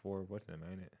it's before what's the name,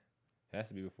 ain't it? Has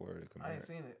to be before the I community. ain't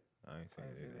seen it. I ain't seen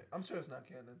it either. I'm sure it's not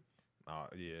canon. Oh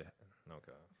yeah,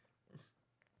 okay.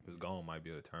 Cause Gone might be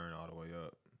able to turn all the way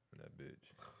up. That bitch.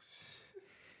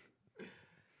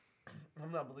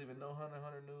 I'm not believing no Hunter x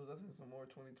Hunter news. I think some more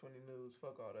 2020 news.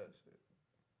 Fuck all that shit.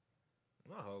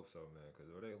 I hope so, man.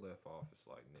 Cause where they left off, it's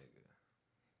like nigga.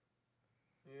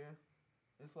 Yeah,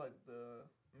 it's like the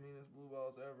meanest blue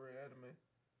balls ever in anime.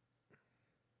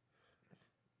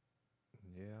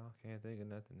 Yeah, I can't think of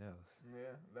nothing else.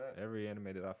 Yeah, that Every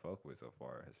anime that I fuck with so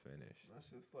far has finished. that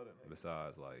shit slutted niggas.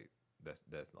 Besides, like that's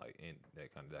like in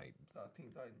that kind of thing. Besides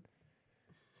Teen Titans.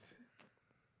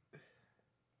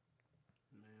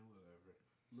 Man, whatever.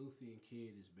 Luffy and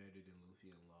Kid is better than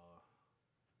Luffy and Law.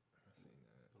 I seen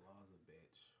that. The Law's a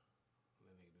bitch.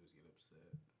 All that nigga do is get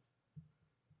upset.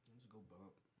 Just go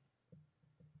bump.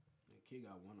 The Kid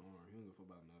got one arm. He don't give a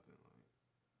fuck about nothing. Like,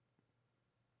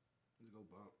 just go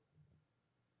bump.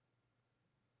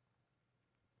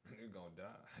 You're gonna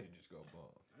die. You just go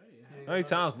bump. Hey, it Yeah. happens. How many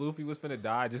times Luffy was finna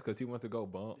die just cause he went to go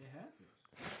bump? It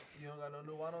happens. You don't got no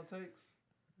new Wano takes?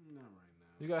 Not right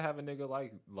now. You gotta have a nigga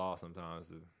like Law sometimes,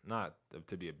 not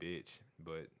to be a bitch,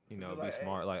 but you To know, be be like,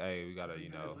 smart. Like, hey, we gotta, If we you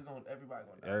do know, this, everybody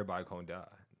gonna die. everybody gonna die.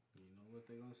 You know what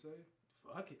they gonna say?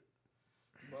 Fuck it.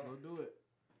 Bro. Let's go do it.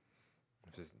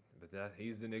 It's just, but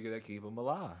he's the nigga that keep him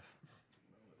alive.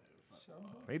 Shut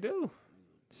up. He do.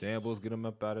 Shambles get him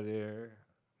up out of there.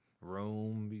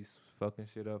 Room be fucking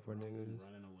shit up for niggas.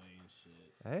 Running away and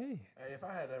shit. Hey, Hey, if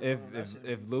I had that, if room, that shit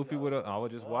if be Luffy would have, dope I was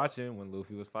as just fuck. watching when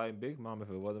Luffy was fighting Big Mom. If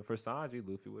it wasn't for Sanji,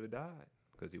 Luffy would have died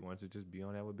because he wanted to just be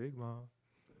on that with Big Mom.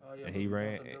 Oh, yeah, And but he we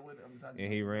ran- jumped up there with it. I'm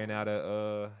And he ran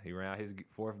out his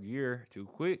fourth gear too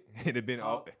quick. It'd have been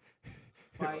all. Talk.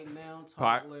 Fight now,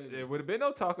 talk later. It would have been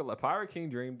no talking like Pirate King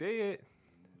Dream dead.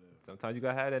 Sometimes you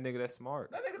gotta have that nigga that's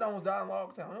smart. That nigga almost died in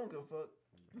Logtown. I don't give a fuck.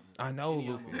 I know And he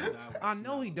Luffy. almost died with I the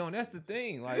know he snow. don't. That's the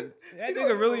thing. Like that He nigga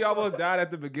don't really give a almost fuck. died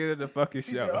at the beginning of the fucking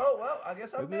He show. said, "Oh well, I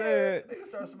guess I'm Look at dead." that. Nigga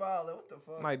start smiling. What the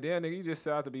fuck? Like damn, nigga, you just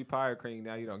set out to be Pirate King.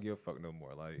 Now you don't give a fuck no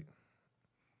more. Like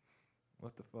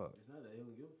what the fuck? It's not that he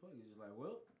don't give a fuck. It's just like,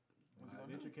 well, What you my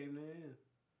gonna adventure came to an end.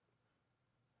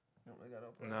 They got no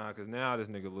plan. Nah, cause now this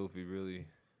nigga Luffy really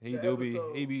he The do be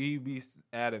episode- he be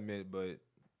adamant, but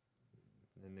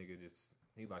the nigga just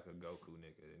he like a Goku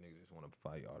nigga. The nigga just want to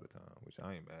fight all the time, which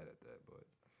I ain't mad at that. But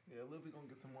Yeah, Luffy gonna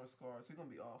get some more scars. He gonna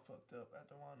be all fucked up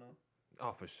after Wano.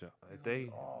 oh for sure, He's if gonna they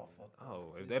be all fucked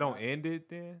up. if they don't end it,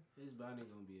 then His bounty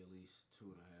gonna be at least $2.5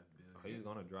 billion. he's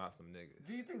gonna drop some niggas.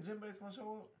 Do you think Jinbei's gonna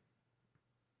show up?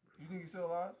 You think he's still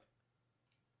alive?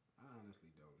 I honestly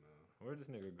don't know. Where'd this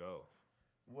nigga go?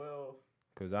 Well,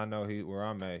 Cause I know where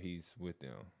I'm at, he's with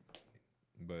them.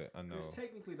 But I know Because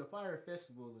technically, the Fire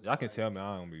Festival is. y'all can like, tell me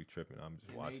I don't be tripping. I'm just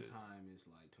in watching. time is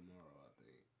like tomorrow, I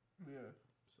think. yeah.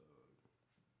 So.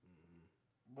 mhm.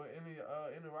 But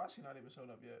Inuyasha not even showed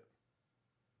up yet.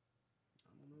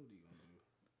 I don't know what he gonna do.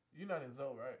 You're not in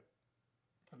Zoe, right?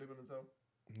 Have they been in Zoe?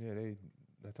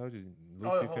 Yeah, I told you Oh,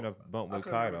 Luffy hold- finna bump I with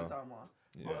couldn't remember Kaido. the timeline.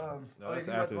 Yeah, But, no, that's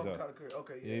you after about to Zoe. bump Katakuri.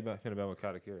 Okay, Yeah, yeah. he finna bump with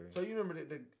Katakuri. So you remember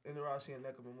the Inuyasha and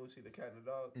Nekomamushi, the cat and the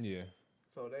dog? Yeah,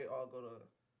 So they all go to.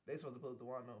 They supposed to pull up the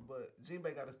Wano, but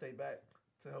Jinbei got to stay back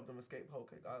to help them escape Whole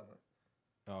Cake Island.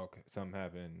 oh, okay. Something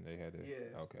happened. They had to.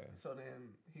 Yeah. Okay. So then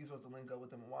he's supposed to link up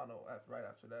with them in Wano right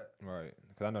after that. Right.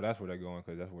 Cause I know that's where they're going.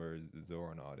 Cause that's where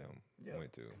Zoro and all them Yeah.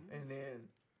 went to. And then,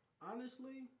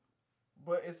 Honestly,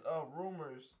 but it's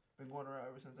rumors been going around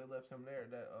ever since they left him there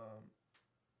that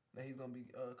he's gonna be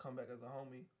come back as a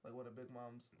homie, like one of Big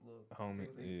Mom's little Homie,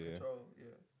 things that he yeah. control.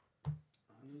 Yeah.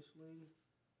 honestly,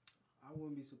 I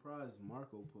wouldn't be surprised if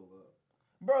Marco pull up.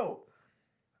 Bro,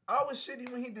 I was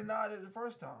shitty when he denied it the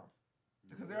first time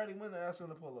because they already went and asked him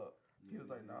to pull up. He was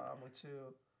like, "Nah, I'm gonna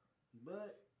chill."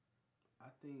 But I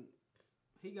think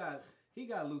he got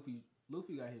Luffy.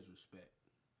 Luffy got his respect.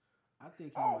 I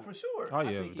think. He Oh, might, for sure. Oh I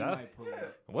yeah, think he that. might pull Yeah.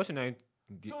 up. What's your name?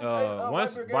 So it's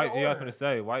Once Whitebeard gave White, the yeah, I was order. gonna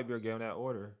say Whitebeard gave him that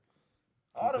order.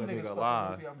 All Keep them that niggas nigga fucking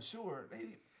alive. Luffy, I'm sure.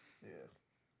 Yeah.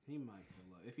 He might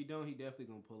pull up. If he don't, he definitely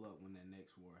gonna pull up when that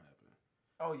next war happens.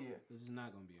 Oh yeah. This is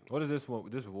not gonna be on. What is this one?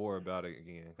 This war about it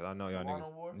again? Cause I know y'all Wano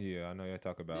niggas. War? Yeah, I know y'all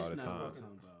talk about it all This the not what time. we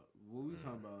talking about. What we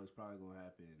talking about is probably gonna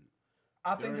happen.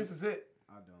 I think this is it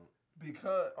I don't.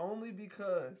 because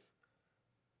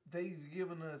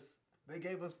they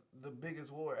gave us the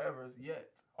biggest war ever yet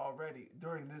already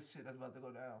during this shit that's about to go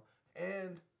down,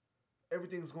 and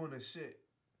everything's going to shit.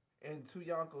 And two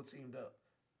Yonko teamed up.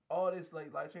 All this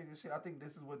like life changing shit. I think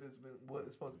this is what's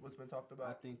been talked I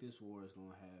about. think this war is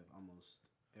gonna have almost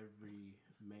every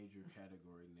major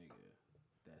category nigga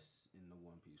that's in the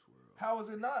One Piece world. How is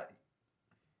it not?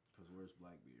 Cause where's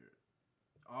Blackbeard?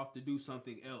 Off to do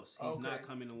something else. He's Okay. not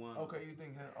coming to one. Okay, you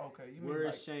think him? Okay, you mean Where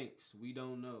like, is Shanks? We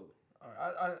don't know. all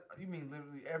right, you mean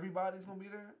literally everybody's gonna be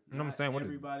there? You know what I'm Not saying? What is-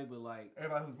 everybody, but like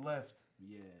Everybody who's left.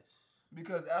 yes,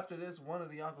 Because after this, one of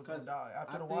the Yonkos gonna 'Cause die.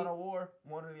 After I the think- Wano War,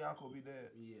 one of the Yonko will be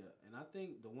dead. yeah. And I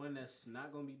think the one that's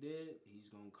not gonna be dead, he's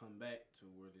gonna come back to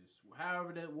where this.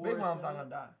 However that war. Big is Mom's set not up. gonna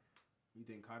die. You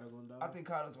think Kaido gonna die? I think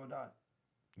Kaido's gonna die.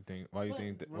 You think? Why you But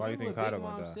think? Why you remember think what Kaido Big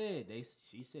gonna Mom die? said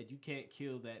she said you can't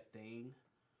kill that thing.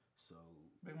 So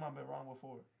Big Mom been wrong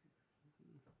before.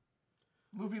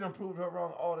 Luffy done proved her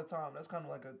wrong all the time. That's kind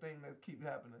of like a thing that keep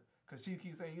happening. Cause she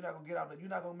keeps saying you're not gonna get out. You're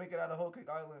not gonna make it out of Whole Cake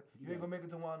Island. You ain't gonna make it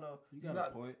to Wano. you You're got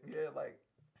not. a point. Yeah, like.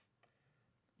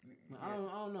 I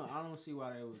don't know. I don't see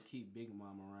why they would keep Big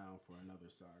Mom around for another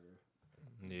saga.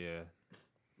 Yeah.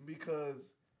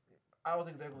 Because I don't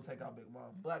think they're gonna take out Big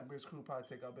Mom. Blackbeard's crew probably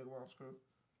take out Big Mom's crew.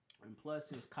 And plus,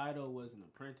 since Kaido was an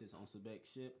apprentice on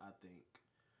Sebek's ship, I think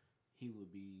he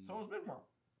would be. So was Big Mom.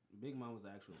 Big Mom was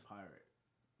an actual pirate.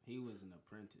 He was an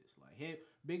apprentice. Like him,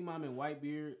 Big Mom and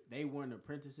Whitebeard, they weren't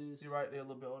apprentices. You're right. They're a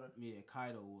little bit older. Yeah,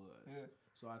 Kaido was. Yeah.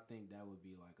 So I think that would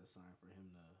be like a sign for him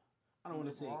to. I don't want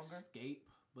to Live say longer? escape,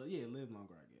 but yeah, live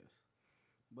longer, I guess.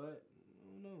 But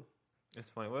I don't know. It's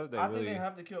funny. What if they I really? think they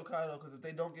have to kill Kaido because if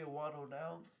they don't get Wado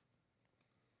down,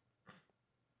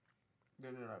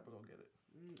 then they're not gonna get it.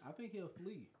 I think he'll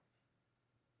flee.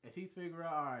 If he figure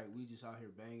out, all right, we just out here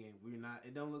banging, we're not.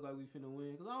 It don't look like we finna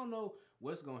win because I don't know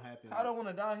what's gonna happen. Kaido want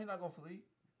to die. He's not gonna flee.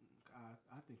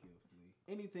 I think he'll flee.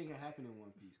 Anything can happen in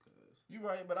One Piece, cuz. You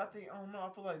right, but I don't know.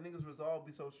 I feel like niggas' resolve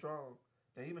be so strong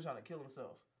that he been trying to kill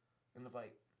himself. And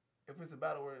if it's a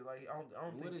battle where like I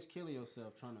don't What think. is killing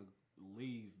yourself? Trying to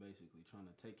leave, basically, trying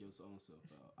to take your own self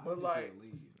out. I But think like- he'll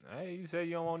leave. Hey, you said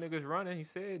you don't want niggas running. You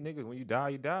said niggas when you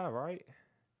die, right?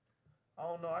 I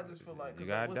don't know. I just feel like You 'cause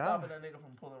gotta what's die. stopping that nigga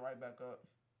from pulling right back up?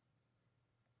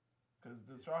 Because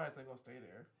the Straw Hats ain't gonna stay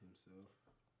there. himself.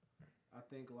 I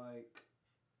think like,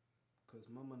 cause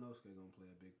Momonosuke gonna play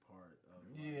a big part of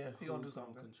Yeah, he gonna do who's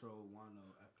something. Control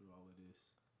Wano after all of this.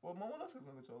 Well, Momonosuke's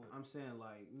gonna control it. I'm saying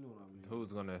like, you know what I mean?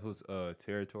 Whose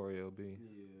territory it'll be?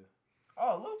 Yeah,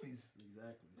 Oh, Luffy's.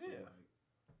 exactly. So Yeah. like,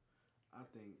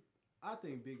 I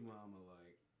think Big Mama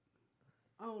like,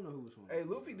 I don't know which one. Hey,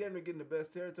 Luffy damn near getting the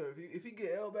best territory. If he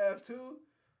get Elbaf too,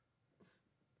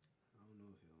 I don't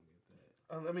know if he don't get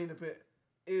that. I mean,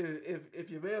 if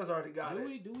your man's already got do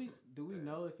it. do we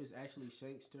know if it's actually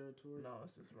Shanks' territory? No,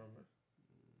 it's just rumor.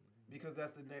 Because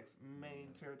that's the next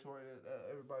main territory that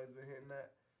everybody's been hitting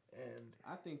at, and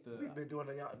I think we've been doing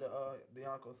the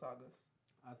Yonko sagas.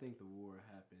 I think the war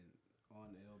happened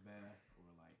on Elbaf or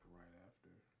like right after.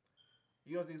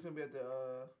 You don't think it's gonna be at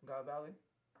the God Valley?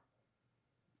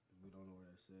 We don't know where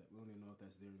that's at. We don't even know if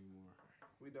that's there anymore.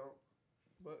 We don't.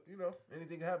 But you know,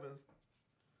 anything happens.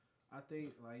 I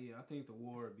think the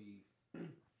war would be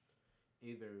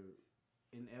either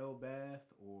in Elbaf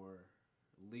or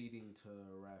leading to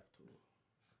Raftul.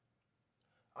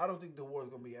 I don't think the war is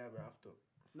gonna be ever after.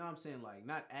 No, I'm saying like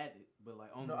not at it, but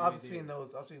like on No, the way I've there. seen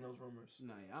those rumors.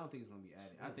 No, yeah, I don't think it's gonna be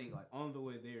at it. I think like on the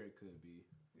way there it could be.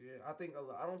 Yeah, I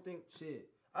don't think Shit.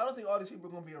 all these people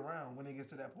are gonna be around when it gets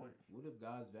to that point. What if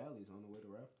God's Valley is on the way to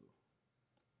Raftul?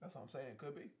 That's what I'm saying. It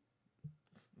could be.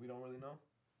 We don't really know.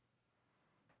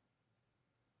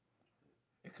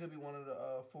 It could be one of the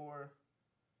 4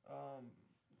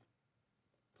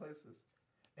 places,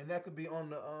 and that could be on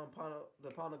the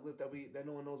poneglyph that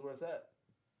no one knows where it's at,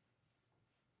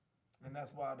 and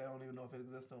that's why they don't even know if it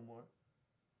exists no more.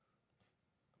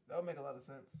 That would make a lot of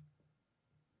sense.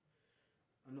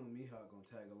 I know Mihawk gonna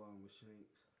tag along with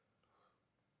Shanks.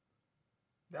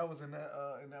 That was in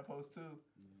that post too.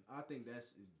 I think they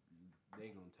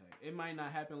gonna tag. It might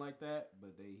not happen like that,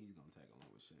 but he's gonna tag along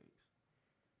with Shanks.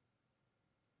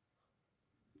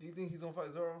 Do you think he's gonna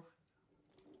fight Zoro?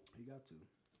 He got to.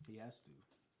 He has to.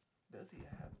 Does he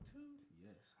have to?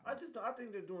 Yes. I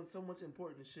think they're doing so much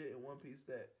important shit in One Piece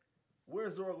that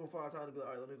where's Zoro gonna find time to be like,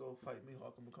 all right, let me go fight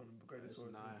Mihawk and become the greatest It's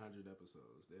swordsman? 900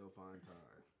 episodes. They'll find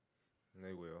time.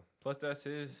 They will. Plus, that's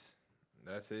his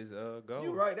goal.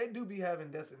 You're right. They do be having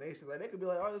destinations. Like they could be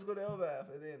like, all right, let's go to Elbaf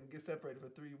and then get separated for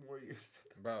 3 more years.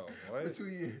 Bro, For what? 2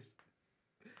 years.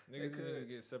 Niggas could. need to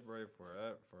get separated for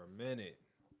a minute.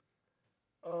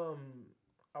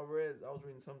 I was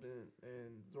reading something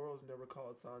and Zoro's never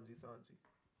called Sanji.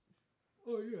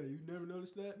 Oh yeah, you never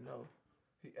noticed that? No.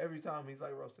 Every time he's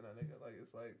like roasting that nigga. Like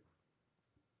it's like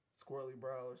squirrely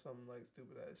brow or something like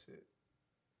stupid ass shit.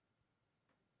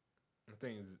 I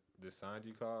think it's the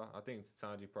Sanji call. I think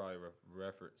Sanji probably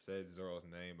said Zoro's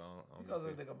name. But I don't Because know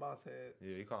of the nigga Moss head.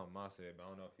 Yeah, he called him Masad, but I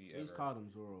don't know if he He's ever. called him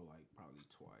Zoro like probably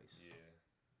twice.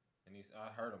 Yeah, and I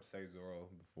heard him say Zoro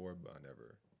before, but I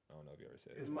don't know if he ever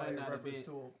said It's it. might my not have reference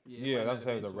been- to him. Yeah, it might that's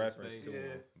not have the been his reference face. to Yeah.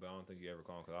 him, but I don't think he ever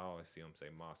called him because I always see him say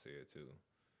Masad too.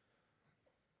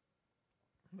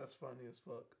 That's funny as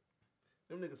fuck.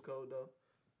 Them niggas cold though.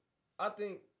 I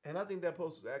think that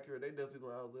post was accurate. They definitely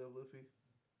gonna outlive Luffy.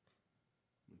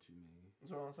 What you mean?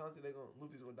 Zoro and Sanji,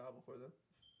 Luffy's gonna die before them.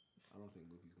 I don't think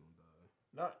Luffy's gonna die.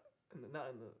 Not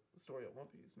in the story of One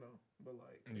Piece, no. But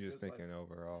like I'm just thinking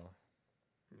overall.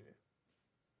 Yeah.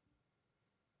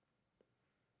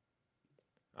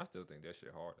 I still think that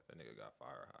shit hard. That nigga got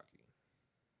fire hockey.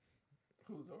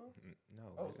 Who's Zoro? No,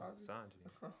 Oh, nigga, Sanji?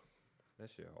 Sanji. That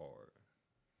shit hard.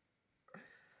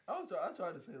 I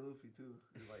tried to say Luffy too.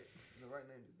 Like the right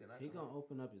name just did not. He come gonna out.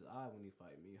 open up his eye when he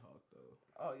fight Mihawk though.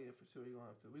 Oh yeah, for sure. He gonna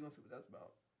have to. We gonna see what that's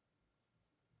about.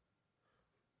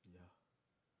 Yeah.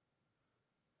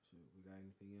 Shoot, we got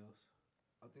anything else?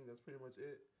 I think that's pretty much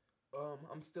it.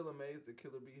 I'm still amazed that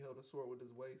Killer Bee held a sword with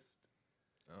his waist.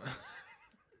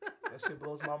 That shit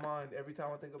blows my mind every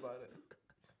time I think about it.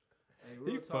 Hey,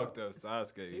 He real talk, fucked up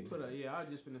Sasuke. He put I was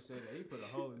just finna say that he put a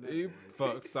hole in that. He boy.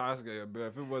 fucked Sasuke up, bro.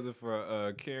 If it wasn't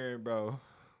for Karen, bro,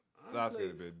 Sasuke Honestly, would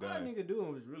have been all that done. nigga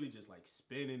doing was really just like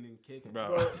spinning and kicking.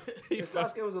 Bro, Bro, he if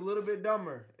fucked, Sasuke was a little bit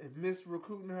dumber and missed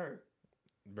recruiting her,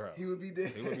 bro. he would be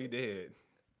dead. He would be dead.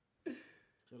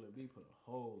 Killer B put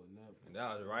a hole in that. And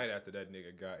that was right after that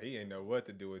nigga he didn't know what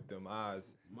to do with them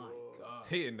eyes. My God.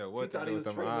 He didn't know what to thought do he with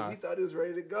was them training. He eyes. thought he was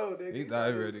ready to go, nigga. He thought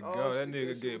he was ready to was, go. oh, That shit, nigga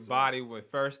shit get was body with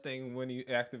first thing when he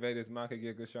activated his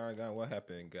Makagekko Sharingan. What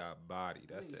happened? Got body.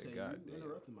 That That's nigga it. said, Goddamn. You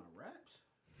interrupting my raps?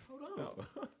 Hold on.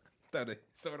 No. Thought a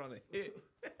sword on the hip.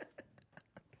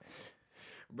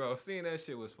 Bro, seeing that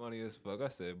shit was funny as fuck. I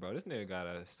said, bro, this nigga got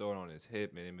a sword on his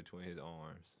hip and in between his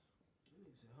arms. That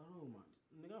nigga said, hold on,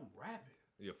 nigga, I'm rapping.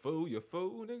 You fool,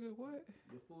 nigga, what?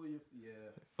 You fool, yeah.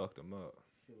 Fucked him up.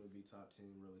 Killer B top 10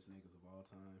 realest niggas of all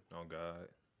time. Oh, God.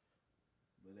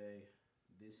 But hey,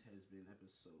 this has been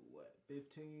episode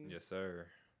 15? Yes, sir.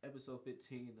 Episode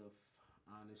 15 of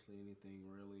Honestly Anything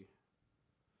Really.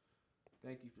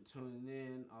 Thank you for tuning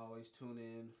in. Always tune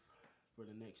in for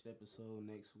the next episode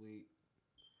next week.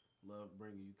 Love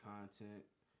bringing you content.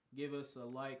 Give us a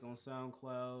like on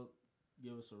SoundCloud.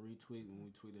 Give us a retweet when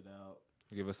we tweet it out.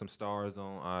 Give us some stars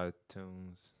on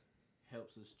iTunes.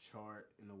 Helps us chart in the